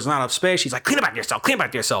cup. You know, there's not enough space. She's like, clean up after yourself. Clean up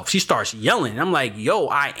after yourself. She starts yelling. I'm like, yo,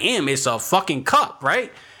 I am. It's a fucking cup,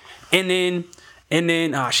 right? And then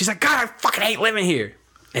she's like, God, I fucking hate living here.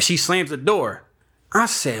 And she slams the door. I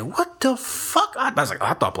said, what the fuck? I was like,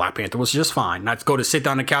 I thought Black Panther was just fine. And I go to sit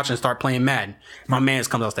down on the couch and start playing Madden. My man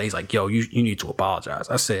comes outside. He's like, yo, you need to apologize.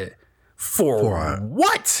 I said, for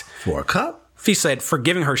what? For a cup? He said, for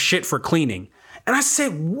giving her shit for cleaning. And I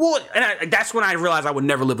said, what? And that's when I realized I would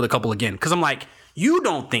never live with a couple again. Because I'm like, you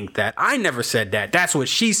don't think that. I never said that. That's what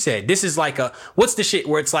she said. This is like what's the shit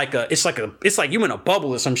where it's like you in a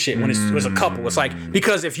bubble or some shit when it's a couple. It's like,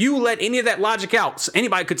 because if you let any of that logic out,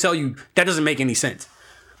 anybody could tell you that doesn't make any sense.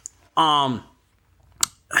 I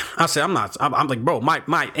said, I'm like, bro,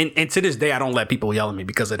 and to this day, I don't let people yell at me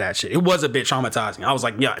because of that shit. It was a bit traumatizing. I was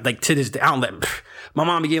like, yeah, like to this day, I don't let my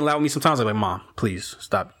mom be getting loud with me sometimes. I'm like, Mom, please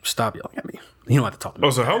stop yelling at me. You don't have to talk to me.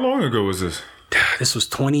 Oh, so how long ago was this? This was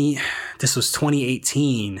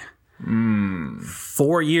 2018.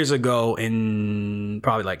 4 years ago in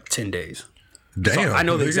probably like 10 days. Damn. So I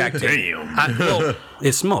know the exact day. Well,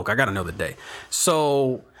 it's smoke. I got to know the day.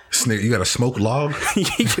 So... You got a smoke log?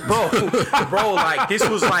 bro, like this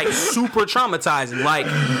was like super traumatizing. Like,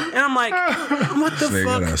 and I'm like, what the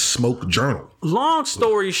fuck? Got a smoke journal. Long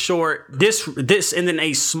story short, this and then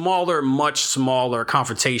a much smaller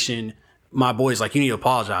confrontation. My boy's like, you need to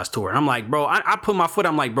apologize to her. And I'm like, bro, I put my foot,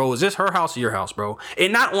 I'm like, bro, is this her house or your house, bro?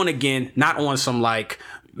 And not on some like,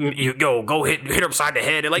 you go hit her upside the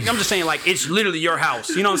head. And like, I'm just saying, like, it's literally your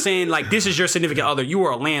house. You know what I'm saying? Like, this is your significant other. You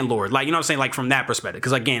are a landlord. Like, you know what I'm saying? Like, from that perspective.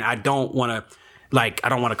 Because again, I don't want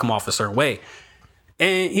to come off a certain way.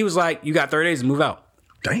 And he was like, you got 30 days to move out.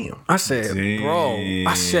 Damn. I said, bro,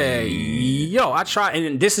 yo, I tried.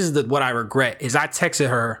 And this is what I regret is I texted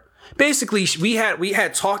her. Basically, we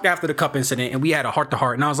had talked after the cup incident and we had a heart to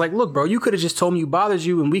heart. And I was like, look, bro, you could have just told me you bothers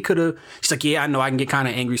you and we could have. She's like, yeah, I know I can get kind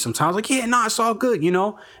of angry sometimes. I was like, yeah, nah, it's all good, you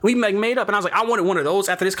know? We made up. And I was like, I wanted one of those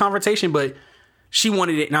after this confrontation, but she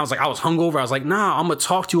wanted it. And I was like, I was hungover. I was like, nah, I'm going to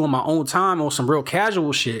talk to you on my own time on some real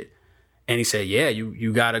casual shit. And he said, yeah,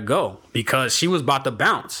 you got to go because she was about to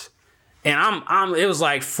bounce. And it was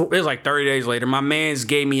like 30 days later. My man's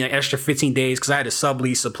gave me an extra 15 days because I had to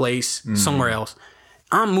sublease a place somewhere else.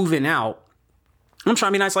 I'm moving out. I'm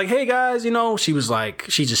trying to be nice, like, hey guys, you know. She's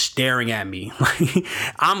just staring at me. Like,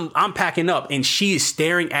 I'm packing up, and she is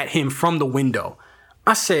staring at him from the window.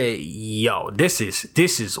 I said, yo, this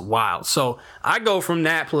is wild. So I go from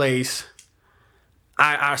that place.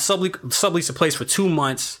 I sublease a place for 2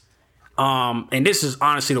 months. And this is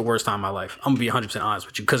honestly the worst time of my life. I'm gonna be 100% honest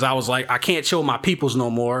with you, because I was like, I can't chill with my peoples no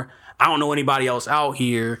more. I don't know anybody else out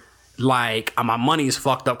here. Like, my money is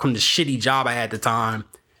fucked up from the shitty job I had at the time.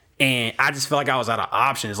 And I just felt like I was out of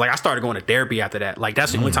options. Like, I started going to therapy after that. Like,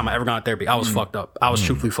 that's the only time I ever gone to therapy. I was fucked up. I was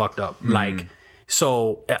truthfully fucked up. Like,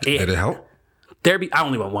 so. Did it help? Therapy, I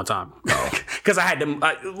only went one time. Because I had to,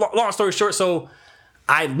 long story short, so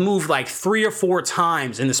I moved like 3 or 4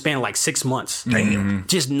 times in the span of like 6 months. Damn.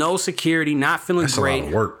 Just no security, not feeling great. A lot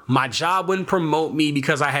of work. My job wouldn't promote me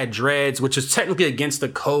because I had dreads, which is technically against the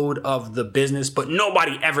code of the business, but no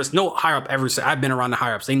higher up ever said. I've been around the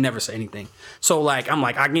higher ups. They never say anything. So like, I'm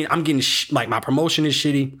getting like my promotion is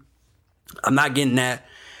shitty. I'm not getting that.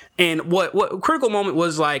 And what critical moment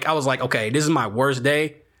was like, I was like, okay, this is my worst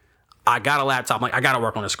day. I got a laptop. Like, I got to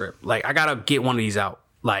work on a script. Like, I got to get one of these out.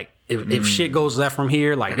 Like, if shit goes left from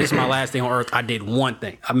here, like, this is my last day on earth. I did one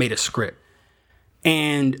thing. I made a script.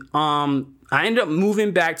 And I ended up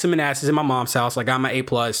moving back to Manassas in my mom's house. I got my A+,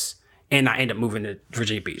 and I ended up moving to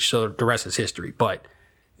Virginia Beach. So the rest is history. But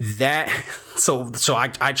so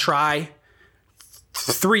I try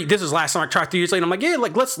 3. This was last summer. I tried 3 years later. I'm like, yeah,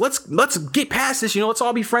 like let's get past this. You know, let's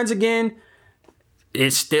all be friends again.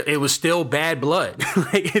 It was still bad blood.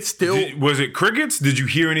 Like, it's still. Was it crickets? Did you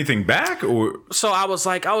hear anything back, or? So I was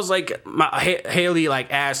like, Haley like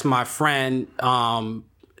asked my friend.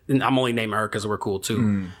 And I'm only naming her because we're cool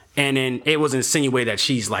too. And then it was insinuated that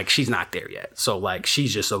she's not there yet. So like,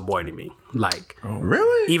 she's just avoiding me. Like, oh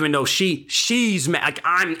really? Even though she's mad, like,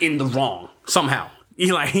 I'm in the wrong somehow. You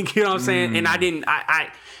know what I'm saying? And I didn't.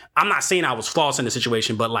 I'm not saying I was flawless in the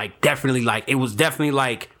situation, but like definitely like it was definitely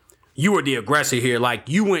like you were the aggressor here. Like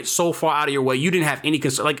you went so far out of your way. You didn't have any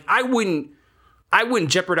concern. Like I wouldn't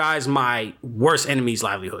jeopardize my worst enemy's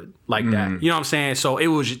livelihood like that. You know what I'm saying? So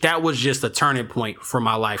that was just a turning point for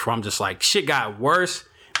my life where I'm just like, shit got worse,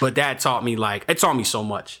 but that taught me so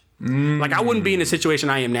much. Like I wouldn't be in the situation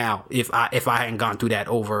I am now if I hadn't gone through that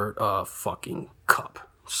over a fucking cup.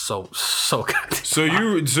 So good. So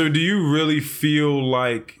do you really feel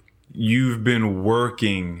like you've been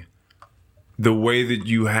working the way that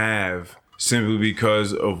you have simply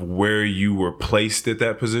because of where you were placed at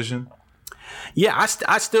that position? Yeah,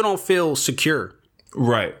 I still don't feel secure.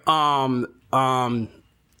 Right. And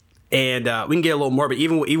we can get a little morbid.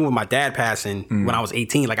 Even with my dad passing when I was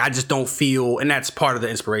 18, like I just don't feel, and that's part of the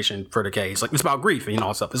inspiration for the case. Like it's about grief and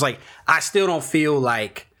all stuff. It's like I still don't feel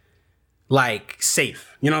like safe.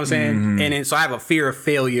 You know what I'm saying? And then so I have a fear of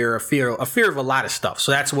failure, a fear of a lot of stuff.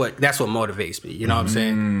 So that's what motivates me. You know what I'm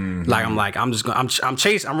saying? Like I'm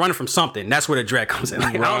running from something. That's where the dread comes in.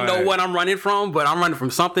 Like, right. I don't know what I'm running from, but I'm running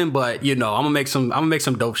from something. But you know, I'm gonna make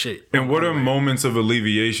some dope shit. And what are moments of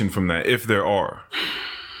alleviation from that, if there are?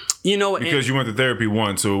 You know, because you went to therapy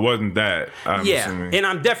once, so it wasn't that. I'm assuming. And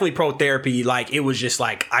I'm definitely pro therapy. Like it was just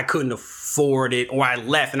like I couldn't afford it, or I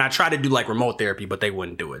left, and I tried to do like remote therapy, but they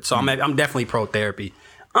wouldn't do it. So I'm definitely pro therapy.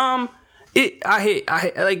 I hit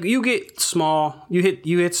like you get small, you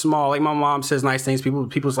hit small. Like my mom says nice things.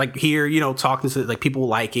 People's like here, you know, talking to like people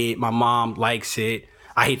like it. My mom likes it.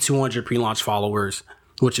 I hit 200 pre-launch followers,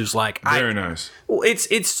 which is like very nice.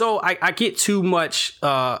 It's so I get too much.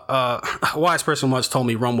 A wise person once told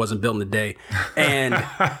me Rome wasn't built in a day, and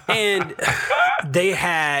they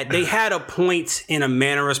had a point in a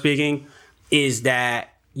manner of speaking is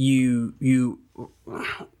that you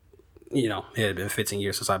know, it had been 15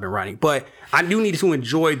 years since I've been writing, but I do need to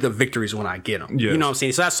enjoy the victories when I get them. Yes. You know what I'm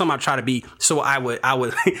saying? So that's something I try to be. So I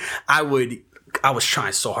was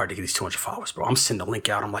trying so hard to get these 200 followers, bro. I'm sending the link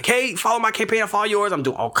out. I'm like, hey, follow my campaign, I follow yours. I'm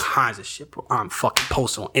doing all kinds of shit, bro. I'm fucking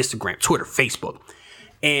posting on Instagram, Twitter, Facebook.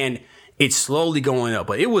 And it's slowly going up,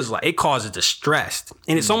 but it was like, it causes distress.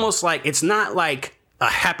 And it's almost like, it's not like a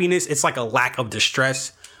happiness. It's like a lack of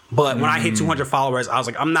distress. But when I hit 200 followers, I was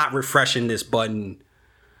like, I'm not refreshing this button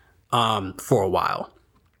for a while.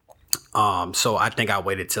 So I think I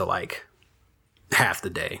waited till like half the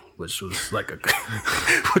day, which was like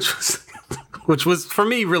which was for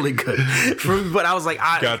me really good. But I was like,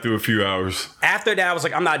 I got through a few hours. After that, I was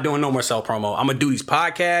like, I'm not doing no more self promo. I'm gonna do these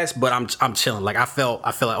podcasts, but I'm chilling. Like I felt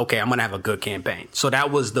like okay, I'm gonna have a good campaign. So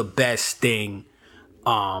that was the best thing.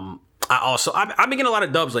 I've been getting a lot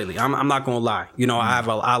of dubs lately. I'm not gonna lie. You know, I have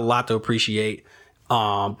a lot to appreciate.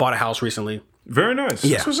 Bought a house recently. Very nice.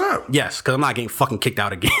 Yeah. That's what's up. Yes, because I'm not getting fucking kicked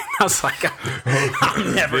out again. I was like,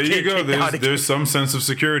 I'm never there you go. There's there's some sense of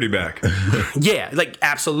security back. Yeah, like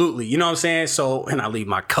absolutely. You know what I'm saying? So, and I leave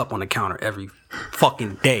my cup on the counter every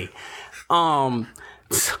fucking day.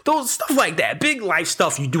 Those stuff like that, big life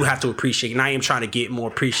stuff you do have to appreciate. And I am trying to get more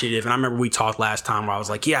appreciative. And I remember we talked last time where I was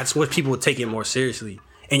like, yeah, I just wish people would take it more seriously.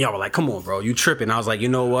 And y'all were like, come on, bro, you tripping. I was like, you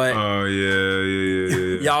know what? Oh,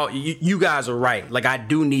 yeah. Y'all, you guys are right. Like, I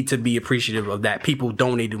do need to be appreciative of that. People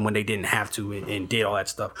donated when they didn't have to and did all that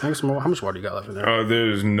stuff. How much water you got left in there?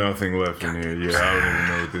 There's nothing left in here. Yeah, I don't even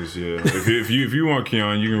know what this is. If you want,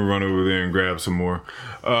 Keon, you can run over there and grab some more.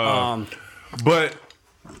 But,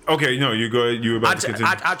 okay, no, you go ahead. You were about to continue.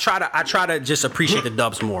 I try to just appreciate the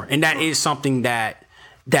dubs more. And that is something that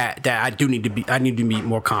I do need to be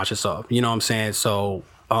more conscious of. You know what I'm saying? So,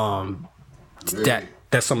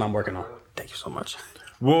 that's something I'm working on. Thank you so much.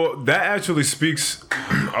 Well, that actually speaks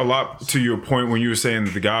a lot to your point when you were saying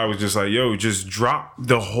that the guy was just like, yo, just drop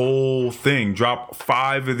the whole thing. Drop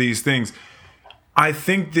 5 of these things. I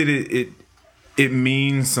think that it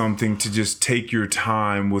means something to just take your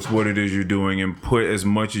time with what it is you're doing and put as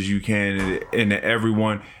much as you can into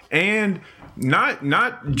everyone. And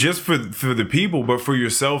not just for the people, but for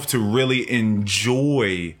yourself to really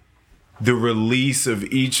enjoy the release of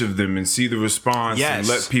each of them and see the response and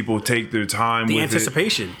let people take their time with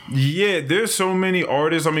anticipation. Yeah, there's so many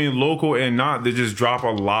artists, I mean, local and not, that just drop a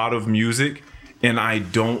lot of music and I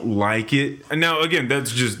don't like it. And now again,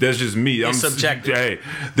 that's just me. It's subjective. Hey,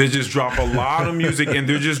 they just drop a lot of music and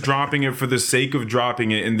they're just dropping it for the sake of dropping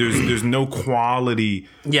it, and there's no quality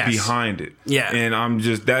behind it. Yeah. And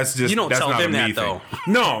that's you don't that's tell not them a that me though.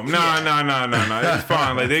 Thing. No. It's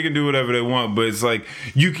fine. Like they can do whatever they want, but it's like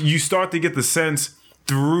you start to get the sense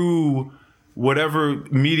through whatever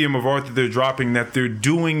medium of art that they're dropping that they're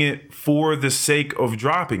doing it for the sake of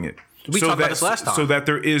dropping it. We talked about this last time. So that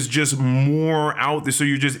there is just more out there. So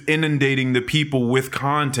you're just inundating the people with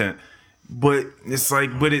content but it's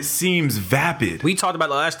like, but it seems vapid. We talked about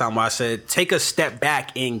it last time where I said take a step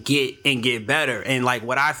back and get better. And like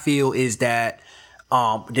what I feel is that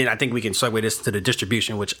then I think we can segue this to the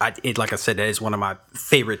distribution, which like I said, that is one of my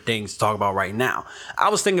favorite things to talk about right now. I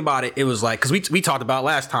was thinking about it. It was like, because we talked about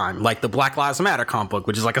last time, like the Black Lives Matter comic book,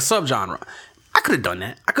 which is like a subgenre. I could have done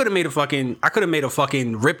that. I could have made a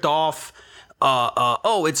fucking ripped off.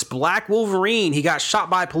 It's Black Wolverine. He got shot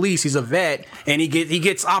by police. He's a vet, and he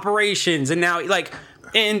gets operations, and now like.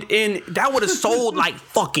 And that would have sold like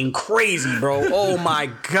fucking crazy, bro. Oh my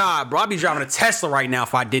God, bro. I'd be driving a Tesla right now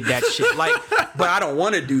if I did that shit. Like, but I don't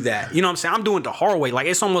want to do that. You know what I'm saying? I'm doing it the hard way. Like,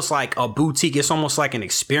 it's almost like a boutique. It's almost like an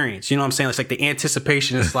experience. You know what I'm saying? It's like the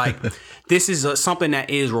anticipation. It's like, this is something that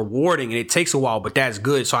is rewarding and it takes a while, but that's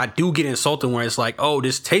good. So I do get insulted when it's like, oh,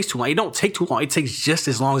 this takes too long. It don't take too long. It takes just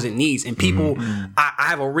as long as it needs. And people, I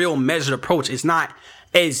have a real measured approach. It's not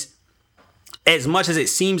as much as it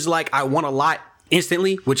seems like I want a lot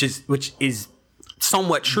instantly, which is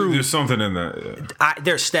somewhat true. There's something in that. Yeah.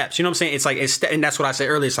 There's steps. You know what I'm saying? It's like and that's what I said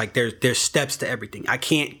earlier. It's like there's steps to everything. I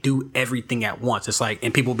can't do everything at once. It's like,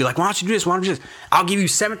 and people will be like, why don't you do this? Why don't you do this? I'll give you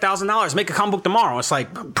 $7,000. Make a comic book tomorrow. It's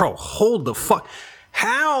like, bro, hold the fuck.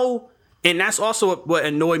 How? And that's also what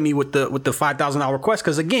annoyed me with the $5,000 request.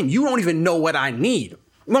 Because again, you don't even know what I need.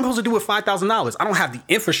 What am I supposed to do with $5,000? I don't have the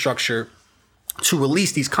infrastructure to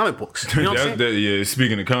release these comic books. You know what I'm saying? Yeah,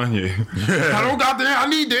 speaking of Kanye. I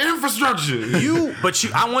need the infrastructure.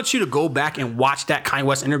 I want you to go back and watch that Kanye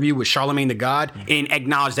West interview with Charlamagne the God and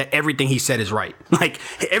acknowledge that everything he said is right. Like,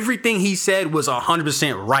 everything he said was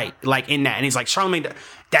 100% right. Like, in that. And he's like, Charlamagne,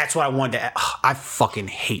 that's what I wanted to. I fucking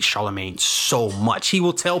hate Charlamagne so much. He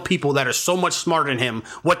will tell people that are so much smarter than him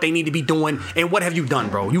what they need to be doing. And what have you done,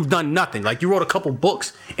 bro? You've done nothing. Like, you wrote a couple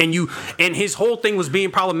books, and his whole thing was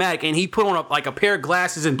being problematic. And he put on a pair of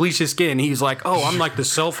glasses and bleached his skin. And he's like, "Oh, I'm like the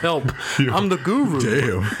self-help. I'm the guru."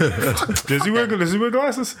 Damn. Does he wear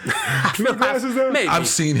glasses? Glasses though? Maybe. I've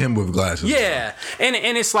seen him with glasses. Yeah, and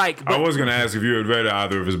it's like, I was gonna ask if you had read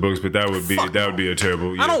either of his books, but that would be a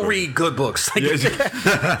terrible. I don't read good books.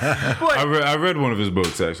 I read one of his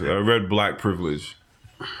books actually. I read Black Privilege.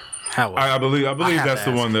 How? I believe that's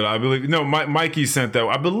the one that I believe. No, Mikey sent that.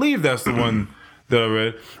 I believe that's the one that I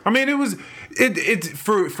read. I mean,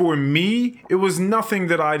 for me, it was nothing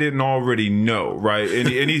that I didn't already know, right?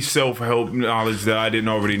 Any self-help knowledge that I didn't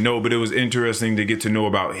already know, but it was interesting to get to know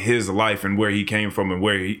about his life and where he came from and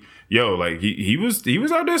where he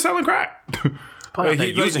was out there selling crack.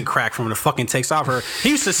 Using crack from the fucking takes off her. He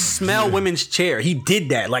used to smell women's chair. He did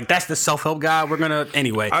that. Like, that's the self-help guy. We're gonna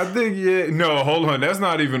anyway. I think hold on. That's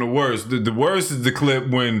not even the worst. The worst is the clip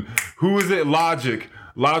when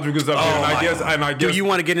Logic was up there, and I guess. Do you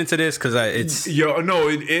want to get into this? Because it's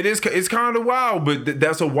it is. It's kind of wild, but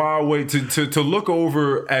that's a wild way to look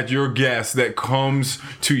over at your guest that comes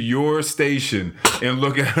to your station and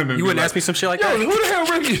look at him. And you wouldn't ask me some shit like that. Who the hell,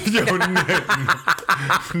 Ricky?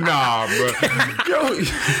 Nah, bro.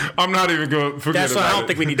 I'm not even going to forget. That's what I don't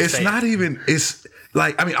think we need to say. It's not even. It's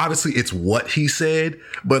like, I mean, obviously it's what he said,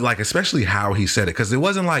 but like, especially how he said it, because it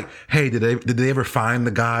wasn't like, hey, did they ever find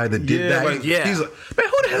the guy that did that? Like, he's like, man,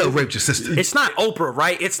 who the hell raped your sister? It's not Oprah,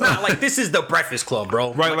 right? It's not like this is the Breakfast Club,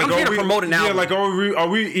 bro. Right? Like, I'm here to promote it now. Yeah, like, are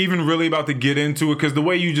we even really about to get into it? Because the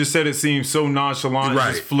way you just said it seems so nonchalant,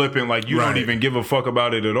 just flippant, like you don't even give a fuck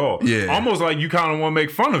about it at all. Yeah, almost like you kind of want to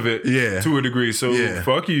make fun of it. Yeah, to a degree. So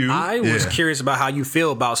fuck you. I was curious about how you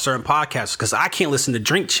feel about certain podcasts because I can't listen to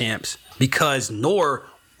Drink Champs because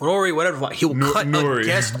Nori, whatever, he'll cut a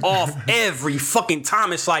guest off every fucking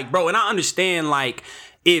time. It's like, bro, and I understand, like,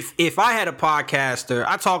 if I had a podcaster,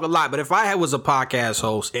 I talk a lot, but if I was a podcast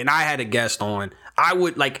host and I had a guest on, I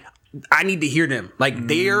would, like, I need to hear them. Like,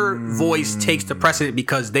 their voice takes the precedent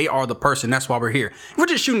because they are the person. That's why we're here. If we're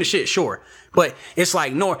just shooting the shit, sure. But it's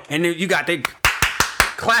like, and then you got they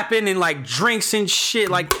clapping and like drinks and shit,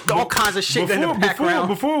 like all kinds of shit in the background.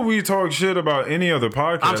 Before we talk shit about any other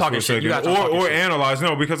podcast, I'm talking shit. You or analyze,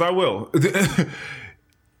 no, because I will.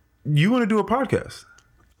 You want to do a podcast?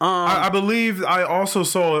 I believe I also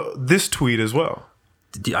saw this tweet as well.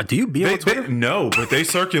 Do you be on Twitter? No, but they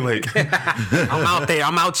circulate. I'm out there.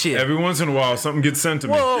 I'm out here. Every once in a while, something gets sent to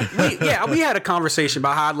me. Well, we had a conversation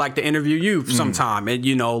about how I'd like to interview you sometime, and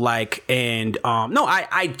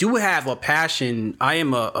I do have a passion. I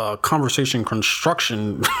am a conversation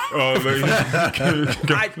construction. I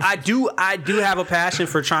do have a passion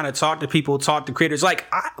for trying to talk to people, talk to creators.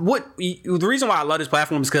 Like, the reason why I love this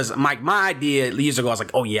platform is because my idea years ago, I was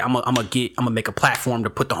like, oh yeah, I'm gonna make a platform to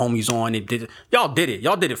put the homies on. Y'all did it.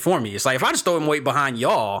 Y'all did it for me. It's like, if I just throw him weight behind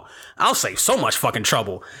y'all, I'll save so much fucking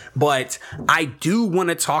trouble. But I do want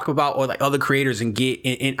to talk about like other creators and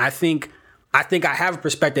I think I think I have a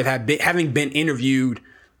perspective having been interviewed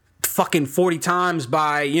fucking 40 times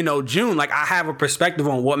by, June. Like, I have a perspective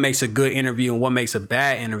on what makes a good interview and what makes a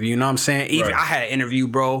bad interview. You know what I'm saying? Even I had an interview,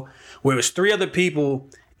 bro, where it was 3 other people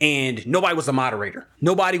and nobody was the moderator.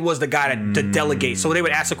 Nobody was the guy to delegate. So they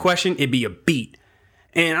would ask a question, it'd be a beat.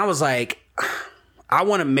 And I was like, I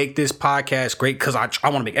want to make this podcast great because I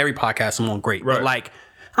want to make every podcast someone great. Right. But like,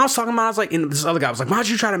 I was talking about, I was like, and this other guy was like, why'd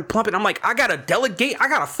you try to plump it? I'm like, I gotta delegate, I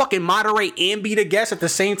gotta fucking moderate and be the guest at the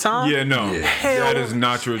same time. Yeah, no. That is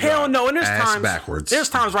not your job. Hell no. And there's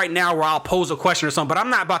times right now where I'll pose a question or something, but I'm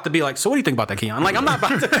not about to be like, so what do you think about that, Keon? Like, I'm not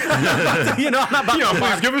about to I'm not about to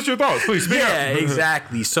please give us your thoughts. Please speak up. Yeah,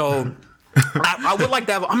 exactly. So I would like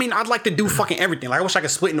to have, I'd like to do fucking everything. Like, I wish I could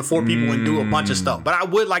split into 4 people and do a bunch of stuff, but I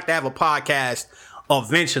would like to have a podcast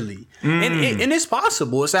eventually. And it's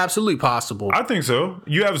possible. It's absolutely possible. I think so.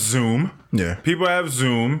 You have Zoom. Yeah. People have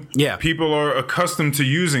Zoom. Yeah. People are accustomed to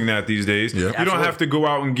using that these days. Yeah. You don't have to go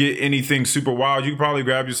out and get anything super wild. You can probably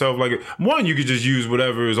grab yourself you could just use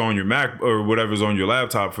whatever is on your Mac or whatever's on your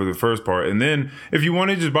laptop for the first part. And then if you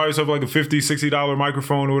want to just buy yourself like a $50, $60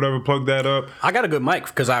 microphone or whatever, plug that up. I got a good mic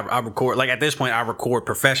because I record, like at this point, I record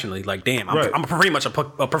professionally. Like, damn, I'm pretty much a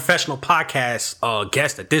professional podcast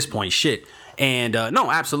guest at this point. Shit. And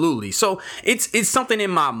no, absolutely. So it's something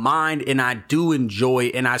in my mind, and I do enjoy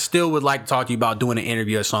it, and I still would like to talk to you about doing an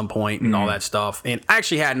interview at some point and all that stuff. And I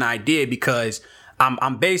actually had an idea because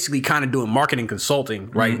I'm basically kind of doing marketing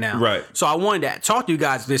consulting right now. Right. So I wanted to talk to you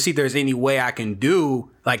guys to see if there's any way I can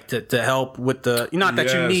do like to help with the not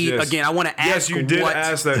that you need again. I want to ask. Yes, you did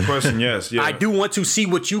ask that question. Yes, yeah. I do want to see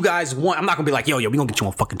what you guys want. I'm not gonna be like, yo, we gonna get you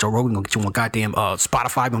on fucking Joe Rogan. We gonna get you on goddamn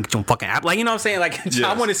Spotify. We gonna get you on fucking app. Like, you know what I'm saying? Like, yes.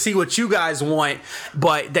 I want to see what you guys want.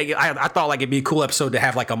 But I thought like it'd be a cool episode to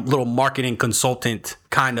have like a little marketing consultant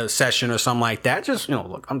kind of session or something like that. Just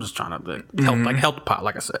look, I'm just trying to help the pot.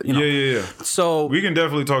 Like I said, Yeah. So we can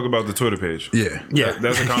definitely talk about the Twitter page. Yeah.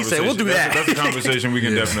 That's a conversation. He said, we'll do that. That's a conversation we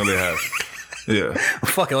can definitely have. Yeah.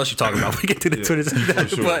 Fuck else you talking about. We get to the Twitter.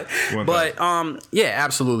 Sure. But yeah,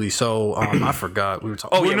 absolutely. So I forgot we were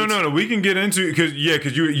talking. Oh, no. We can get into because you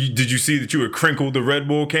did you see that you had crinkled the Red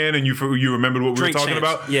Bull can and you remembered what we were talking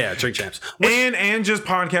about? Yeah, Drink Champs. And just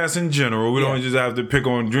podcasts in general. We don't just have to pick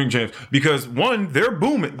on Drink Champs because one, they're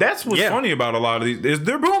booming. That's what's funny about a lot of these is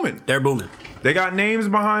they're booming. They're booming. They got names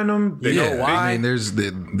behind them. They know why. I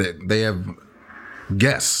mean, they have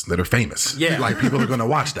guests that are famous. Yeah. Like people are going to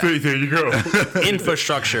watch that. There you go.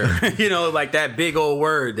 Infrastructure. Like that big old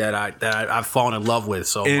word that I've fallen in love with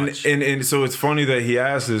so much. And so it's funny that he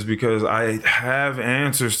asked this because I have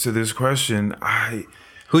answers to this question.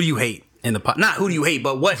 Who do you hate in the not who do you hate,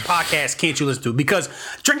 but what podcast can't you listen to? Because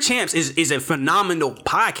Drink Champs is a phenomenal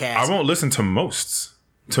podcast. I won't listen to most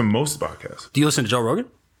podcasts. Do you listen to Joe Rogan?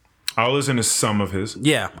 I'll listen to some of his.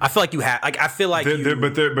 Yeah, I feel like you have. Like I feel like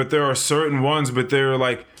but there are certain ones, but they're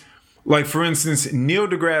like for instance, Neil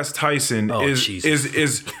deGrasse Tyson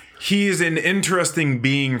he is an interesting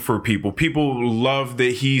being for people. People love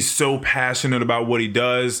that he's so passionate about what he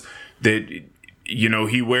does that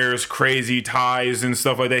he wears crazy ties and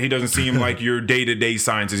stuff like that. He doesn't seem like your day-to-day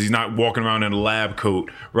scientist. He's not walking around in a lab coat,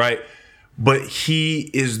 right? But he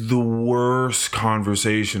is the worst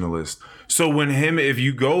conversationalist. So if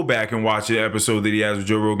you go back and watch the episode that he has with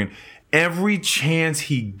Joe Rogan, every chance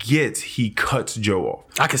he gets, he cuts Joe off.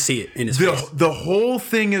 I can see it in his face. The whole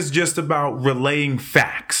thing is just about relaying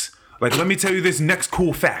facts. Like, let me tell you this next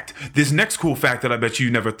cool fact. This next cool fact that I bet you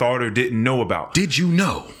never thought or didn't know about. Did you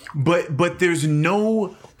know? But there's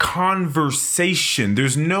no conversation.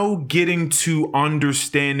 There's no getting to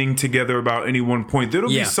understanding together about any one point. There'll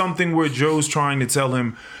be something where Joe's trying to tell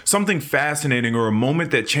him something fascinating or a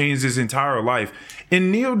moment that changed his entire life.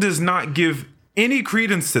 And Neil does not give any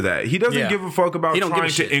credence to that. He doesn't give a fuck about trying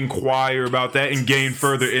to inquire about that and gain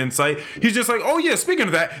further insight. He's just like, oh yeah, speaking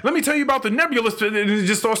of that, let me tell you about the nebulous. And he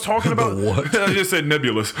just starts talking about what? I just said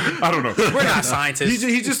nebulous. I don't know. We're not scientists.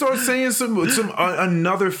 He just starts saying some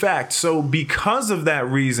another fact. So because of that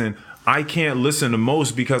reason, I can't listen to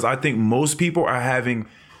most because I think most people are having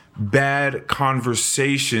bad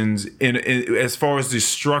conversations in as far as the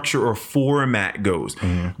structure or format goes.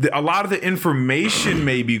 Mm-hmm. A lot of the information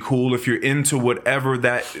may be cool if you're into whatever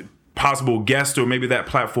that possible guest or maybe that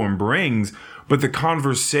platform brings, but the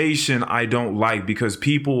conversation I don't like because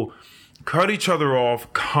people cut each other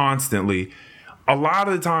off constantly. a lot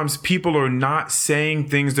of the times people are not saying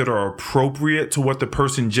things that are appropriate to what the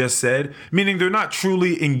person just said, meaning they're not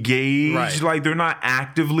truly engaged, Right. like they're not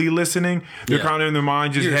actively listening. They're kind of in their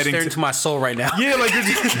mind just You're heading staring to my soul right now. yeah, like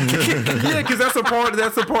yeah, because that's a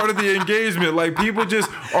part of the engagement. Like people just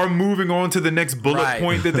are moving on to the next bullet Right.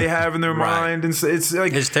 point that they have in their Right. mind, and so it's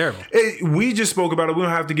like It's terrible. We just spoke about it. We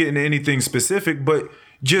don't have to get into anything specific, but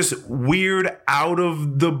just weird, out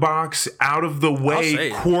of the box, out of the way,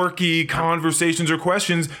 say it. quirky conversations or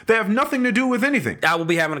questions that have nothing to do with anything. I will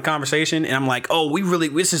be having a conversation and I'm like, oh,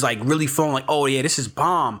 this is like really fun. Like, oh yeah, this is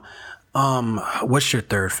bomb. What's your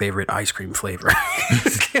third favorite ice cream flavor?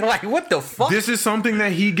 Like, what the fuck? This is something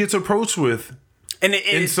that he gets approached with And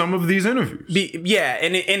in some of these interviews.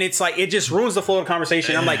 and it's like, it just ruins the flow of the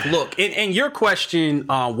conversation. I'm like, look, and your question,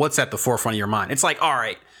 what's at the forefront of your mind? It's like, all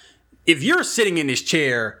right, if you're sitting in this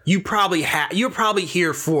chair, you're probably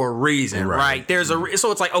here for a reason, right? So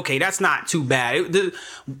it's like, okay, that's not too bad.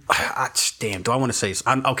 Damn, do I want to say?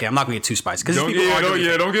 I'm not gonna get too spicy because Don't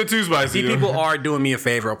get too spicy. people are doing me a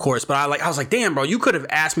favor, of course. But I was like, damn, bro, you could have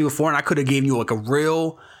asked me before, and I could have given you like a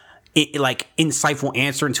real, like insightful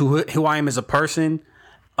answer into who I am as a person.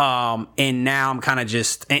 And now I'm kind of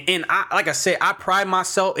just, and I, like I said, I pride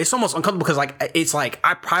myself. It's almost uncomfortable because it's like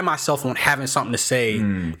I pride myself on having something to say.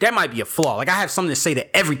 That might be a flaw. Like I have something to say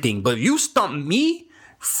to everything, but if you stump me,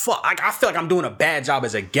 fuck, like, I feel like I'm doing a bad job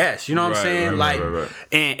as a guest. You know what I'm saying? Right.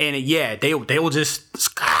 And yeah, they will just.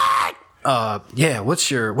 What's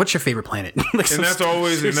your favorite planet? Like, And that's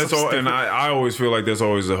always, and that's all, and I always feel like that's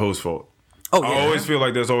always the host's fault. Oh, yeah. I always feel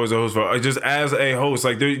like that's always the host's fault. Just as a host,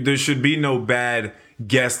 like there should be no bad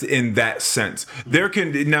guest in that sense. There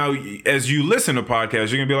can, now as you listen to podcasts,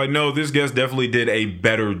 you're gonna be like, no, this guest definitely did a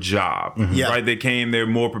better job. Yeah. Right? They came, they're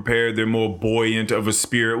more prepared, they're more buoyant of a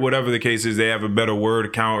spirit, whatever the case is, they have a better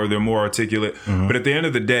word count or they're more articulate. But at the end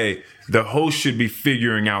of the day, the host should be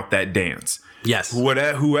figuring out that dance. Yes.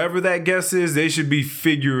 Whoever that guest is, they should be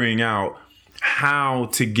figuring out how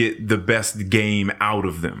to get the best game out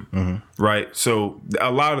of them. Right? So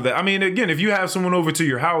a lot of that, I mean, again, if you have someone over to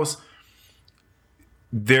your house,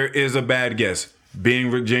 there is a bad guess.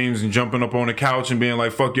 Being Rick James and jumping up on the couch and being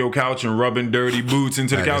like, fuck your couch, and rubbing dirty boots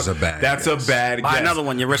into the couch. That's a bad guess. Buy another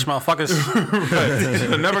one, you rich motherfuckers.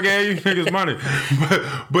 Right. Never gave you niggas money.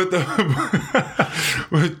 But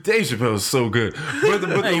Dave Chappelle is so good.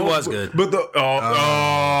 He was good. But this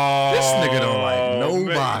nigga don't like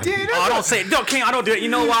nobody. Oh, don't say it. King, I don't do it. You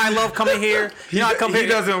know why I love coming here? You know I come here. He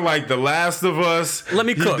doesn't like The Last of Us. Let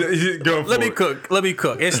me cook. Let me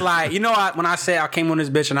cook. It's like, you know, when I say I came on this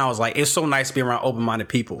bitch and I was like, it's so nice to be around open-minded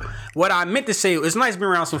people. What I meant to say, it's nice to be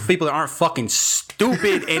around some people that aren't fucking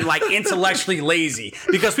stupid and like intellectually lazy.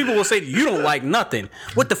 Because people will say you don't like nothing.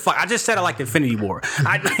 What the fuck? I just said I liked Infinity War.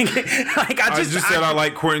 I just said I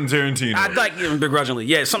like Quentin Tarantino. I like begrudgingly,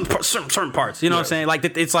 yeah, certain parts. You know what I'm saying? Like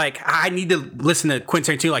it's like I need to listen to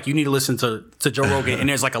Quentin Tarantino like you need to listen to Joe Rogan, and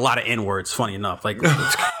there's like a lot of N-words. Funny enough, like, but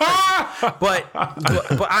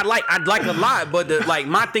I like a lot. But like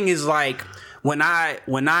my thing is like when I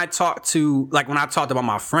talked about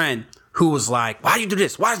my friend who was like, why do you do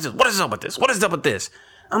this? Why is this? What is up with this? What is up with this?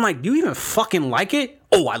 I'm like, do you even fucking like it?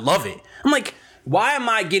 Oh, I love it. I'm like, why am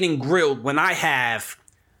I getting grilled when I have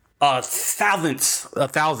thousandths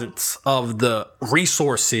of the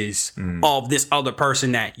resources of this other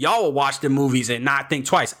person that y'all will watch the movies and not think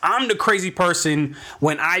twice? I'm the crazy person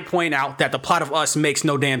when I point out that the plot of Us makes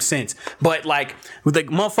no damn sense. But like, the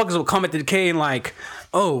motherfuckers will come at the decay and like,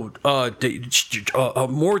 a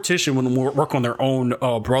mortician would work on their own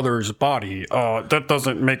brother's body. That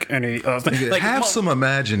doesn't make any like, have some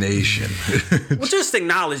imagination. Well, just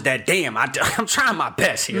acknowledge that. Damn, I'm trying my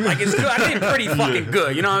best here. Like it's good. I did pretty fucking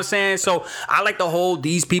good. You know what I'm saying? So I like to hold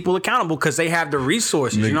these people accountable because they have the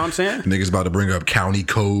resources. You know what I'm saying? Niggas about to bring up county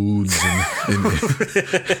codes and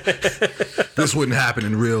this wouldn't happen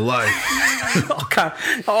in real life.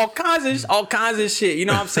 all kinds of shit. You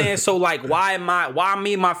know what I'm saying? So like, why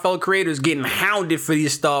me and my fellow creators getting hounded for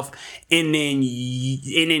this stuff, and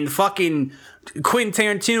then fucking Quentin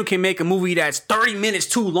Tarantino can make a movie that's 30 minutes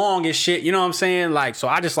too long and shit. You know what I'm saying? Like, so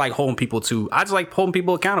I just like holding people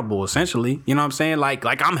accountable, essentially. You know what I'm saying? Like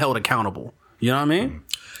I'm held accountable. You know what I mean?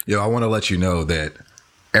 Yo, I want to let you know that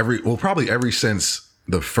probably ever since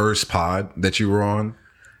the first pod that you were on,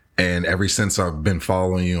 and ever since I've been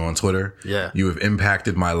following you on Twitter, you have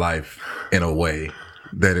impacted my life in a way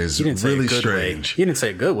that is really strange. You didn't say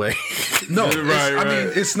a good way. No, right. I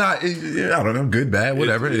mean, it's not. I don't know, good, bad,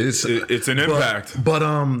 whatever. It's an impact. But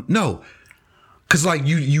no, because like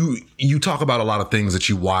you talk about a lot of things that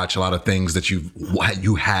you watch, a lot of things that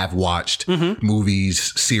you have watched,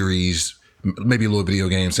 movies, series, maybe a little video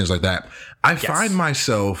games, things like that. I find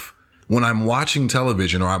myself when I'm watching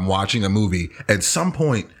television or I'm watching a movie at some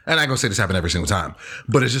point, and I ain't gonna say this happen every single time,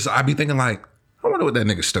 but it's just I be thinking like, I wonder what that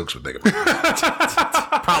nigga Stokes would think about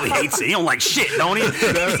it. Probably hates it. He don't like shit, don't he?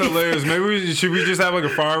 That's hilarious. Maybe should we just have like a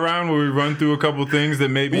fire round where we run through a couple things that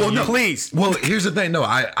maybe. Well, no, please. Well, here's the thing. No,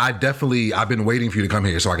 I've been waiting for you to come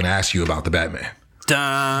here so I can ask you about the Batman.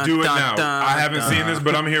 Dun, do it dun, now. Dun, I haven't seen this,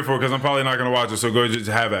 but I'm here for it because I'm probably not going to watch it. So go just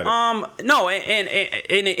have at it. No, and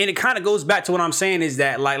it kind of goes back to what I'm saying is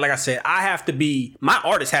that like I said, my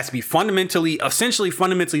artist has to be essentially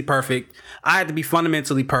fundamentally perfect. I have to be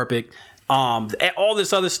fundamentally perfect. All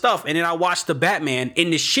this other stuff, and then I watched the Batman,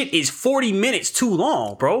 and the shit is 40 minutes too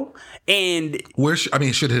long, bro. And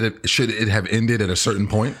should it have ended at a certain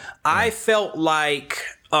point? I felt like.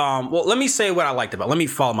 Well, let me say what I liked about it. Let me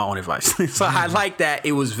follow my own advice. So I like that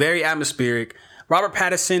it was very atmospheric. Robert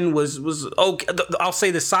Pattinson was okay. I'll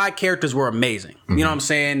say the side characters were amazing. You know what I'm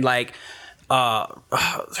saying? Like, God,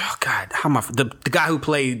 the guy who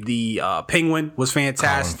played the Penguin was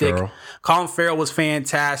fantastic. Colin Farrell was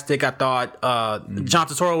fantastic. I thought John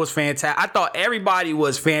Turturro was fantastic. I thought everybody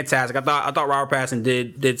was fantastic. I thought Robert Pattinson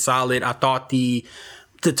did solid. I thought the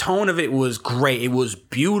tone of it was great. It was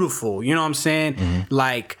beautiful. You know what I'm saying? Mm-hmm.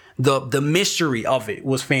 Like the mystery of it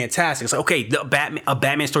was fantastic. It's like, okay, a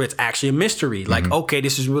Batman story, it's actually a mystery. Like, okay,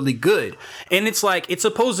 this is really good. And it's like, it's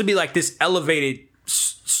supposed to be like this elevated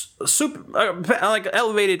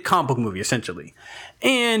elevated comic book movie, essentially.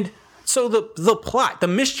 And so the plot, the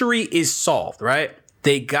mystery is solved, right?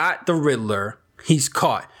 They got the Riddler. He's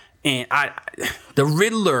caught. And the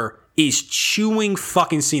Riddler is chewing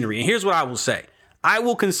fucking scenery. And here's what I will say. I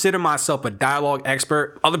will consider myself a dialogue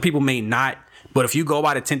expert. Other people may not. But if you go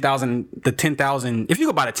by the 10,000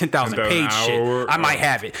 page shit, I might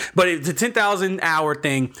have it. But the 10,000 hour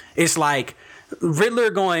thing, it's like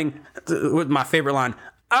Riddler going with my favorite line.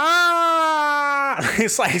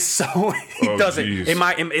 It's like, so he does it.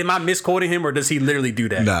 Am I misquoting him, or does he literally do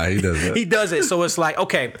that? Nah, he does it. He does it. So it's like,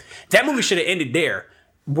 okay, that movie should have ended there,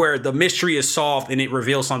 where the mystery is solved and it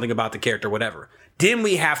reveals something about the character, whatever. Then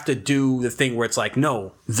we have to do the thing where it's like,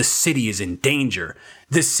 no, the city is in danger.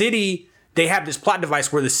 The city, they have this plot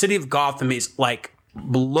device where the city of Gotham is like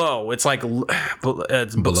below. It's like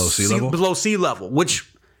it's below sea level? Below sea level, which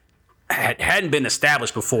hadn't been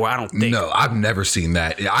established before, I don't think. No, I've never seen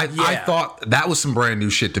that. I thought that was some brand new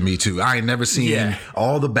shit to me too. I ain't never seen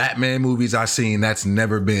all the Batman movies I've seen. That's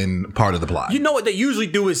never been part of the plot. You know what they usually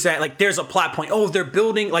do is that, like, there's a plot point. Oh, they're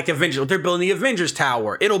building like Avengers. They're building the Avengers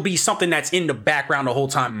Tower. It'll be something that's in the background the whole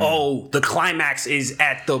time. Oh, the climax is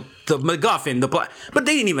at the MacGuffin. But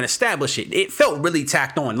they didn't even establish it. It felt really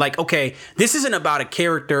tacked on. Like, okay, this isn't about a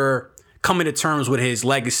character coming to terms with his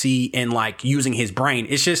legacy and like using his brain.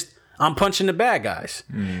 It's just, I'm punching the bad guys.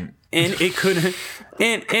 And it couldn't.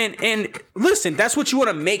 And listen, that's what you want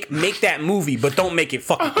to make that movie, but don't make it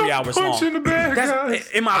fucking 3 hours long. Punching the bad guys.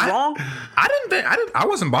 Am I wrong? I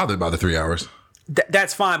wasn't bothered by the 3 hours.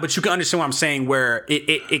 That's fine, but you can understand what I'm saying, where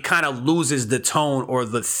it kind of loses the tone or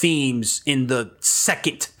the themes in the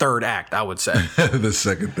second, third act, I would say. The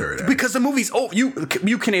second, third act. Because the movie's,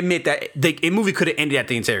 you can admit that a movie could have ended at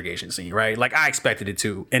the interrogation scene, right? Like, I expected it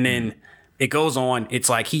to. And then it goes on. It's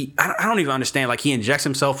like I don't even understand. Like, he injects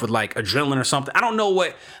himself with like adrenaline or something. I don't know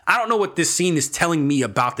what this scene is telling me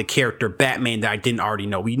about the character Batman that I didn't already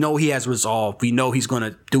know. We know he has resolve. We know he's going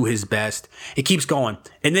to do his best. It keeps going.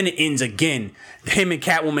 And then it ends again. Him and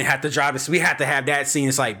Catwoman have to drive this. We have to have that scene.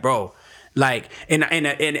 It's like, bro, like, and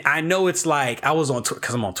I know it's like, I was on Twitter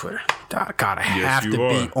because I'm on Twitter. God, I have to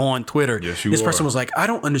be on Twitter. Yes, you This are. person was like, I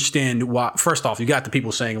don't understand why. First off, you got the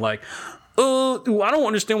people saying like, I don't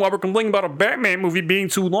understand why we're complaining about a Batman movie being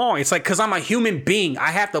too long. It's like, because I'm a human being. I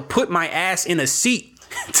have to put my ass in a seat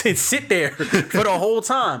to sit there for the whole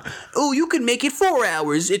time. Oh, you could make it 4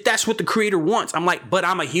 hours if that's what the creator wants. I'm like, but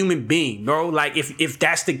I'm a human being, bro. Like, if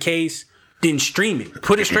that's the case, then stream it.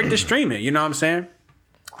 Put it straight to stream it. You know what I'm saying?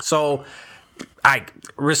 So, I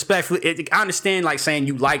respectfully, I understand, like, saying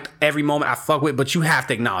you liked every moment I fuck with, but you have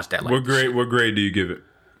to acknowledge that. Like, What grade do you give it?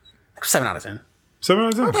 7 out of 10. 7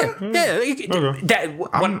 out of 10? Yeah. Okay.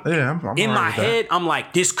 I'm In my head, I'm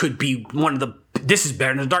like, this could be this is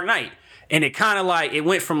better than The Dark Knight. And it kind of like, it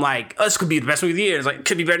went from like, this could be the best movie of the year. It's like, it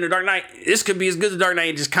could be better than The Dark Knight. This could be as good as The Dark Knight.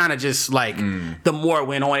 It just kind of just like, the more it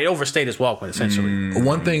went on, it overstayed its welcome, essentially.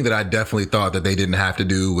 One thing that I definitely thought that they didn't have to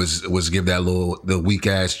do was give that the weak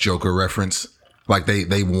ass Joker reference. Like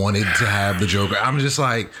they wanted to have the Joker. I'm just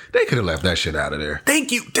like, they could have left that shit out of there.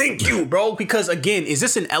 Thank you, bro. Because again, is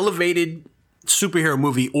this an elevated superhero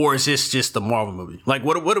movie, or is this just the Marvel movie? Like,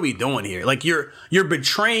 what are we doing here? Like, you're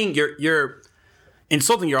betraying your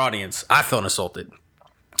insulting your audience, I felt insulted.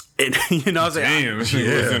 And, you know what I'm saying? Damn, she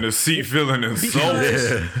was in the seat feeling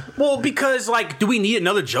insulted. Well, because like, do we need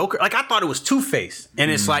another Joker? Like, I thought it was Two-Face,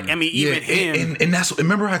 and it's like, I mean, even him. And that's,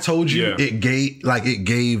 remember I told you it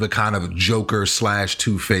gave a kind of Joker /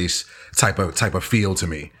 Two-Face type of feel to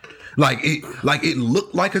me. Like it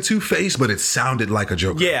looked like a Two-Face, but it sounded like a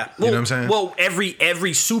Joker. Yeah, you know what I'm saying? Well, every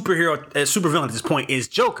superhero, supervillain at this point is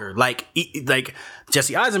Joker. Like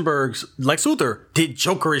Jesse Eisenberg's Lex Luthor did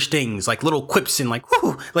Jokerish things, like little quips and like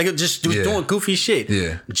whoo, like it just was doing goofy shit.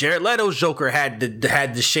 Yeah. Jared Leto's Joker had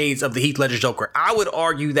the shades of the Heath Ledger Joker. I would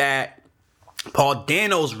argue that Paul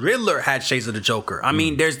Dano's Riddler had shades of the Joker. I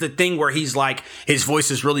mean, there's the thing where he's like, his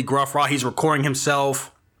voice is really gruff while he's recording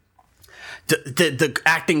himself. The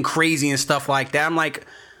acting crazy and stuff like that. I'm like,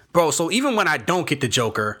 bro, so even when I don't get the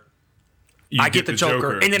Joker, I get the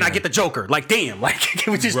Joker, and then I get the Joker. Like, damn, like,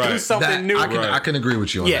 can we just do something new? I can agree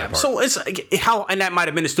with you on that part. So it's how, and that might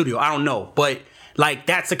have been the studio. I don't know. But like,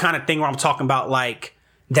 that's the kind of thing where I'm talking about, like,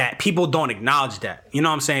 that people don't acknowledge that. You know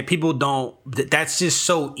what I'm saying? People don't, that's just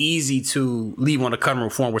so easy to leave on the cutting room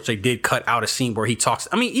floor, which they did cut out a scene where he talks.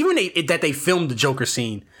 I mean, even that they filmed the Joker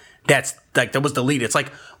scene, that's like, that was deleted. It's like,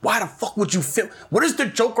 why the fuck would you film? What does the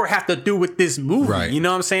Joker have to do with this movie? Right. You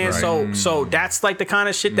know what I'm saying? Right. So that's like the kind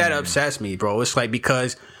of shit that upsets me, bro. It's like,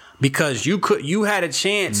 because you had a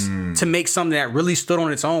chance to make something that really stood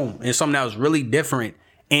on its own and something that was really different.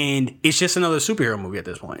 And it's just another superhero movie at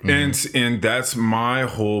this point. And that's my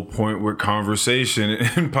whole point with conversation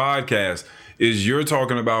and podcast is you're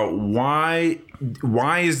talking about why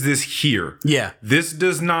is this here? Yeah. This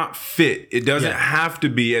does not fit. It doesn't have to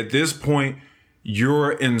be. At this point,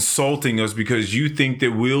 you're insulting us because you think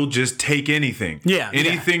that we'll just take anything. Yeah.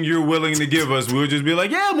 Anything you're willing to give us, we'll just be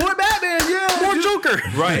like, yeah, more Batman, yeah. More Joker.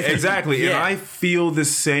 Right, exactly. And I feel the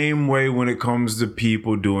same way when it comes to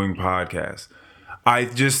people doing podcasts. I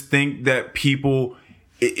just think that people,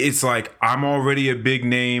 it's like, I'm already a big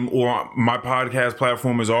name, or my podcast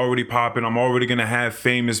platform is already popping. I'm already going to have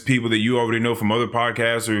famous people that you already know from other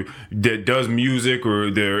podcasts or that does music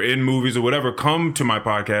or they're in movies or whatever come to my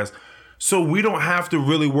podcast. So we don't have to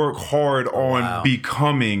really work hard on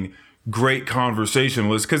becoming great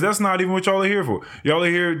conversationalists, because that's not even what y'all are here for. Y'all are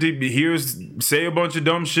here to say a bunch of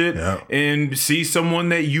dumb shit and see someone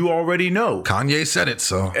that you already know. Kanye said it,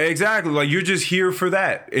 so. Exactly. Like, you're just here for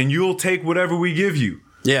that, and you'll take whatever we give you.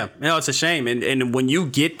 Yeah. It's a shame. And when you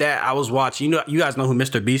get that, I was watching, you guys know who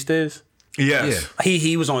Mr. Beast is? Yes. Yeah.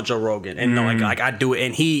 He was on Joe Rogan, and like I do it,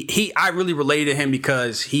 and I really related to him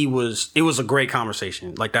because it was a great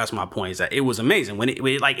conversation. Like, that's my point, is that it was amazing when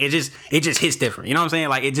it just hits different. You know what I'm saying?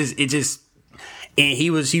 Like, it just and he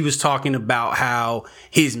was talking about how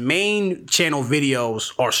his main channel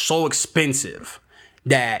videos are so expensive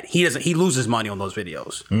that he loses money on those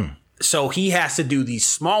videos. So he has to do these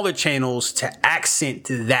smaller channels to accent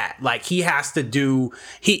to that. Like, he has to do,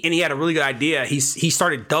 he had a really good idea. He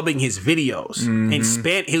started dubbing his videos and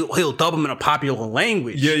he'll dub them in a popular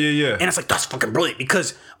language. Yeah. And it's like, that's fucking brilliant,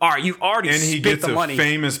 because, all right, you've already spent the money. And he gets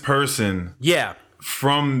a famous person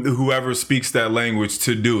from whoever speaks that language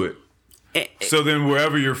to do it. So then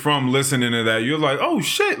wherever you're from listening to that, you're like, oh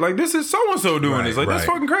shit, like, this is so-and-so doing this. Like, that's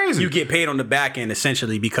fucking crazy. You get paid on the back end,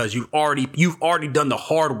 essentially, because you've already done the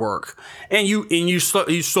hard work. And you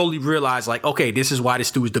slowly realize, like, okay, this is why this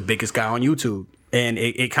dude is the biggest guy on YouTube. And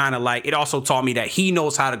it kind of like, it also taught me that he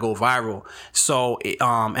knows how to go viral. So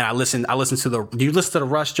and I listened to do you listen to the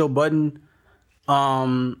Russ Joe Budden?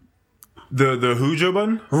 The who Joe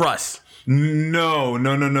Budden? Russ. No.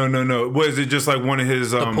 Was it just like one of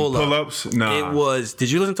his pull-ups? Nah. It was.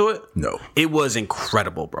 Did you listen to it? No. It was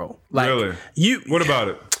incredible, bro. Like, really? What about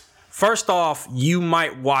it? First off, you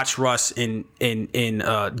might watch Russ and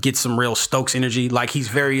get some real Stokes energy. Like, he's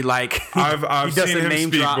very like I've seen him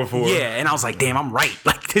speak before. Yeah, and I was like, damn, I'm right.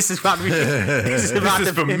 Like, this is about me. This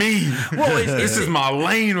is for me. Well, this is my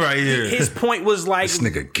lane right here. His point was like, this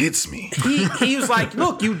nigga gets me. He was like,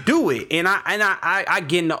 look, you do it, and I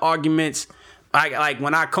get into arguments. Like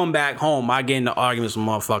when I come back home, I get into arguments with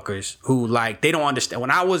motherfuckers who, like, they don't understand. When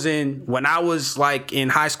I was like in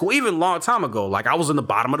high school, even a long time ago, like, I was in the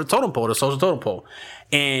bottom of the totem pole, the social totem pole.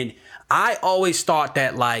 And I always thought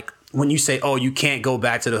that, like, when you say, oh, you can't go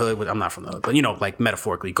back to the hood, I'm not from the hood, but, you know, like,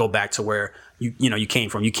 metaphorically, go back to where you came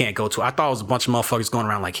from, you can't go to. I thought it was a bunch of motherfuckers going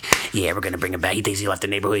around like, yeah, we're gonna bring him back. He thinks he left the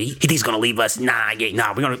neighborhood. He thinks he's gonna leave us. Nah,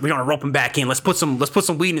 we're gonna rope him back in. Let's put some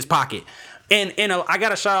weed in his pocket. And I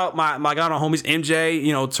gotta shout out my guy, my homies, MJ,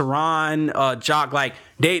 you know, Tehran, Jock. Like,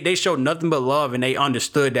 they showed nothing but love, and they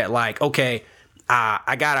understood that, like, okay,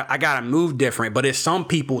 I gotta move different. But it's some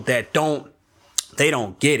people that don't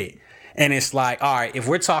get it. And it's like, all right, if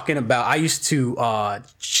we're talking about, I used to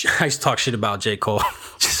talk shit about J. Cole,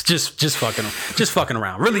 just fucking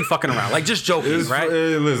around, really fucking around, like just joking, right?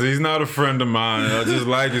 Hey, listen, he's not a friend of mine. I just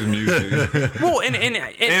like his music. Well,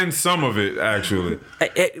 and some of it actually.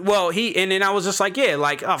 And then I was just like, yeah,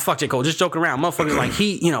 like, oh fuck J. Cole, just joking around, motherfucker. Like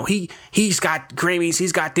he's got Grammys,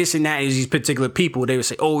 he's got this and that. These particular people, they would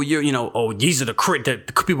say, oh, these are the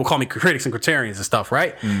people call me critics and criterions and stuff,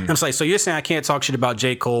 right? And I'm like, so you're saying I can't talk shit about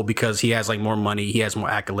J. Cole because he has like more money, he has more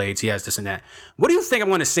accolades, he has this and that. What do you think I'm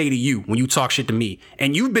going to say to you when you talk shit to me?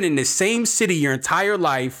 And you've been in the same city your entire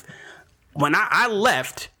life. When I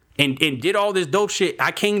left and did all this dope shit,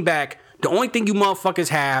 I came back. The only thing you motherfuckers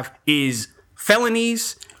have is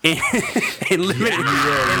felonies and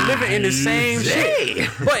living in the same shit.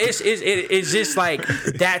 But it's just like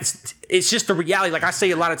it's just the reality. Like I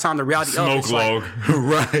say a lot of time, the reality smoke log,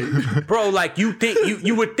 like, right, bro. Like you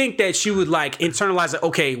would think that she would like internalize it.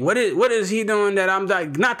 Okay, what is he doing that I'm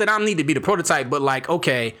like? Not that I need to be the prototype, but like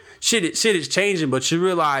okay, shit is changing. But you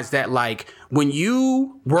realize that like when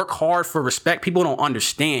you work hard for respect, people don't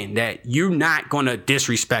understand that you're not gonna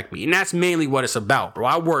disrespect me, and that's mainly what it's about, bro.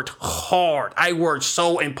 I worked hard. I worked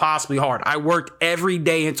so impossibly hard. I worked every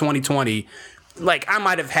day in 2020. Like I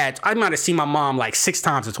might have seen my mom like 6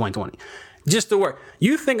 times in 2020 just to work.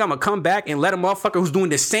 You think I'm gonna come back and let a motherfucker who's doing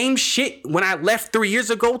the same shit when I left 3 years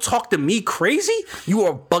ago talk to me crazy? You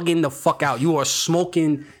are bugging the fuck out. You are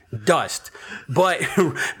smoking dust. But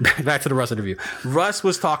back to the Russ interview. Russ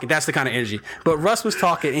was talking. That's the kind of energy. But Russ was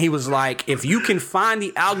talking, and he was like, if you can find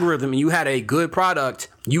the algorithm and you had a good product,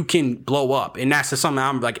 you can blow up. And that's just something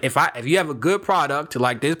I'm like, if you have a good product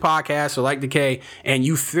like this podcast or like Decay, and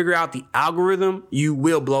you figure out the algorithm, you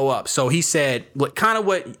will blow up. So he said,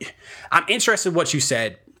 I'm interested in what you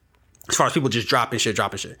said as far as people just dropping shit.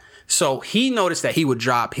 So he noticed that he would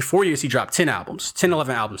drop, 4 years he dropped 10 albums, 10,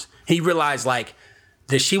 11 albums. He realized like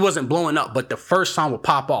that she wasn't blowing up, but the first song would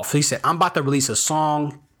pop off. So he said, I'm about to release a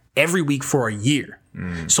song every week for a year.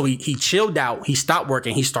 So he chilled out, he stopped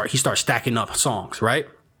working, he starts stacking up songs, right?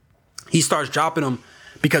 He starts dropping them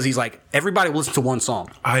because he's like, everybody will listen to one song.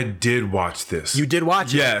 I did watch this. You did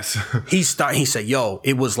watch it? Yes. He said, yo,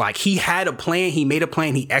 it was like he had a plan, he made a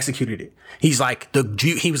plan, he executed it. He's like, did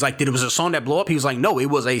it was a song that blew up? He was like, no, it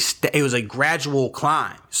was a gradual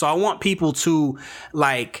climb. So I want people to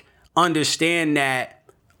like understand that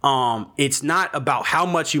it's not about how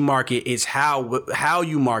much you market, it's how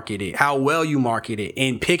you market it, how well you market it,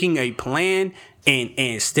 and picking a plan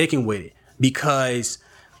and sticking with it. Because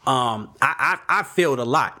I failed a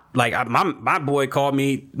lot. Like my boy called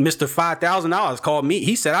me Mr. $5,000. Called me.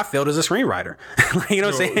 He said I failed as a screenwriter. You know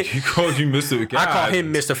what I'm saying? He called you Mr. God. I called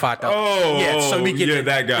him Mr. $5,000. Oh, yeah. So we get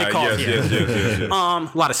that guy. Yes. A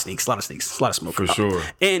lot of sneaks, a lot of smoke. For sure.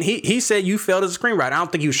 And he said you failed as a screenwriter. I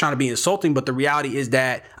don't think he was trying to be insulting, but the reality is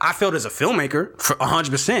that I failed as a filmmaker for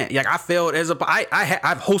 100%. Like I failed as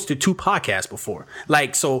I've hosted 2 podcasts before.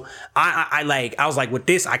 Like so I was like with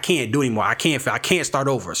this I can't do anymore. I can't start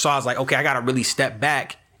over. So I was like, okay, I gotta really step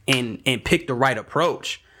back and pick the right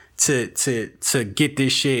approach to get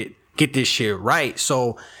this shit right.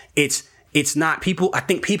 So it's not people. I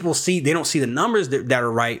think people they don't see the numbers that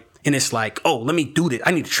are right, and it's like, oh, let me do this.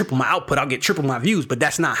 I need to triple my output. I'll get triple my views, but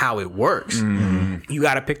that's not how it works. Mm-hmm. You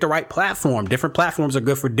got to pick the right platform. Different platforms are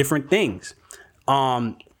good for different things.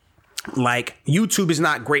 Like YouTube is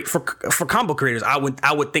not great for combo creators. I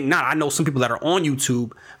would think not. I know some people that are on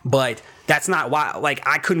YouTube, but that's not why. Like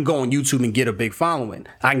I couldn't go on YouTube and get a big following.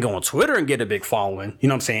 I can go on Twitter and get a big following. You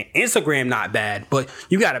know what I'm saying? Instagram not bad, but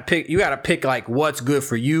you gotta pick like what's good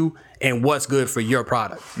for you and what's good for your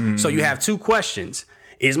product. Mm-hmm. So you have 2 questions.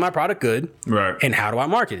 Is my product good? Right. And how do I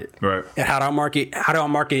market it? Right. And how do I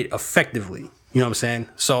market it effectively? You know what I'm saying?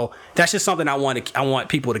 So that's just something I want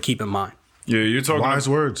people to keep in mind. Yeah, you're talking wise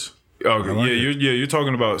words. Okay, you're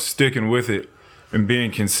talking about sticking with it and being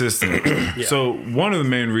consistent. Yeah. So one of the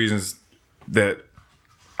main reasons that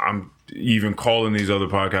I'm even calling these other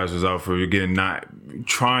podcasters out for, again, not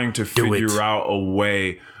trying to figure out a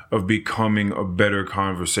way of becoming a better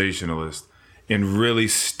conversationalist and really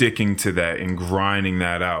sticking to that and grinding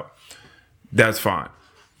that out. That's fine.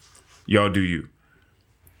 Y'all do you.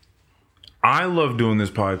 I love doing this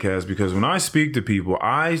podcast because when I speak to people,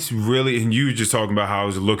 I really, and you were just talking about how I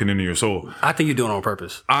was looking into your soul. I think you're doing it on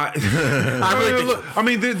purpose. I really think. I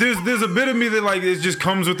mean, there's a bit of me that like it just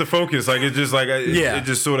comes with the focus. Like it just it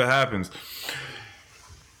just sort of happens.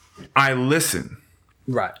 I listen.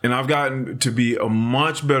 Right. And I've gotten to be a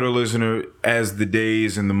much better listener as the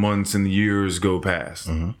days and the months and the years go past.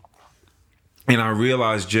 Mm-hmm. And I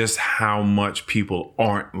realize just how much people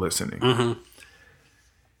aren't listening. Mm-hmm.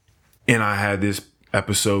 And I had this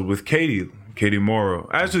episode with Katie Morrow.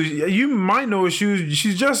 Actually, you might know her.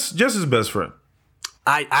 She's Jess's best friend.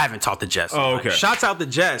 I haven't talked to Jess. Oh, okay. Shouts out to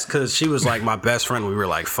Jess because she was like my best friend when we were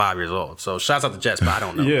like 5 years old. So shouts out to Jess, but I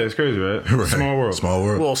don't know. Yeah, it's crazy, right? Small world. Small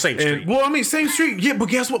world. Well, same street. Same street. Yeah, but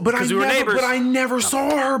guess what? But I never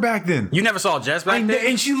saw her back then. You never saw Jess back then?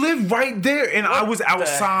 And she lived right there, and I was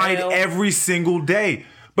outside every single day.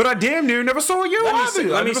 But I damn near never saw you.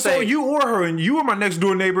 I never saw you or her, and you were my next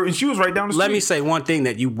door neighbor, and she was right down the street. Let me say one thing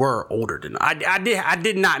that you were older than I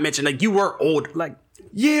did not mention like you were old like.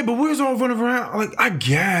 Yeah, but we was all running around. Like, I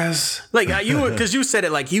guess. Like, you were, because you said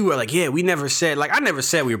it like you were like, yeah, we never said, like, I never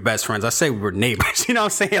said we were best friends. I said we were neighbors. You know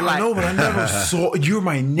what I'm saying? Like, I know, but I never saw, you're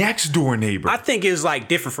my next door neighbor. I think it was like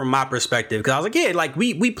different from my perspective because I was like, yeah, like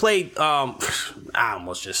we played, I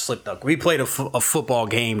almost just slipped up. We played a football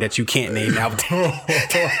game that you can't name out.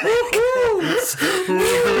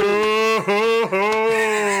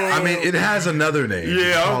 I mean, it has another name.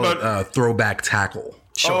 Yeah, throwback tackle.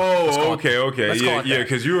 Sure. Oh, okay. Yeah,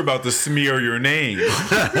 because you were about to smear your name.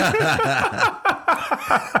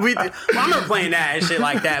 I remember playing that and shit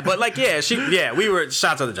like that. But like, we were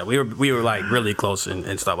shots of the jump. We were like really close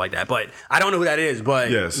and stuff like that. But I don't know who that is.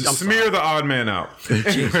 But yes, smear the odd man out.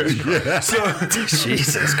 Jesus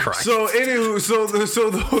Christ. So anywho, so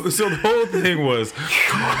the whole thing was,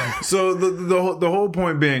 so the whole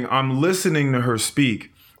point being, I'm listening to her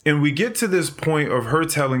speak, and we get to this point of her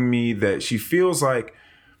telling me that she feels like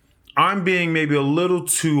I'm being maybe a little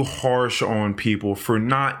too harsh on people for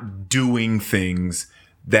not doing things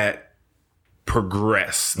that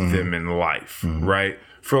progress them in life, right?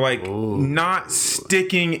 For like not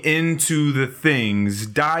sticking into the things,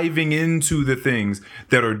 diving into the things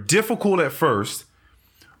that are difficult at first,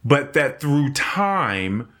 but that through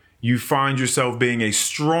time you find yourself being a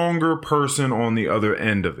stronger person on the other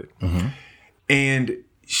end of it. And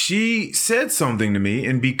she said something to me,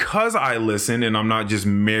 and because I listen and I'm not just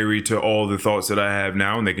married to all the thoughts that I have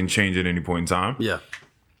now and they can change at any point in time. Yeah.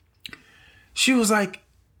 She was like,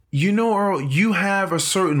 you know, Earl, you have a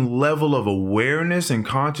certain level of awareness and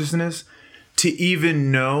consciousness to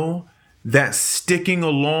even know that sticking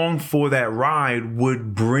along for that ride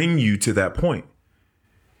would bring you to that point.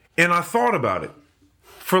 And I thought about it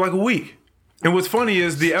for like a week. And what's funny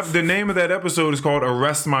is the name of that episode is called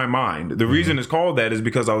Arrest My Mind. The reason it's called that is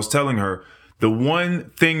because I was telling her the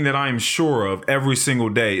one thing that I'm sure of every single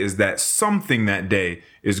day is that something that day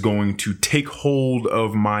is going to take hold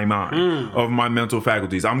of my mind, of my mental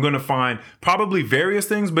faculties. I'm going to find probably various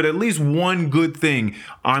things, but at least one good thing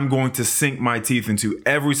I'm going to sink my teeth into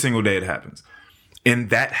every single day it happens.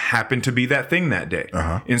 And that happened to be that thing that day.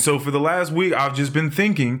 And so for the last week, I've just been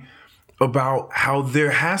thinking about how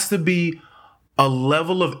there has to be a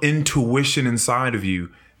level of intuition inside of you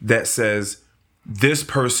that says, this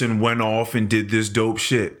person went off and did this dope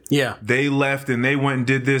shit. Yeah. They left and they went and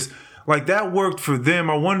did this. Like, that worked for them.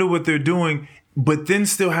 I wonder what they're doing. But then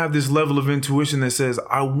still have this level of intuition that says,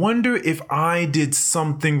 I wonder if I did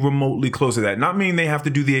something remotely close to that. Not meaning they have to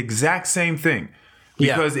do the exact same thing.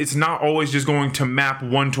 Because it's not always just going to map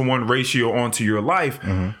 1-to-1 ratio onto your life.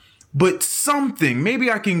 But something, maybe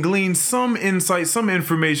I can glean some insight, some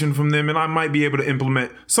information from them, and I might be able to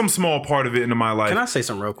implement some small part of it into my life. Can I say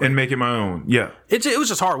something real quick? And make it my own. Yeah. It was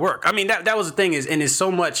just hard work. I mean, that was the thing and it's so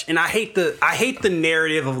much, and I hate the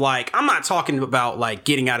narrative of like, I'm not talking about like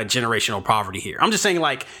getting out of generational poverty here. I'm just saying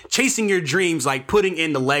like chasing your dreams, like putting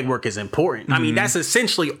in the legwork is important. I mean, that's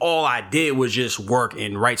essentially all I did was just work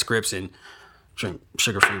and write scripts and drink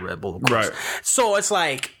sugar-free Red Bull, of course. Right. So it's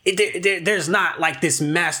like there's not like this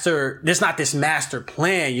master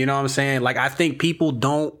plan. You know what I'm saying? Like I think people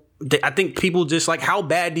just like, how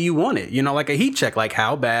bad do you want it? You know, like a heat check. Like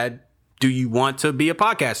how bad do you want to be a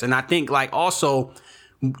podcast? And I think like also,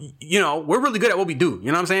 you know, we're really good at what we do. You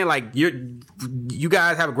know what I'm saying? Like you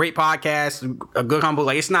guys have a great podcast, a good combo.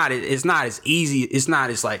 Like it's not as easy. It's not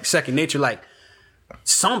as like second nature. Like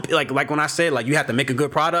some like when I say like you have to make a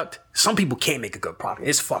good product, some people can't make a good product.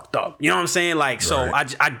 It's fucked up. You know what I'm saying? Like so,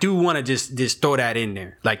 right. I do want to just throw that in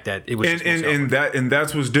there like that. It was and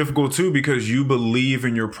that's what's difficult too, because you believe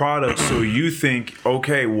in your product, so you think,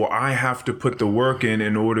 okay, well, I have to put the work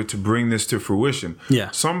in order to bring this to fruition.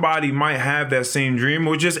 Yeah, somebody might have that same dream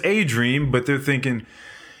or just a dream, but they're thinking,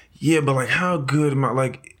 yeah, but like how good am I?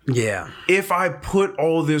 Like. Yeah. If I put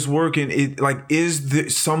all this work in, it like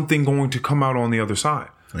is something going to come out on the other side?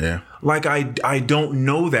 Yeah. Like I don't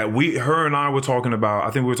know that. Her and I were talking about, I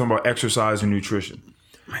think we were talking about exercise and nutrition.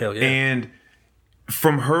 Hell yeah. And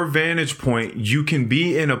from her vantage point, you can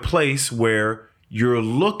be in a place where you're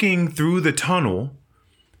looking through the tunnel,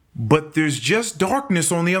 but there's just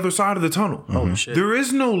darkness on the other side of the tunnel. Oh, shit. There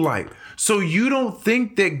is no light. So you don't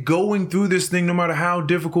think that going through this thing, no matter how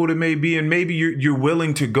difficult it may be, and maybe you're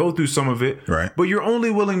willing to go through some of it, right? But you're only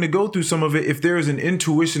willing to go through some of it if there is an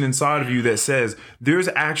intuition inside of you that says there's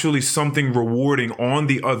actually something rewarding on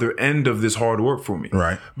the other end of this hard work for me.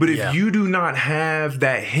 Right. But if you do not have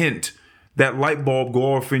that hint, that light bulb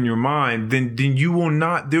go off in your mind, then you will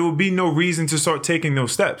not, there will be no reason to start taking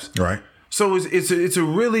those steps. Right. So it's a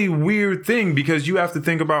really weird thing, because you have to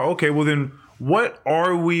think about, okay, well then what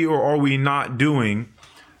are we or are we not doing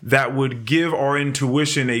that would give our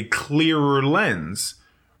intuition a clearer lens,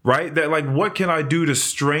 right? That, like, what can I do to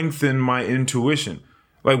strengthen my intuition?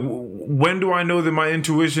 Like, when do I know that my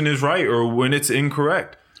intuition is right or when it's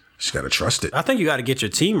incorrect? Just got to trust it. I think you got to get your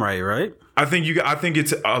team right? I think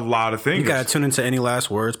it's a lot of things. You got to tune into Any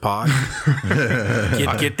Last Words pod.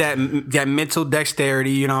 get that mental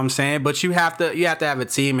dexterity, you know what I'm saying? But you have to have a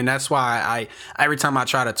team, and that's why every time I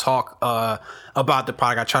try to talk about the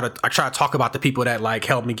product, I try to talk about the people that like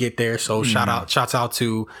helped me get there. So shouts out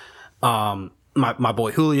to my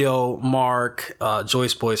boy Julio, Mark,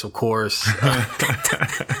 Joyce Boyce, of course.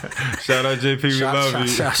 Shout out JP, we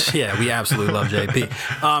love you. Yeah, we absolutely love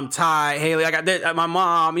JP. Ty, Haley, I got my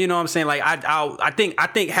mom. You know what I'm saying? Like I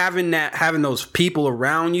think having those people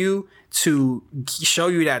around you to show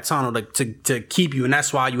you that tunnel to keep you, and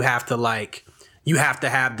that's why you have to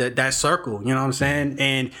have that circle, you know what I'm saying?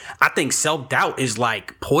 And I think self-doubt is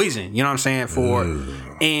like poison, you know what I'm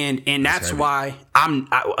saying? And that's why I'm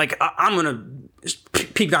gonna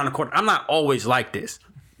peek down the corner. I'm not always like this.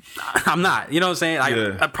 I'm not, you know what I'm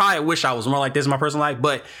saying? I probably wish I was more like this in my personal life,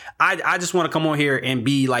 but I just want to come on here and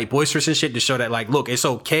be like boisterous and shit to show that, like, look, it's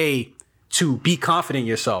okay to be confident in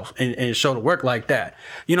yourself and show the work like that.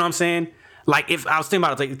 You know what I'm saying? Like, if I was thinking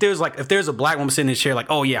about it, like if there's a black woman sitting in the chair, like,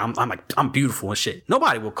 oh yeah, I'm beautiful and shit.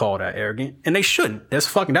 Nobody will call that arrogant, and they shouldn't.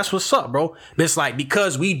 That's what's up, bro. But it's like,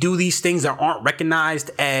 because we do these things that aren't recognized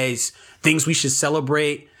as things we should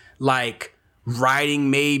celebrate, like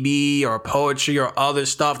writing maybe, or poetry, or other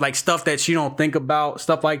stuff, like stuff that you don't think about,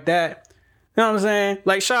 stuff like that. You know what I'm saying?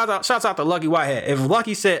 Like, shouts out to Lucky Whitehead. If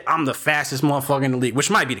Lucky said I'm the fastest motherfucker in the league,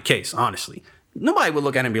 which might be the case, honestly, nobody would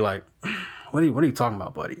look at him and be like, What are you talking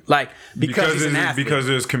about, buddy? Like, because he's an athlete. Because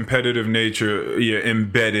there's competitive nature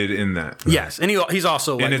embedded in that. Yes, and he's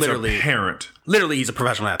also like, and it's literally apparent. Literally, he's a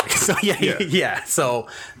professional athlete. So yeah. So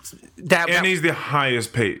he's the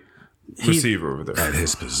highest paid receiver over there at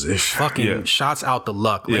his position. Fucking shots out the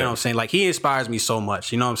luck. You know what I'm saying? Like, he inspires me so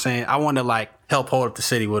much. You know what I'm saying? I want to like help hold up the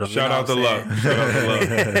city with him. Shout out the luck. Shout out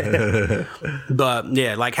the luck. But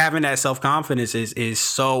yeah, like having that self-confidence is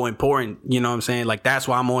so important. You know what I'm saying? Like, that's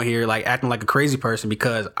why I'm on here like acting like a crazy person,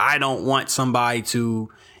 because I don't want somebody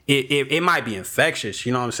to. It might be infectious,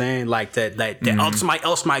 you know what I'm saying? Like that somebody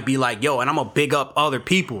else might be like, yo, and I'm gonna big up other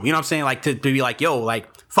people. You know what I'm saying? Like to be like, yo, like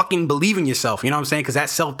fucking believe in yourself. You know what I'm saying? Because that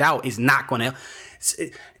self-doubt is not gonna.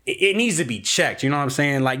 It needs to be checked. You know what I'm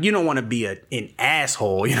saying? Like, you don't want to be an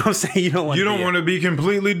asshole. You know what I'm saying? You don't want to be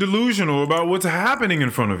completely delusional about what's happening in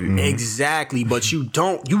front of you. Exactly. But you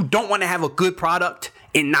don't want to have a good product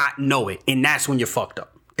and not know it, and that's when you're fucked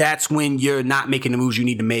up. That's when you're not making the moves you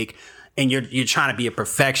need to make. And you're trying to be a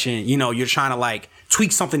perfection, you know, you're trying to like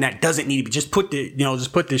tweak something that doesn't need to be, just put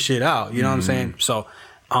this shit out. You know what I'm saying? So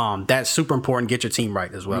that's super important. Get your team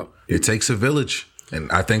right as well. It takes a village.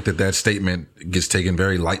 And I think that statement gets taken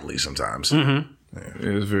very lightly sometimes. Mm-hmm. Yeah,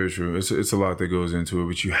 it's very true. It's a lot that goes into it,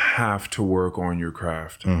 but you have to work on your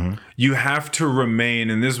craft. Mm-hmm. You have to remain,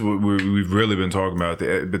 and this is what we've really been talking about,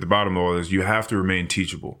 but the bottom of all this, you have to remain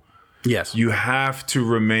teachable. Yes. You have to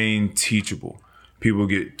remain teachable. People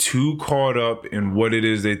get too caught up in what it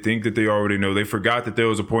is they think that they already know. They forgot that there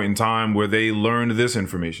was a point in time where they learned this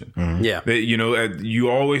information. Mm-hmm. Yeah. You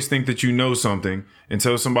always think that you know something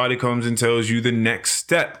until somebody comes and tells you the next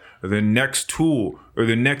step or the next tool or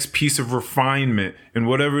the next piece of refinement and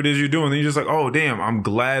whatever it is you're doing. Then you're just like, oh, damn, I'm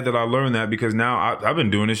glad that I learned that, because now I've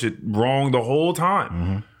been doing this shit wrong the whole time.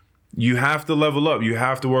 Mm-hmm. You have to level up. You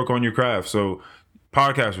have to work on your craft. So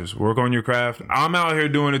podcasters, work on your craft. I'm out here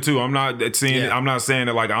doing it too. I'm not saying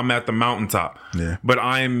that like I'm at the mountaintop. Yeah. But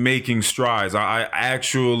I am making strides. I've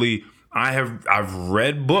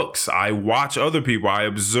read books. I watch other people. I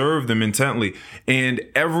observe them intently, and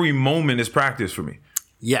every moment is practice for me.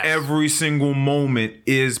 Yes. Every single moment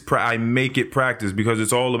is I make it practice, because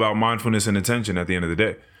it's all about mindfulness and attention at the end of the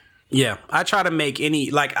day. Yeah, I try to make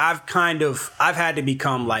like I've had to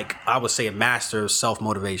become like, I would say, a master of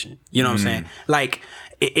self-motivation. You know what I'm saying? Like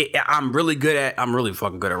I'm really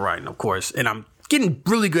fucking good at writing, of course. And I'm getting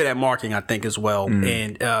really good at marketing, I think, as well,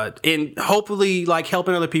 and hopefully like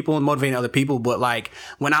helping other people and motivating other people. But like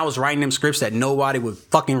when I was writing them scripts that nobody would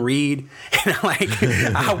fucking read, and like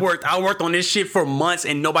I worked on this shit for months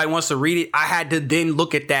and nobody wants to read it. I had to then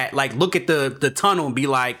look at that, like look at the tunnel and be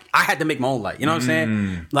like, I had to make my own light. You know what I'm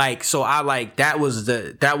saying? Like, so I like that was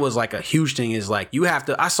like a huge thing. Is like you have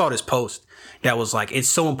to. I saw this post that was like, it's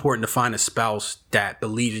so important to find a spouse that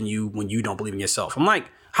believes in you when you don't believe in yourself. I'm like,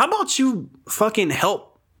 how about you fucking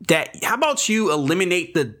help that? How about you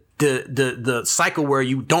eliminate the cycle where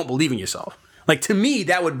you don't believe in yourself? Like, to me,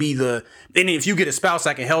 that would be and if you get a spouse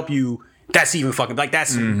that can help you, that's even fucking, like,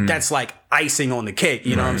 that's like icing on the cake.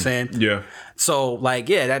 You know what I'm saying? Yeah. So, like,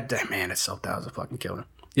 yeah, that man, that self-doubt is a fucking killer.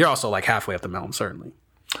 You're also like halfway up the mountain, certainly.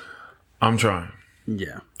 I'm trying.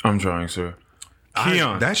 Yeah. I'm trying, sir.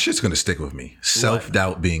 Keon. That shit's gonna stick with me.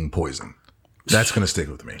 Self-doubt being poison. That's gonna stick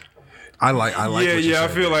with me. I like. Yeah. I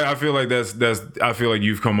feel like I feel like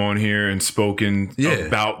you've come on here and spoken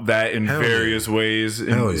about that in various ways,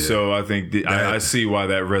 and so I think I see why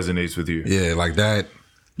that resonates with you. Yeah, like that.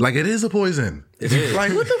 Like it is a poison. It is.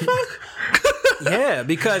 Like what the fuck? Yeah,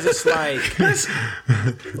 because it's like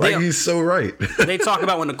like he's so right. They talk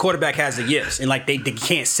about when the quarterback has the yips and like they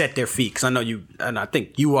can't set their feet. Because I know you, and I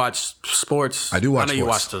think you watch sports. I do watch. I know you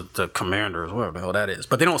watch the Commanders, whatever the hell that is.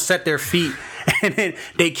 But they don't set their feet, and then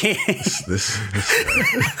they can't.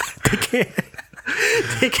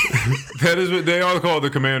 They can't. That is what they all call the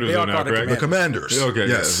Commanders now, correct? The Commanders. Okay.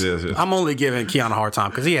 Yes. I'm only giving Keon a hard time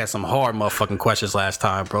because he had some hard motherfucking questions last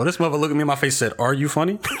time, bro. This motherfucker looked at me in my face and said, "Are you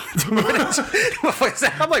funny?"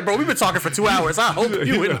 I'm like, bro, we've been talking for 2 hours. I hope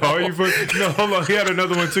you would know. Are you funny? No, hold on. He had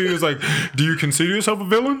another one too. He was like, "Do you consider yourself a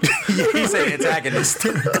villain?" He said antagonist.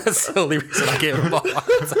 That's the only reason I gave him a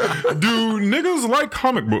hard time. Do niggas like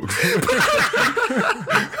comic books?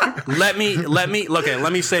 Let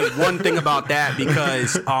me say one thing about that,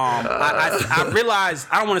 because I realize,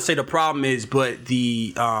 I don't want to say the problem is, but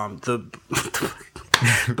the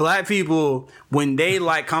black people, when they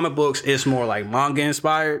like comic books, it's more like manga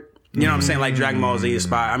inspired. You know what I'm saying? Like Dragon Ball Z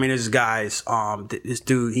inspired. I mean, there's guys, this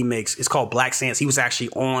dude, it's called Black Sans. He was actually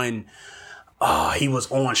on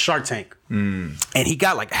Shark Tank, and he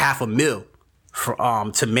got like $500,000 for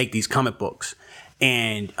to make these comic books.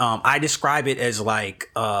 And I describe it as like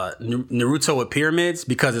Naruto with pyramids,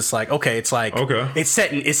 because it's like, it's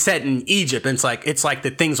set in Egypt, and it's like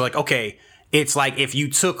the things like, okay, it's like if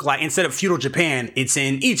you took like, instead of feudal Japan, it's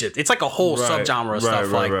in Egypt. It's like a whole subgenre of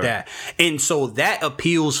stuff like that. And so that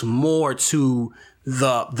appeals more to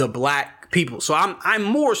the black people. So I'm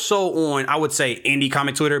more so on, I would say, indie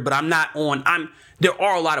comic Twitter, but there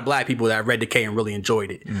are a lot of black people that read Decay and really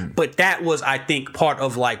enjoyed it. But that was, I think, part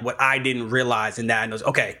of like what I didn't realize, and that I was,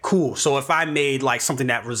 okay, cool. So if I made like something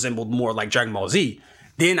that resembled more like Dragon Ball Z,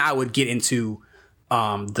 then I would get into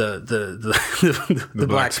the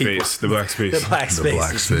black space. The black space. The black space. The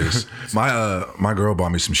black space. My girl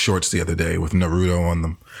bought me some shorts the other day with Naruto on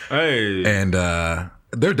them. Hey. And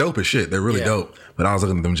they're dope as shit. They're really dope. But I was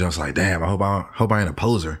looking at them just like, damn, I hope I ain't a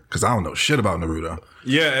poser, because I don't know shit about Naruto.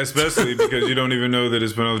 Yeah, especially because you don't even know that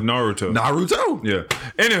it's pronounced Naruto. Naruto? Yeah.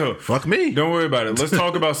 Anywho, fuck me. Don't worry about it. Let's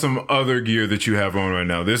talk about some other gear that you have on right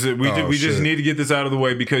now. We just need to get this out of the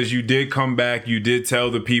way, because you did come back. You did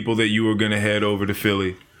tell the people that you were going to head over to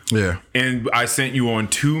Philly. Yeah. And I sent you on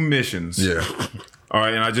 2 missions. Yeah. All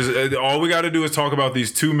right, and all we got to do is talk about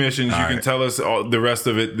these 2 missions. You can tell us the rest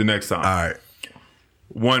of it the next time. All right.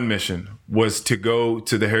 One mission was to go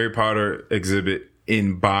to the Harry Potter exhibit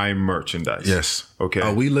and buy merchandise. Yes.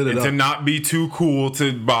 Okay. We lit it up. To not be too cool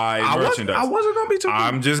to buy merchandise. I wasn't going to be too cool.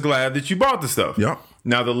 I'm just glad that you bought the stuff. Yep.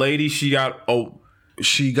 Now, the lady, I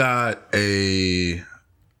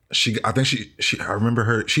remember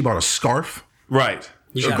her, she bought a scarf. Right.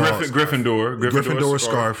 Gryffindor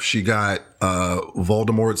scarf. She got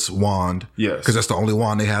Voldemort's wand. Yes. Because that's the only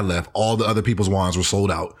wand they had left. All the other people's wands were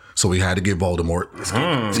sold out. So we had to get Voldemort.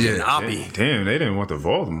 Damn, they didn't want the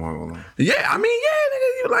Voldemort one. Yeah, I mean,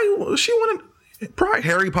 like she wanted probably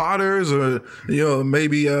Harry Potter's, or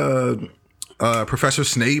maybe Professor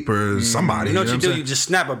Snape or somebody. You know what you do? You just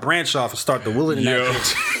snap a branch off and start the willing in that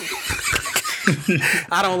bitch.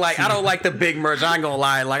 I don't like the big merch. I ain't gonna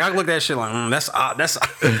lie. Like, I look at that shit like,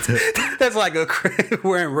 that's like a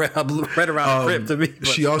wearing red around the crib to me.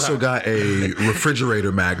 She also got a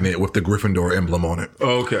refrigerator magnet with the Gryffindor emblem on it.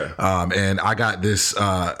 Okay. And I got this.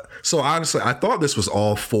 So honestly, I thought this was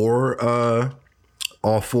all four of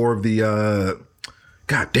the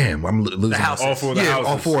God damn, I'm losing houses. All four of the houses.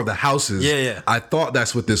 all four of the houses. Yeah. I thought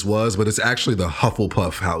that's what this was, but it's actually the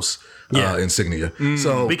Hufflepuff house insignia.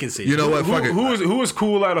 So We can see. You know what? Fuck it. Who was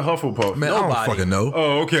cool out of Hufflepuff? Man, I don't Nobody. fucking know.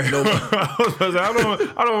 Oh, okay.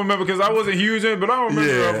 I don't remember because I wasn't huge in it, but I don't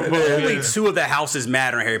remember. Yeah. Hufflepuff. Only two of the houses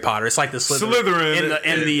matter in Harry Potter. It's like the Slytherin.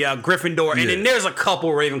 and the Gryffindor, and then there's a couple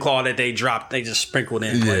Ravenclaw that they dropped. They just sprinkled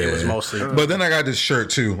in. But it was mostly. But then I got this shirt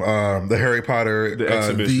too, the Harry Potter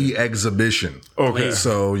Exhibition. the Exhibition. Okay.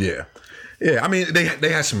 So yeah. I mean they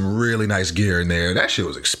had some really nice gear in there. That shit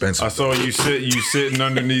was expensive. I saw you sitting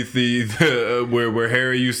underneath the where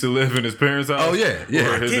Harry used to live in his parents' house. Oh, yeah.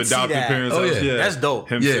 Or I his did see adopted that. parents' Oh, house. yeah. That's dope.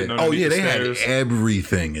 Him sitting Yeah. underneath They the had stairs.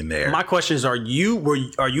 everything in there. My questions are: are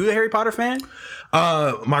you a Harry Potter fan?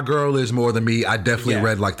 My girl is more than me. I definitely Yeah.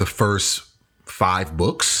 read like the first 5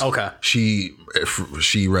 books. Okay. She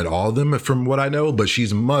read all of them from what I know, but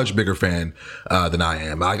she's a much bigger fan than I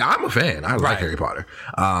am. Like I'm a fan. I like Right. Harry Potter.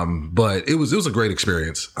 But it was a great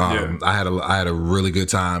experience. Yeah. I had a really good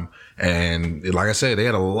time. And like I said, they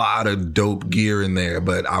had a lot of dope gear in there,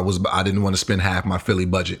 but I didn't want to spend half my Philly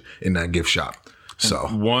budget in that gift shop. So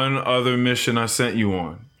One other mission I sent you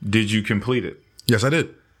on. Did you complete it? yes, I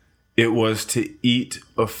did. It was to eat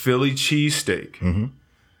a Philly cheesesteak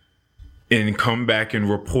and come back and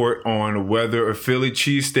report on whether a Philly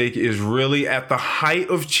cheesesteak is really at the height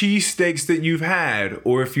of cheesesteaks that you've had,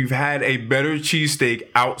 or if you've had a better cheesesteak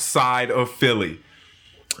outside of Philly.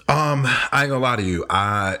 I ain't gonna lie to you.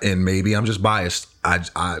 And maybe I'm just biased. I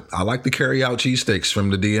like the carry out cheesesteaks from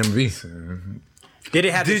the DMV. Did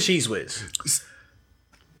it have the cheese whiz?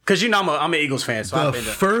 Because I'm an Eagles fan, so I've The been to.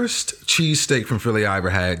 first cheesesteak from Philly I ever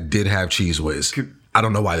had did have cheese whiz. I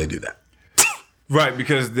don't know why they do that. Right,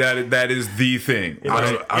 because that is the thing. I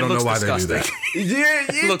don't know why they do that. Yeah,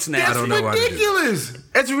 It looks nasty. That's I don't know why they do that. ridiculous.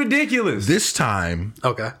 That's ridiculous. This time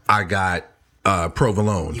Okay. I got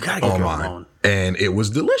provolone You gotta get on provolone. mine, and it was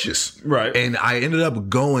delicious. Right. And I ended up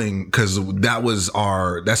going because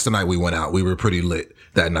that's the night we went out. We were pretty lit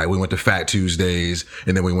that night. We went to Fat Tuesdays,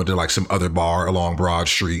 and then we went to like some other bar along Broad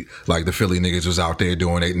Street. Like the Philly niggas was out there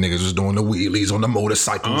doing it. Niggas was doing the wheelies on the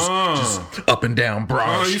motorcycles, just up and down Broad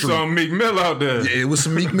Oh, you Street. saw Meek Mill out there. It was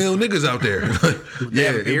some Meek Mill niggas out there.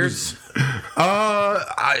 Yeah, it beards.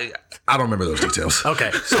 I don't remember those details.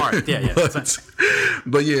 Okay, sorry. Yeah.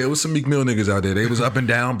 But yeah, it was some Meek Mill niggas out there. They was up and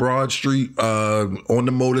down Broad Street on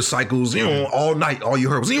the motorcycles, all night. All you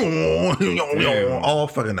heard was all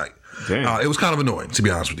fucking night. Damn. It was kind of annoying, to be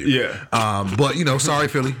honest with you. Yeah. But sorry,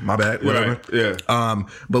 Philly, my bad. Whatever. Right, yeah.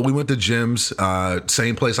 But we went to Jim's,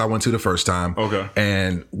 same place I went to the first time. Okay.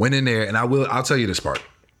 And went in there, and I'll tell you this part.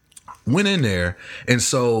 Went in there, and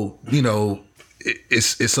so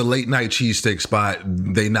it's a late night cheesesteak spot.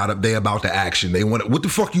 They about the action. They want what the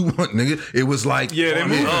fuck you want, nigga? It was like Yeah, they're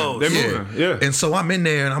moving. Oh, They're yeah. moving. Yeah. And so I'm in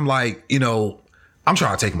there and I'm like, I'm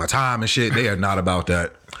trying to take my time and shit. They are not about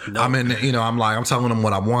that. I'm in, I'm telling them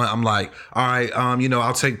what I want. I'm like, all right,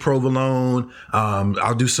 I'll take provolone.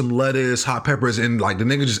 I'll do some lettuce, hot peppers. And like the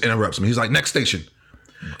nigga just interrupts me. He's like, next station.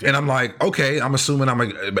 And I'm like, okay, I'm assuming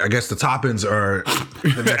I guess the toppings are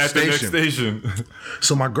the next At station. the next station.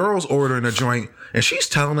 So my girl's ordering a joint and she's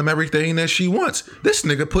telling him everything that she wants. This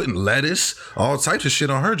nigga putting lettuce, all types of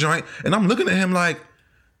shit on her joint. And I'm looking at him like,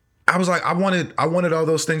 I was like, I wanted all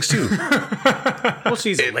those things too. Well,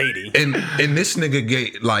 she's a lady. And this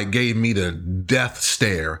nigga gave me the death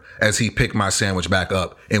stare as he picked my sandwich back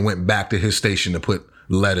up and went back to his station to put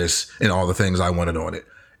lettuce and all the things I wanted on it.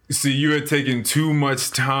 See, you had taken too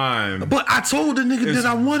much time. But I told the nigga that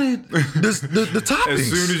I wanted the toppings. As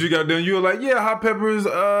soon as you got done, you were like, "Yeah, hot peppers,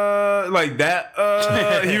 like that."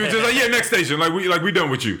 He was just like, "Yeah, next station, like we done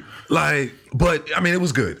with you." But I mean, it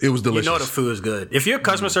was good. It was delicious. You know the food is good. If your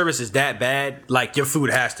customer service is that bad, like your food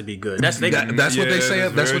has to be good. That's that's what they say.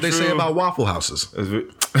 That's what they say about Waffle Houses.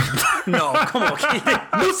 No, come on.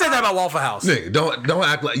 Who said that about Waffle House? Nigga, don't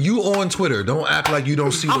act like you on Twitter. Don't act like you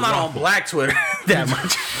don't see. I'm the not on waffle. Black Twitter that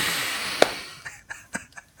much.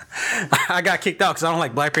 I got kicked out because I don't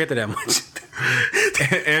like Black Panther that much.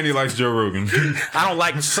 And he likes Joe Rogan. I don't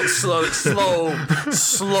like slow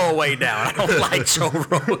way down. I don't like Joe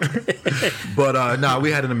Rogan. But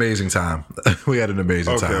we had an amazing time. We had an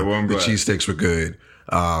amazing Okay, time. well, I'm the glad. cheesesteaks were good.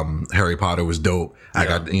 Harry Potter was dope. I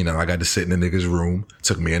got to sit in the nigga's room.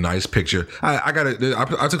 Took me a nice picture.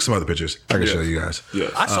 I took some other pictures. I can show you guys. Yeah.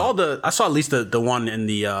 I saw at least the one in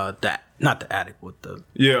the not the attic with the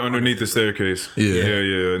Yeah, underneath the staircase. Yeah.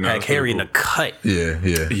 Yeah. No, had it's Harry in pretty the cut. Yeah.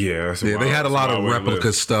 Yeah, that's They had a lot of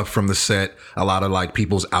replica stuff from the set. A lot of like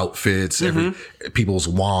people's outfits, people's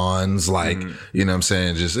wands. Like you know what I'm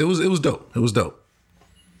saying. Just it was dope. It was dope.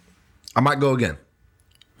 I might go again.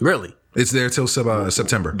 Really? It's there till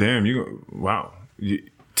September. Damn, wow.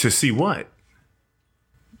 To see what?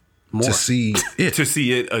 More. To see it. To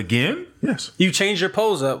see it again? Yes. You changed your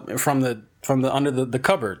pose up from the under the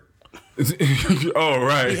cupboard. Oh,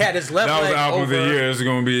 right. He had his left That was leg the album over. of the year. This is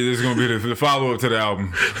gonna be the follow up to the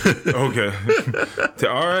album. Okay.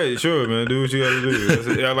 All right, sure, man. Do what you gotta do.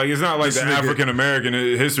 It's not like the African American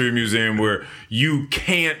History Museum where you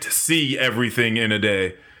can't see everything in a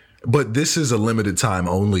day. But this is a limited time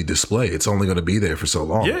only display. It's only going to be there for so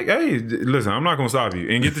long. Yeah, hey, listen, I'm not gonna stop you.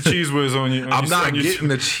 And get the cheese whiz on you. I'm not getting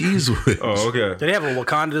the cheese whiz. Oh, okay. Did they have a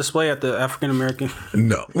Wakanda display at the African American?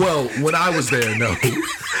 No. Well, when I was there, no.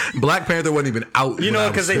 Black Panther wasn't even out. You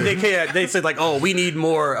know, because they said like, oh, we need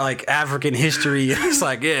more like African history. It's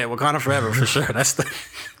like, yeah, Wakanda forever for sure. That's the.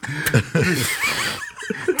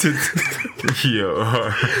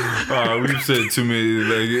 We've said too many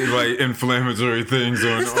like inflammatory things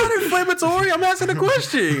on. It's not inflammatory. I'm asking a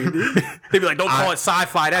question. They'd be like, don't call it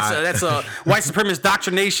sci-fi. That's a white supremacist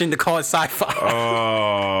doctrination to call it sci-fi.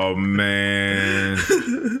 Oh man,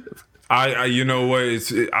 I you know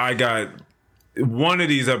what? I got one of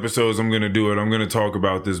these episodes. I'm gonna do it. I'm gonna talk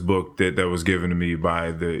about this book that was given to me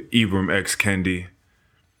by the Ibram X. Kendi,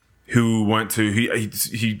 who went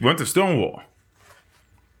to Stonewall.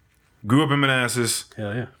 Grew up in Manassas.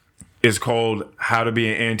 Hell yeah. It's called How to Be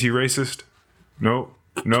an Anti-Racist. No?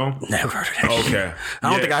 Never heard of that. Okay. I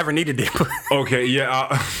don't think I ever needed it. Okay,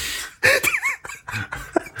 yeah.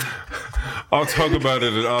 I'll talk about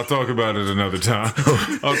it. I'll talk about it another time.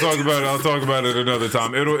 I'll talk about it another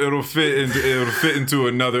time. It'll fit into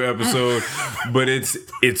another episode, but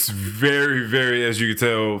it's very, very, as you can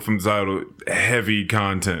tell from the title, heavy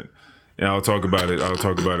content. And I'll talk about it a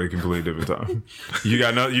completely different time. You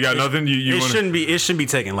got nothing? It shouldn't be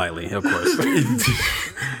taken lightly, of course.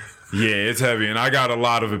 Yeah, it's heavy, and I got a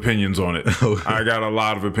lot of opinions on it.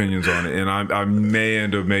 And I may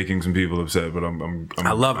end up making some people upset, but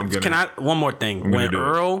I love it. One more thing. When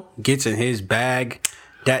Earl gets in his bag,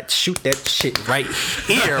 shoot that shit right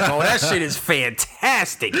here, bro. That shit is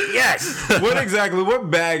fantastic. Yes. What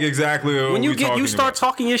bag exactly are when we talking you start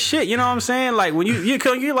about? talking your shit, you know what I'm saying? Like when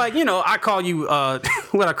you're like, you know, I call you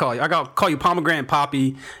what I call you? Call you Pomegranate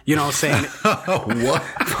Poppy, you know what I'm saying? What?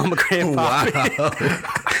 Pomegranate Poppy. Wow.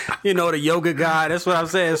 You know, the yoga guy, that's what I'm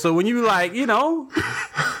saying. So when you like, you know,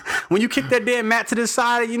 when you kick that damn mat to the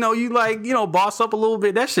side, you know, you like, you know, boss up a little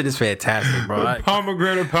bit, that shit is fantastic, bro. Like,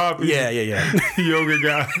 Pomegranate Poppy. Yeah. Yoga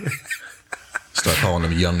guy. Start calling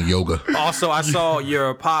them Young Yoga. Also, I saw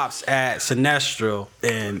your pops at Sinestro,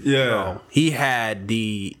 and he had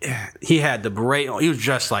the beret on. He was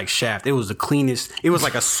dressed like Shaft. It was the cleanest. It was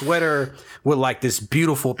like a sweater with like this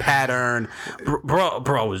beautiful pattern.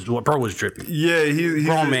 Bro was dripping. Yeah, he's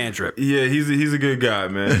grown man drip. Yeah, he's a good guy,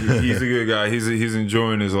 man. He's a good guy. He's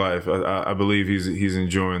enjoying his life. I believe he's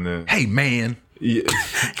enjoying the. Hey, man. Yeah.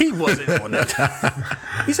 He wasn't on that.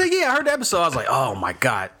 He said, yeah, I heard the episode. I was like, oh my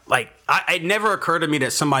God. Like, it never occurred to me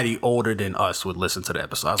that somebody older than us would listen to the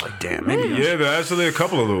episode. I was like, damn, maybe. Yeah, there are actually a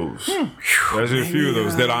couple of those. There's a few of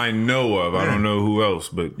those that I know of. I don't know who else,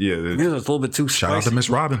 but yeah. It was a little bit too Shout out to spicy. Miss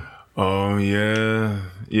Robin. Oh, yeah.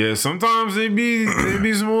 Yeah, sometimes they be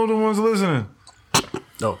some older ones listening.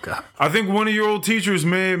 Oh, God. I think one of your old teachers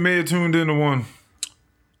may have tuned into one.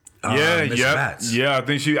 Miss Bats. Yeah. I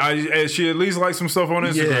think she at least likes some stuff on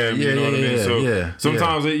Instagram. You know what I mean? So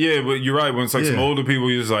sometimes, but you're right. When it's like some older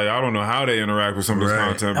people, you're just like, I don't know how they interact with some of this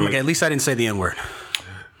content. I'm like, at least I didn't say the N-word.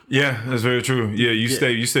 Yeah, that's very true. Yeah, you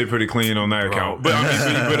stay pretty clean on that account. But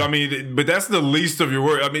I mean, that's the least of your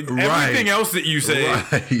work. I mean, everything else that you say.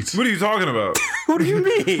 Right. What are you talking about? What do you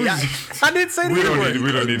mean? I didn't say the N-word.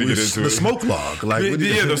 We don't need to get into the it. Smoke log. Like,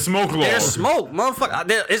 the smoke log. There's smoke,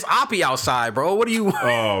 motherfucker. It's Oppie outside, bro. What do you?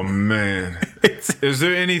 Oh man. Is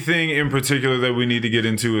there anything in particular that we need to get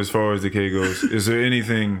into as far as the K goes? Is there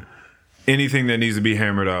anything that needs to be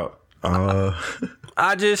hammered out?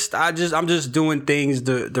 I'm just doing things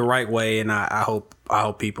the right way, and I hope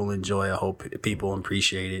people enjoy. I hope people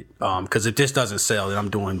appreciate it. Because if this doesn't sell, then I'm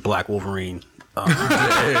doing Black Wolverine. Damn.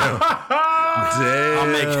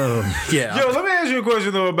 Yo, let me ask you a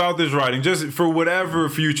question though about this writing. Just for whatever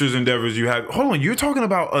futures endeavors you have. Hold on, you're talking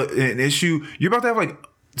about an issue. You're about to have like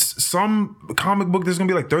some comic book that's gonna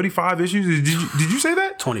be like 35 issues. Did you say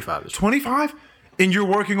that? 25. 25, and you're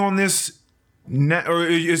working on this, or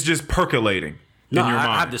it's just percolating. No,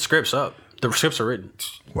 I have the scripts up. The scripts are written.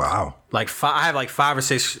 Wow. I have like 5 or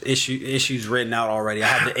 6 issues written out already. I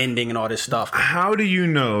have the ending and all this stuff. How do you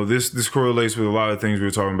know this correlates with a lot of things we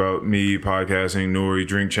were talking about? Me, podcasting, Nori,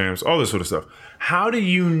 Drink Champs, all this sort of stuff. How do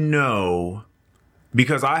you know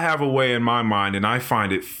Because I have a way in my mind, and I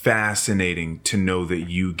find it fascinating to know that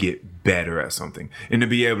you get better at something and to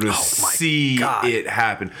be able to see it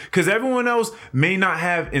happen. Because everyone else may not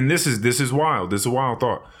have, and this is wild. This is a wild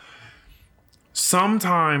thought.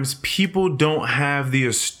 Sometimes people don't have the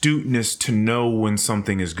astuteness to know when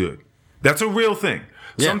something is good. That's a real thing.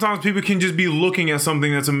 Yeah. Sometimes people can just be looking at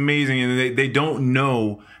something that's amazing and they don't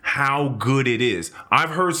know how good it is.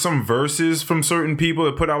 I've heard some verses from certain people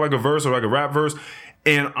that put out like a verse or like a rap verse,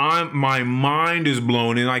 and my mind is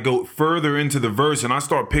blown, and I go further into the verse and I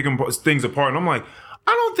start picking things apart, and I'm like,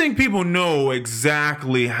 I don't think people know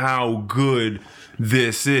exactly how good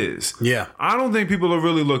this is. Yeah. I don't think people are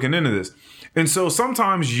really looking into this. And so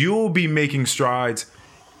sometimes you'll be making strides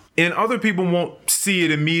and other people won't see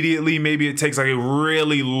it immediately. Maybe it takes like a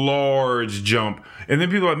really large jump. And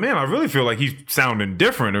then people are like, man, I really feel like he's sounding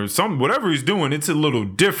different, or whatever he's doing, it's a little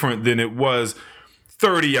different than it was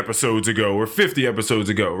 30 episodes ago or 50 episodes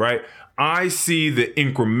ago, right? I see the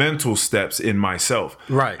incremental steps in myself.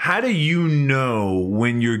 Right. How do you know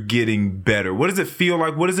when you're getting better? What does it feel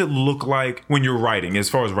like? What does it look like when you're writing, as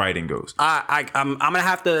far as writing goes? I'm gonna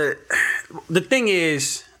have to. The thing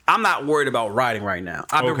is, I'm not worried about writing right now.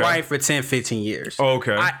 I've been writing for 10, 15 years.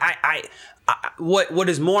 Okay. What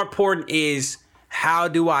is more important is, how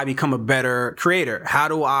do I become a better creator? How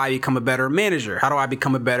do I become a better manager? How do I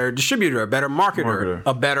become a better distributor, a better marketer,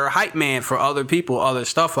 a better hype man for other people, other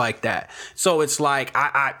stuff like that? So it's like,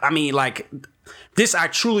 I mean, like, this, I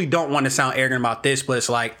truly don't want to sound arrogant about this, but it's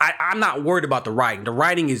like, I'm not worried about the writing. The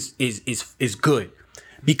writing is good,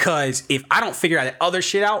 because if I don't figure that other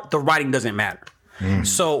shit out, the writing doesn't matter.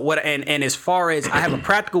 So what, and as far as I have a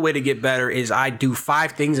practical way to get better, is I do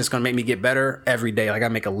 5 things that's going to make me get better every day. Like, I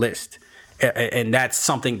make a list. And that's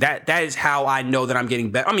something that is how I know that I'm getting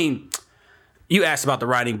better. I mean, you asked about the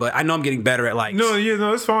writing, but I know I'm getting better at, like, no,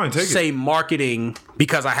 it's fine. Say marketing,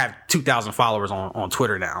 because I have 2,000 followers on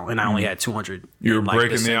Twitter now, and I only had 200. You're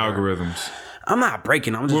breaking the algorithms. I'm not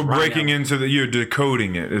breaking. I'm just We're breaking into you're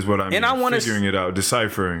decoding it, is what I mean. And I want figuring it out,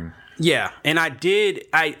 deciphering. Yeah, and I did.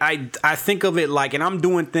 I think of it like, and I'm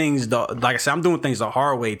doing things like I said, I'm doing things the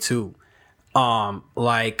hard way too. Did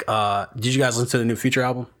you guys listen to the new Future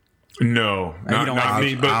album? No, not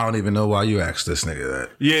me. But I don't even know why you asked this nigga that.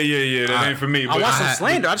 Yeah. That ain't for me. But I want some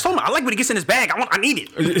slander. I just told him I like when he gets in his bag. I need it.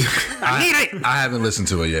 I need it. I haven't listened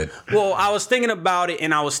to it yet. Well, I was thinking about it,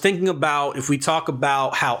 and I was thinking about, if we talk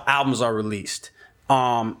about how albums are released,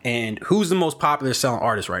 and who's the most popular selling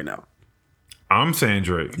artist right now? I'm saying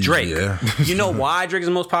Drake. Yeah. You know why Drake is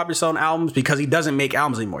the most popular selling albums? Because he doesn't make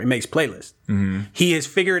albums anymore. He makes playlists. Mm-hmm. He has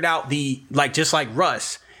figured out just like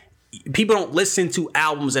Russ, people don't listen to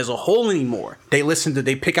albums as a whole anymore.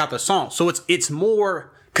 They pick out the songs. So it's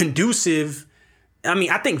more conducive. I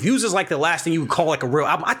mean, I think Views is like the last thing you would call like a real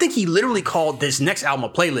album. I think he literally called this next album a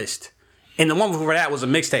playlist. And the one before that was a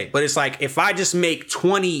mixtape. But it's like, if I just make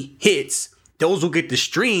 20 hits, those will get the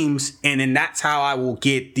streams, and then that's how I will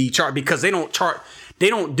get the chart, because they don't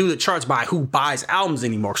do the charts by who buys albums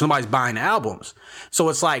anymore, because nobody's buying albums. So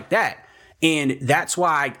it's like that. And that's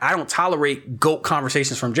why I don't tolerate GOAT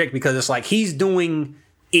conversations from Drake, because it's like he's doing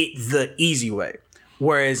it the easy way.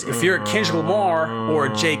 Whereas if you're a Kendrick Lamar or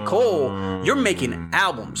a J. Cole, you're making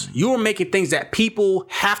albums. You're making things that people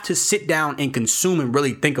have to sit down and consume and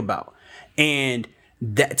really think about. And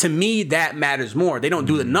that, to me, that matters more. They don't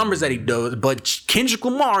do the numbers that he does, but Kendrick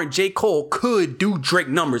Lamar and J. Cole could do Drake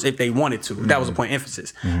numbers if they wanted to. That was the point of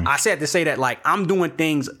emphasis. I said to say that, like, I'm doing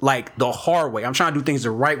things like the hard way. I'm trying to do things the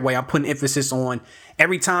right way. I'm putting emphasis on,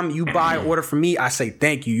 every time you buy an order from me, I say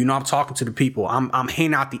thank you. You know, I'm talking to the people. I'm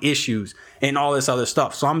handing out the issues and all this other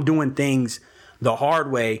stuff. So I'm doing things the hard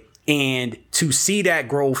way. And to see that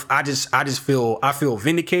growth, I feel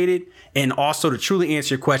vindicated. And also, to truly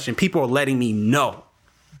answer your question, people are letting me know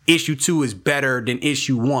issue 2 is better than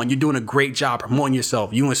issue 1. You're doing a great job promoting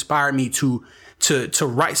yourself. You inspire me to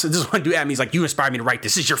write. So this is what dude at me is like, you inspired me to write.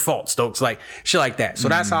 This is your fault, Stokes. Like, shit like that. So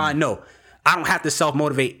that's how I know I don't have to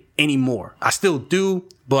self-motivate anymore. I still do,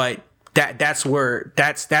 but that's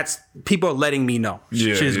people are letting me know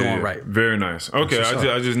shit is going right. Very nice. Okay,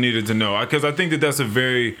 I just needed to know, because I think that's a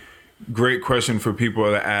very great question for people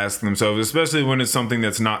to ask themselves, especially when it's something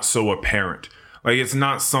that's not so apparent. Like, it's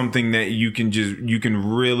not something that you can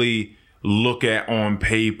really look at on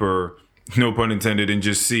paper, no pun intended, and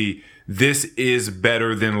just see this is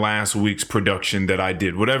better than last week's production that I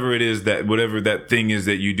did. Whatever that thing is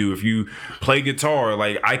that you do. If you play guitar,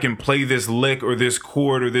 like I can play this lick or this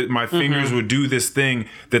chord or that my fingers would do this thing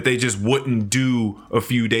that they just wouldn't do a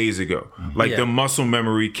few days ago. Like the muscle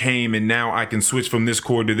memory came and now I can switch from this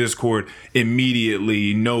chord to this chord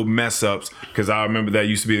immediately, no mess ups. Because I remember that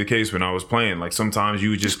used to be the case when I was playing. Like sometimes you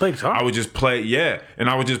would just play guitar? I would just play, and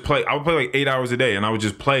I would play like 8 hours a day and I would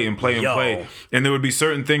just play and play and play. And there would be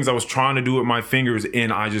certain things I was trying to do with my fingers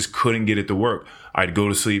and I just couldn't get it to work. I'd go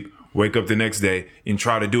to sleep, wake up the next day and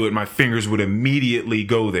try to do it. My fingers would immediately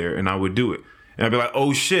go there and I would do it. And I'd be like,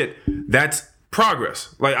 oh shit, that's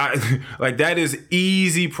progress. Like that is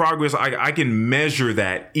easy progress. I can measure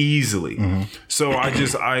that easily. So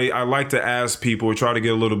I like to ask people or try to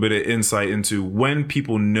get a little bit of insight into when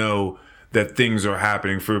people know that things are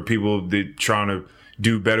happening. For people that trying to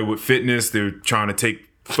do better with fitness, they're trying to take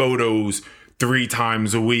photos 3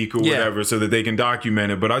 times a week or whatever so that they can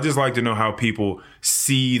document it. But I just like to know how people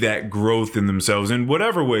see that growth in themselves in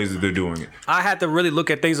whatever ways that they're doing it. I had to really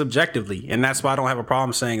look at things objectively. And that's why I don't have a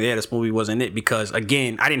problem saying, this movie wasn't it. Because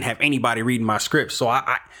again, I didn't have anybody reading my script. So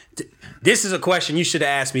this is a question you should have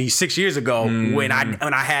asked me 6 years ago when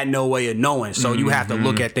I had no way of knowing. So you have to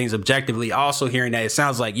look at things objectively. Also hearing that it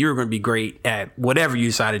sounds like you're going to be great at whatever you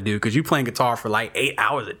decide to do because you're playing guitar for like 8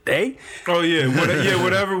 hours a day. Oh yeah,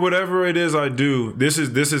 whatever it is I do. This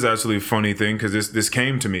is actually a funny thing because this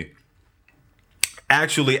came to me.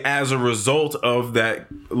 Actually, as a result of that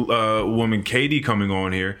woman Katie coming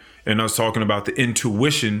on here and us talking about the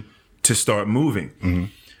intuition to start moving.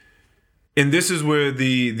 And this is where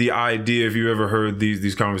the idea, if you ever heard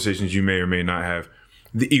these conversations, you may or may not have,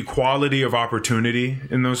 the equality of opportunity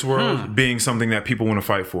in this world being something that people want to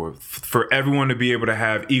fight for everyone to be able to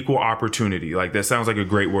have equal opportunity. Like that sounds like a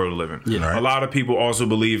great world to live in. Yeah, right. A lot of people also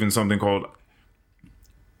believe in something called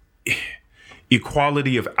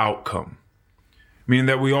equality of outcome, meaning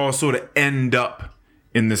that we all sort of end up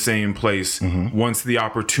in the same place once the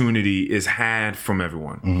opportunity is had from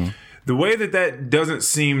everyone. The way that doesn't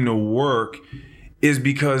seem to work is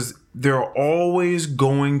because there are always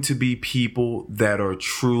going to be people that are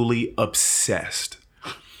truly obsessed.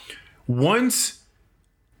 Once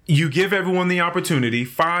you give everyone the opportunity,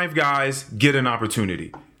 5 guys get an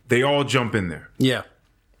opportunity. They all jump in there. Yeah.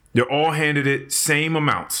 They're all handed it same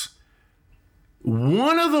amounts.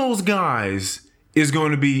 One of those guys is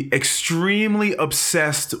going to be extremely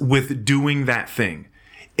obsessed with doing that thing.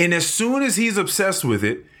 And as soon as he's obsessed with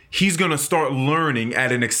it, he's going to start learning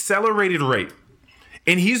at an accelerated rate.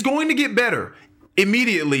 And he's going to get better.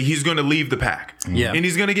 Immediately, he's going to leave the pack. Yeah. And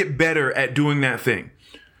he's going to get better at doing that thing.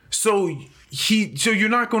 So you're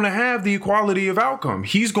not going to have the equality of outcome.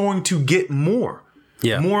 He's going to get more.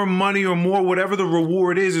 Yeah. More money or more, whatever the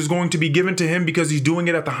reward is going to be given to him because he's doing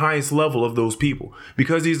it at the highest level of those people.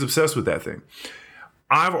 Because he's obsessed with that thing.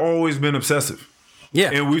 I've always been obsessive. Yeah.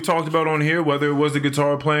 And we've talked about on here, whether it was the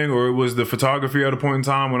guitar playing or it was the photography at a point in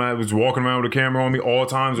time when I was walking around with a camera on me all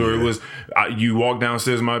times, or it was you walk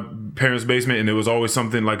downstairs in my parents' basement and there was always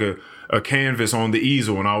something like a canvas on the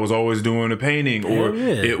easel and I was always doing a painting, or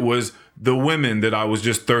it was the women that I was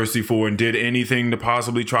just thirsty for and did anything to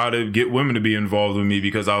possibly try to get women to be involved with me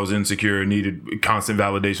because I was insecure and needed constant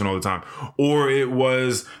validation all the time. Or it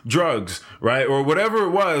was drugs, right? Or whatever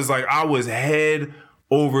it was, like I was head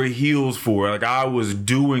over heels for it. Like I was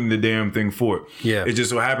doing the damn thing for it. Yeah. It just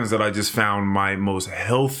so happens that I just found my most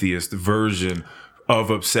healthiest version of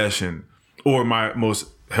obsession, or my most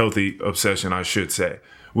healthy obsession, I should say,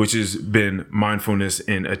 which has been mindfulness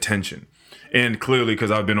and attention. And clearly,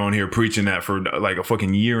 because I've been on here preaching that for like a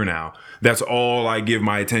fucking year now, that's all I give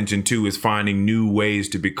my attention to, is finding new ways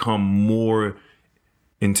to become more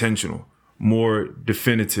intentional, more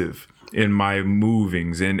definitive in my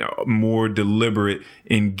movings, and more deliberate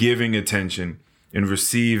in giving attention and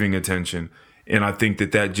receiving attention. And I think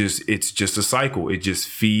it's just a cycle. It just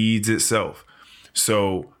feeds itself.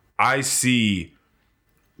 So I see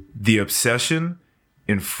the obsession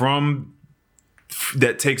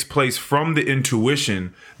that takes place from the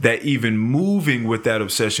intuition that even moving with that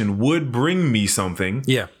obsession would bring me something.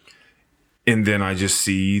 Yeah. And then I just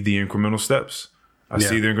see the incremental steps. I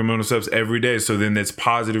see the incremental steps every day. So then that's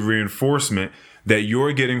positive reinforcement that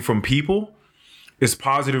you're getting from people. It's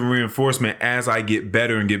positive reinforcement as I get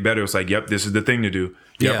better and get better. It's like, yep, this is the thing to do.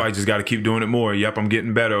 Yep, I just got to keep doing it more. Yep, I'm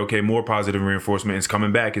getting better. Okay, more positive reinforcement. It's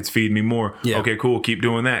coming back. It's feeding me more. Yeah. Okay, cool. Keep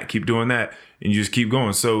doing that. Keep doing that. And you just keep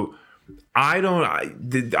going. So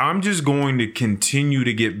I'm just going to continue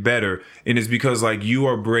to get better. And it's because like you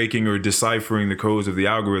are breaking or deciphering the codes of the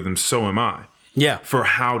algorithm. So am I. Yeah. For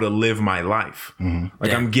how to live my life.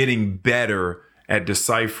 Like I'm getting better at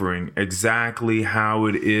deciphering exactly how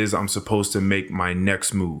it is I'm supposed to make my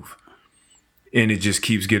next move. And it just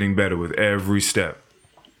keeps getting better with every step.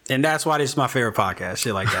 And that's why this is my favorite podcast,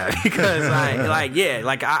 shit like that. Because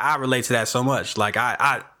I relate to that so much. Like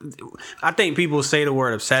I think people say the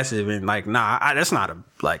word obsessive and like, nah, that's not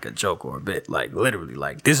a joke or a bit. Like literally,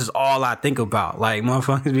 like this is all I think about. Like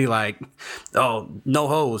motherfuckers be like, oh, no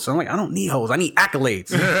hoes. I'm like, I don't need hoes. I need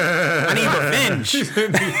accolades. I need revenge.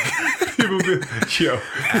 People be, yo,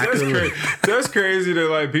 that's crazy. That's crazy that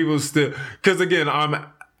like people still, because again,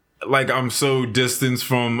 I'm so distanced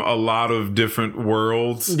from a lot of different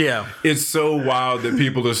worlds. Yeah. It's so wild that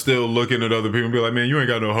people are still looking at other people and be like, man, you ain't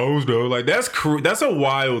got no hoes though. Like that's a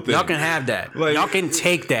wild thing. Y'all can have that. Like, y'all can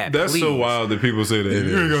take that. That's please. So wild that people say that.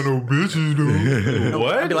 You ain't got no bitches though.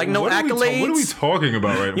 What? I'd be like, no accolades. What are we talking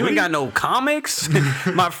about right now? You ain't got no comics?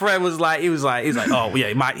 My friend was like, he's like, oh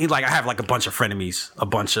yeah, he's like, I have like a bunch of frenemies, a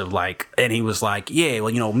bunch of like, and he was like, yeah,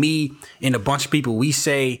 well, you know, me and a bunch of people, we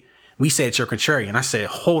say that you're contrarian. I said,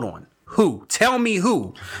 hold on. Who? Tell me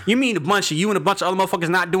who. You mean you and a bunch of other motherfuckers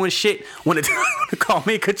not doing shit when it call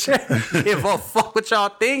me contrarian? If I fuck what y'all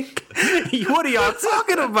think? What are y'all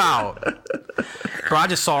talking about? Bro, I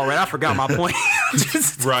just saw it. I forgot my point.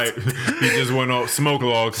 Right. You just went off smoke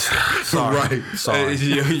logs. Sorry. Right. Sorry.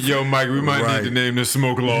 Yo, Mike, we might need to name this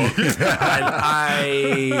smoke log.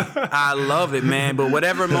 I love it, man. But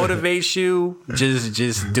whatever motivates you,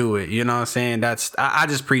 just do it. You know what I'm saying? I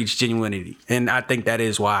just preach genuinity. And I think that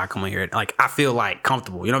is why I come in here. Like, I feel like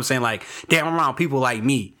comfortable. You know what I'm saying? Like, damn, I'm around people like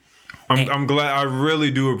me. I'm glad. I really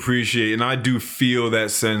do appreciate, and I do feel that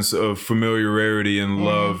sense of familiarity and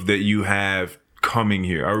love that you have coming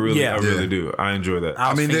here. I really do. I enjoy that.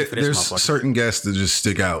 I mean, there's certain guests that just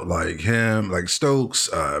stick out, like him, like Stokes,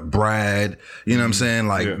 Brad. You know what I'm saying?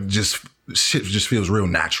 Like, just shit just feels real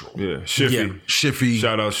natural. Yeah, Shiffy.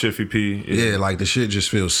 Shout out Shiffy P. Yeah, like the shit just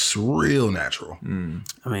feels real natural. I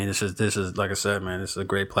mean, this is like I said, man. This is a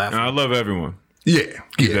great platform. And I love everyone.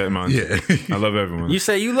 Keep that in mind. Yeah. I love everyone. You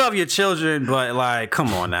say you love your children, but like,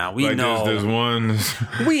 come on now. We know. There's one.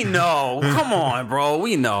 We know. Come on, bro.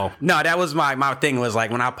 We know. No, that was my thing was like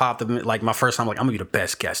when I popped up, like my first time, like, I'm gonna be the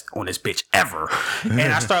best guest on this bitch ever. And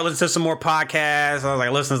I started listening to some more podcasts. I was like,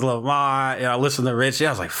 listen to Lil Ma, I listened to Rich. I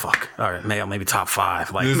was like, fuck. All right, maybe top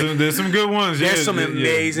 5. Like, there's some good ones. There's some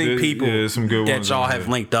amazing people some good that ones y'all have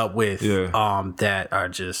linked up with. Yeah. That are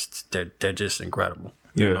just they're just incredible.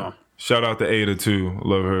 Yeah. You know? Shout out to Ada too.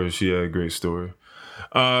 Love her. She had a great story.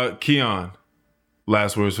 Keon,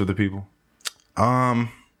 last words for the people. I'm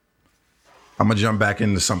gonna jump back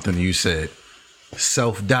into something you said.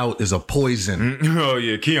 Self-doubt is a poison. Oh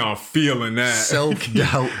yeah, Keon feeling that.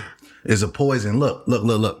 Self-doubt is a poison.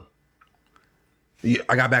 Look.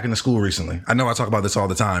 I got back into school recently. I know I talk about this all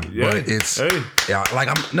the time, but it's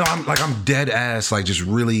I'm dead ass, like just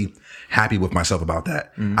really happy with myself about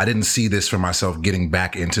that. I didn't see this for myself getting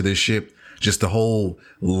back into this shit. Just the whole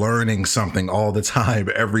learning something all the time,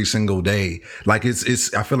 every single day. Like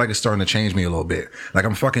it's I feel like it's starting to change me a little bit. Like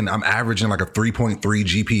I'm averaging like a 3.3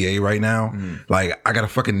 GPA right now. Like I got a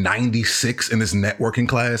fucking 96 in this networking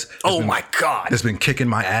class. My God. That's been kicking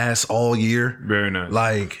my ass all year. Very nice.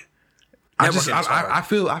 Like I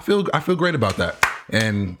feel great about that.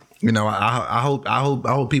 And you know, I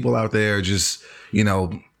hope people out there just, you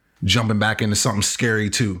know, jumping back into something scary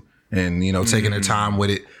too, and you know, taking their time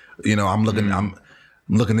with it. You know, I'm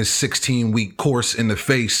looking this 16-week course in the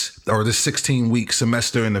face, or this 16-week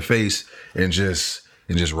semester in the face, and just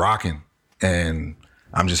rocking. And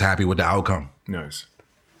I'm just happy with the outcome. Nice.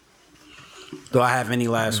 Do I have any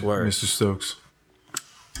last words, Mr. Stokes?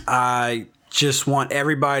 I just want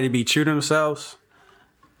everybody to be true to themselves.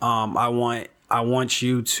 I want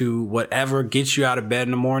you to, whatever gets you out of bed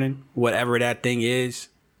in the morning, whatever that thing is,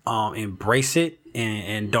 embrace it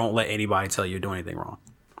and don't let anybody tell you you're doing anything wrong.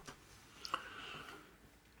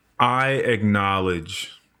 I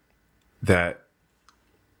acknowledge that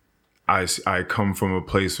I come from a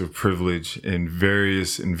place of privilege in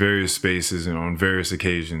various spaces and on various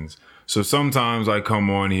occasions. So sometimes I come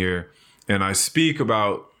on here and I speak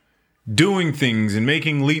about doing things and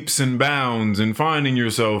making leaps and bounds and finding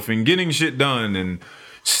yourself and getting shit done and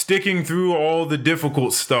sticking through all the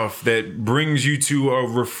difficult stuff that brings you to a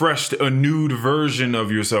refreshed, a nude version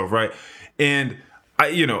of yourself, right? And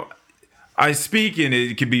I speak and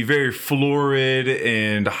it can be very florid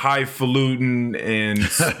and highfalutin and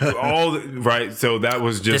all, right? So that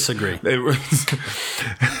was just... Disagree.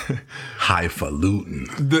 Highfalutin.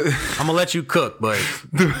 I'm going to let you cook, but...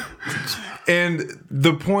 And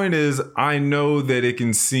the point is, I know that it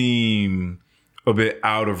can seem a bit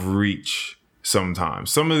out of reach sometimes.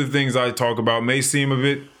 Some of the things I talk about may seem a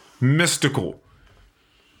bit mystical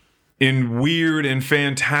and weird and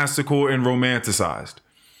fantastical and romanticized.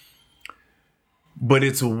 But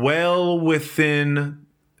it's well within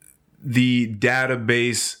the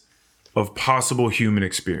database of possible human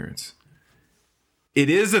experience. It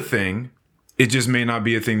is a thing. It just may not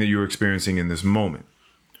be a thing that you're experiencing in this moment.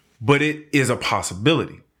 But it is a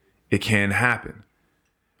possibility. It can happen.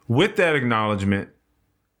 With that acknowledgement,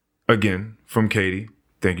 again, from Katie,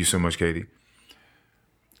 thank you so much, Katie,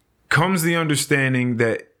 comes the understanding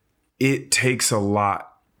that it takes a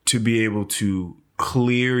lot to be able to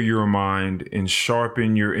clear your mind and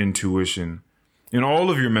sharpen your intuition in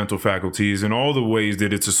all of your mental faculties in all the ways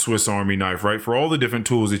that it's a Swiss Army knife, right? For all the different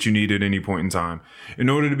tools that you need at any point in time in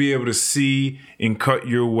order to be able to see and cut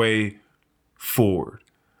your way forward.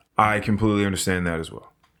 I completely understand that as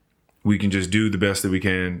well. We can just do the best that we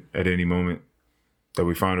can at any moment that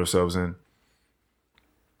we find ourselves in.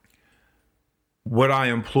 What I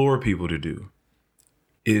implore people to do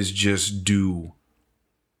is just do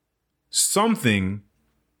something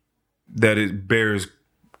that it bears,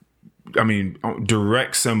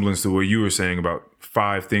 direct semblance to what you were saying about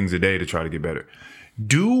 5 things a day to try to get better.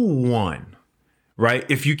 Do 1, right?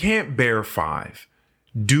 If you can't bear 5,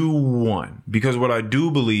 do 1. Because what I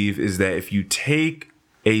do believe is that if you take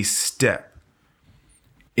a step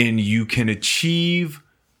and you can achieve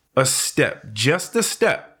a step, just a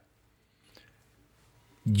step,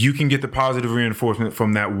 you can get the positive reinforcement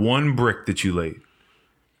from that 1 brick that you laid.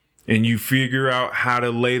 And you figure out how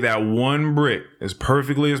to lay that 1 brick as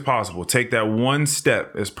perfectly as possible. Take that 1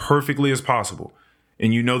 step as perfectly as possible.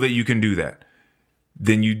 And you know that you can do that.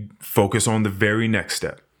 Then you focus on the very next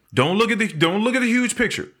step. Don't look at the huge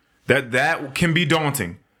picture. That can be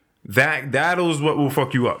daunting. That is what will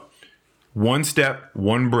fuck you up. 1 step,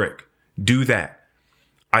 1 brick. Do that.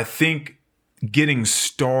 I think getting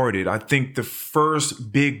started, I think the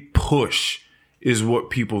first big push is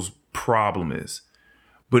what people's problem is.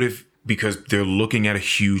 But because they're looking at a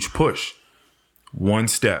huge push. 1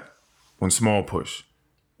 step, 1 small push,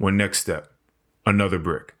 1 next step, another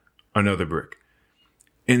brick, another brick.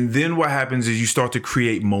 And then what happens is you start to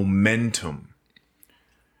create momentum.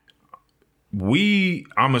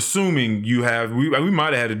 I'm assuming we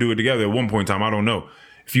might have had to do it together at one point in time. I don't know.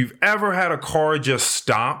 If you've ever had a car just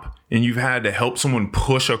stop and you've had to help someone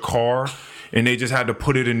push a car and they just had to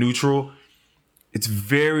put it in neutral, it's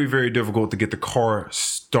very, very difficult to get the car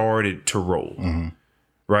started to roll,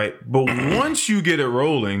 right? But once you get it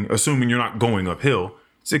rolling, assuming you're not going uphill,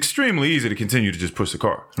 it's extremely easy to continue to just push the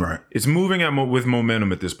car. Right. It's moving with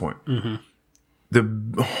momentum at this point.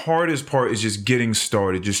 The hardest part is just getting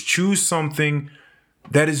started. Just choose something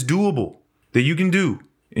that is doable, that you can do,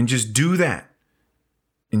 and just do that.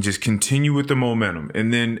 And just continue with the momentum.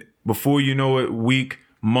 And then before you know it, week,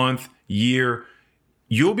 month, year,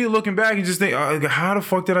 you'll be looking back and just think, how the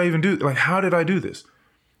fuck did I even do? Like, how did I do this?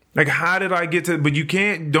 Like, how did I get to? But you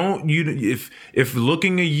can't. If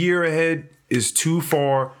looking a year ahead is too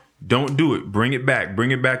far, don't do it. Bring it back.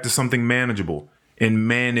 Bring it back to something manageable and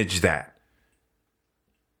manage that.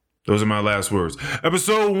 Those are my last words.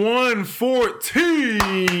 Episode 114.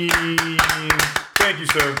 Thank you,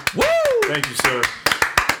 sir. Woo! Thank you, sir.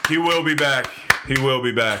 He will be back. He will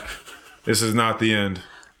be back. This is not the end.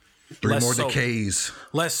 3 more decays.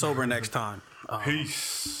 Less sober next time.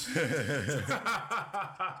 Peace.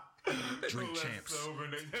 Drink champs.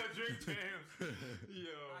 Drink champs. Yo.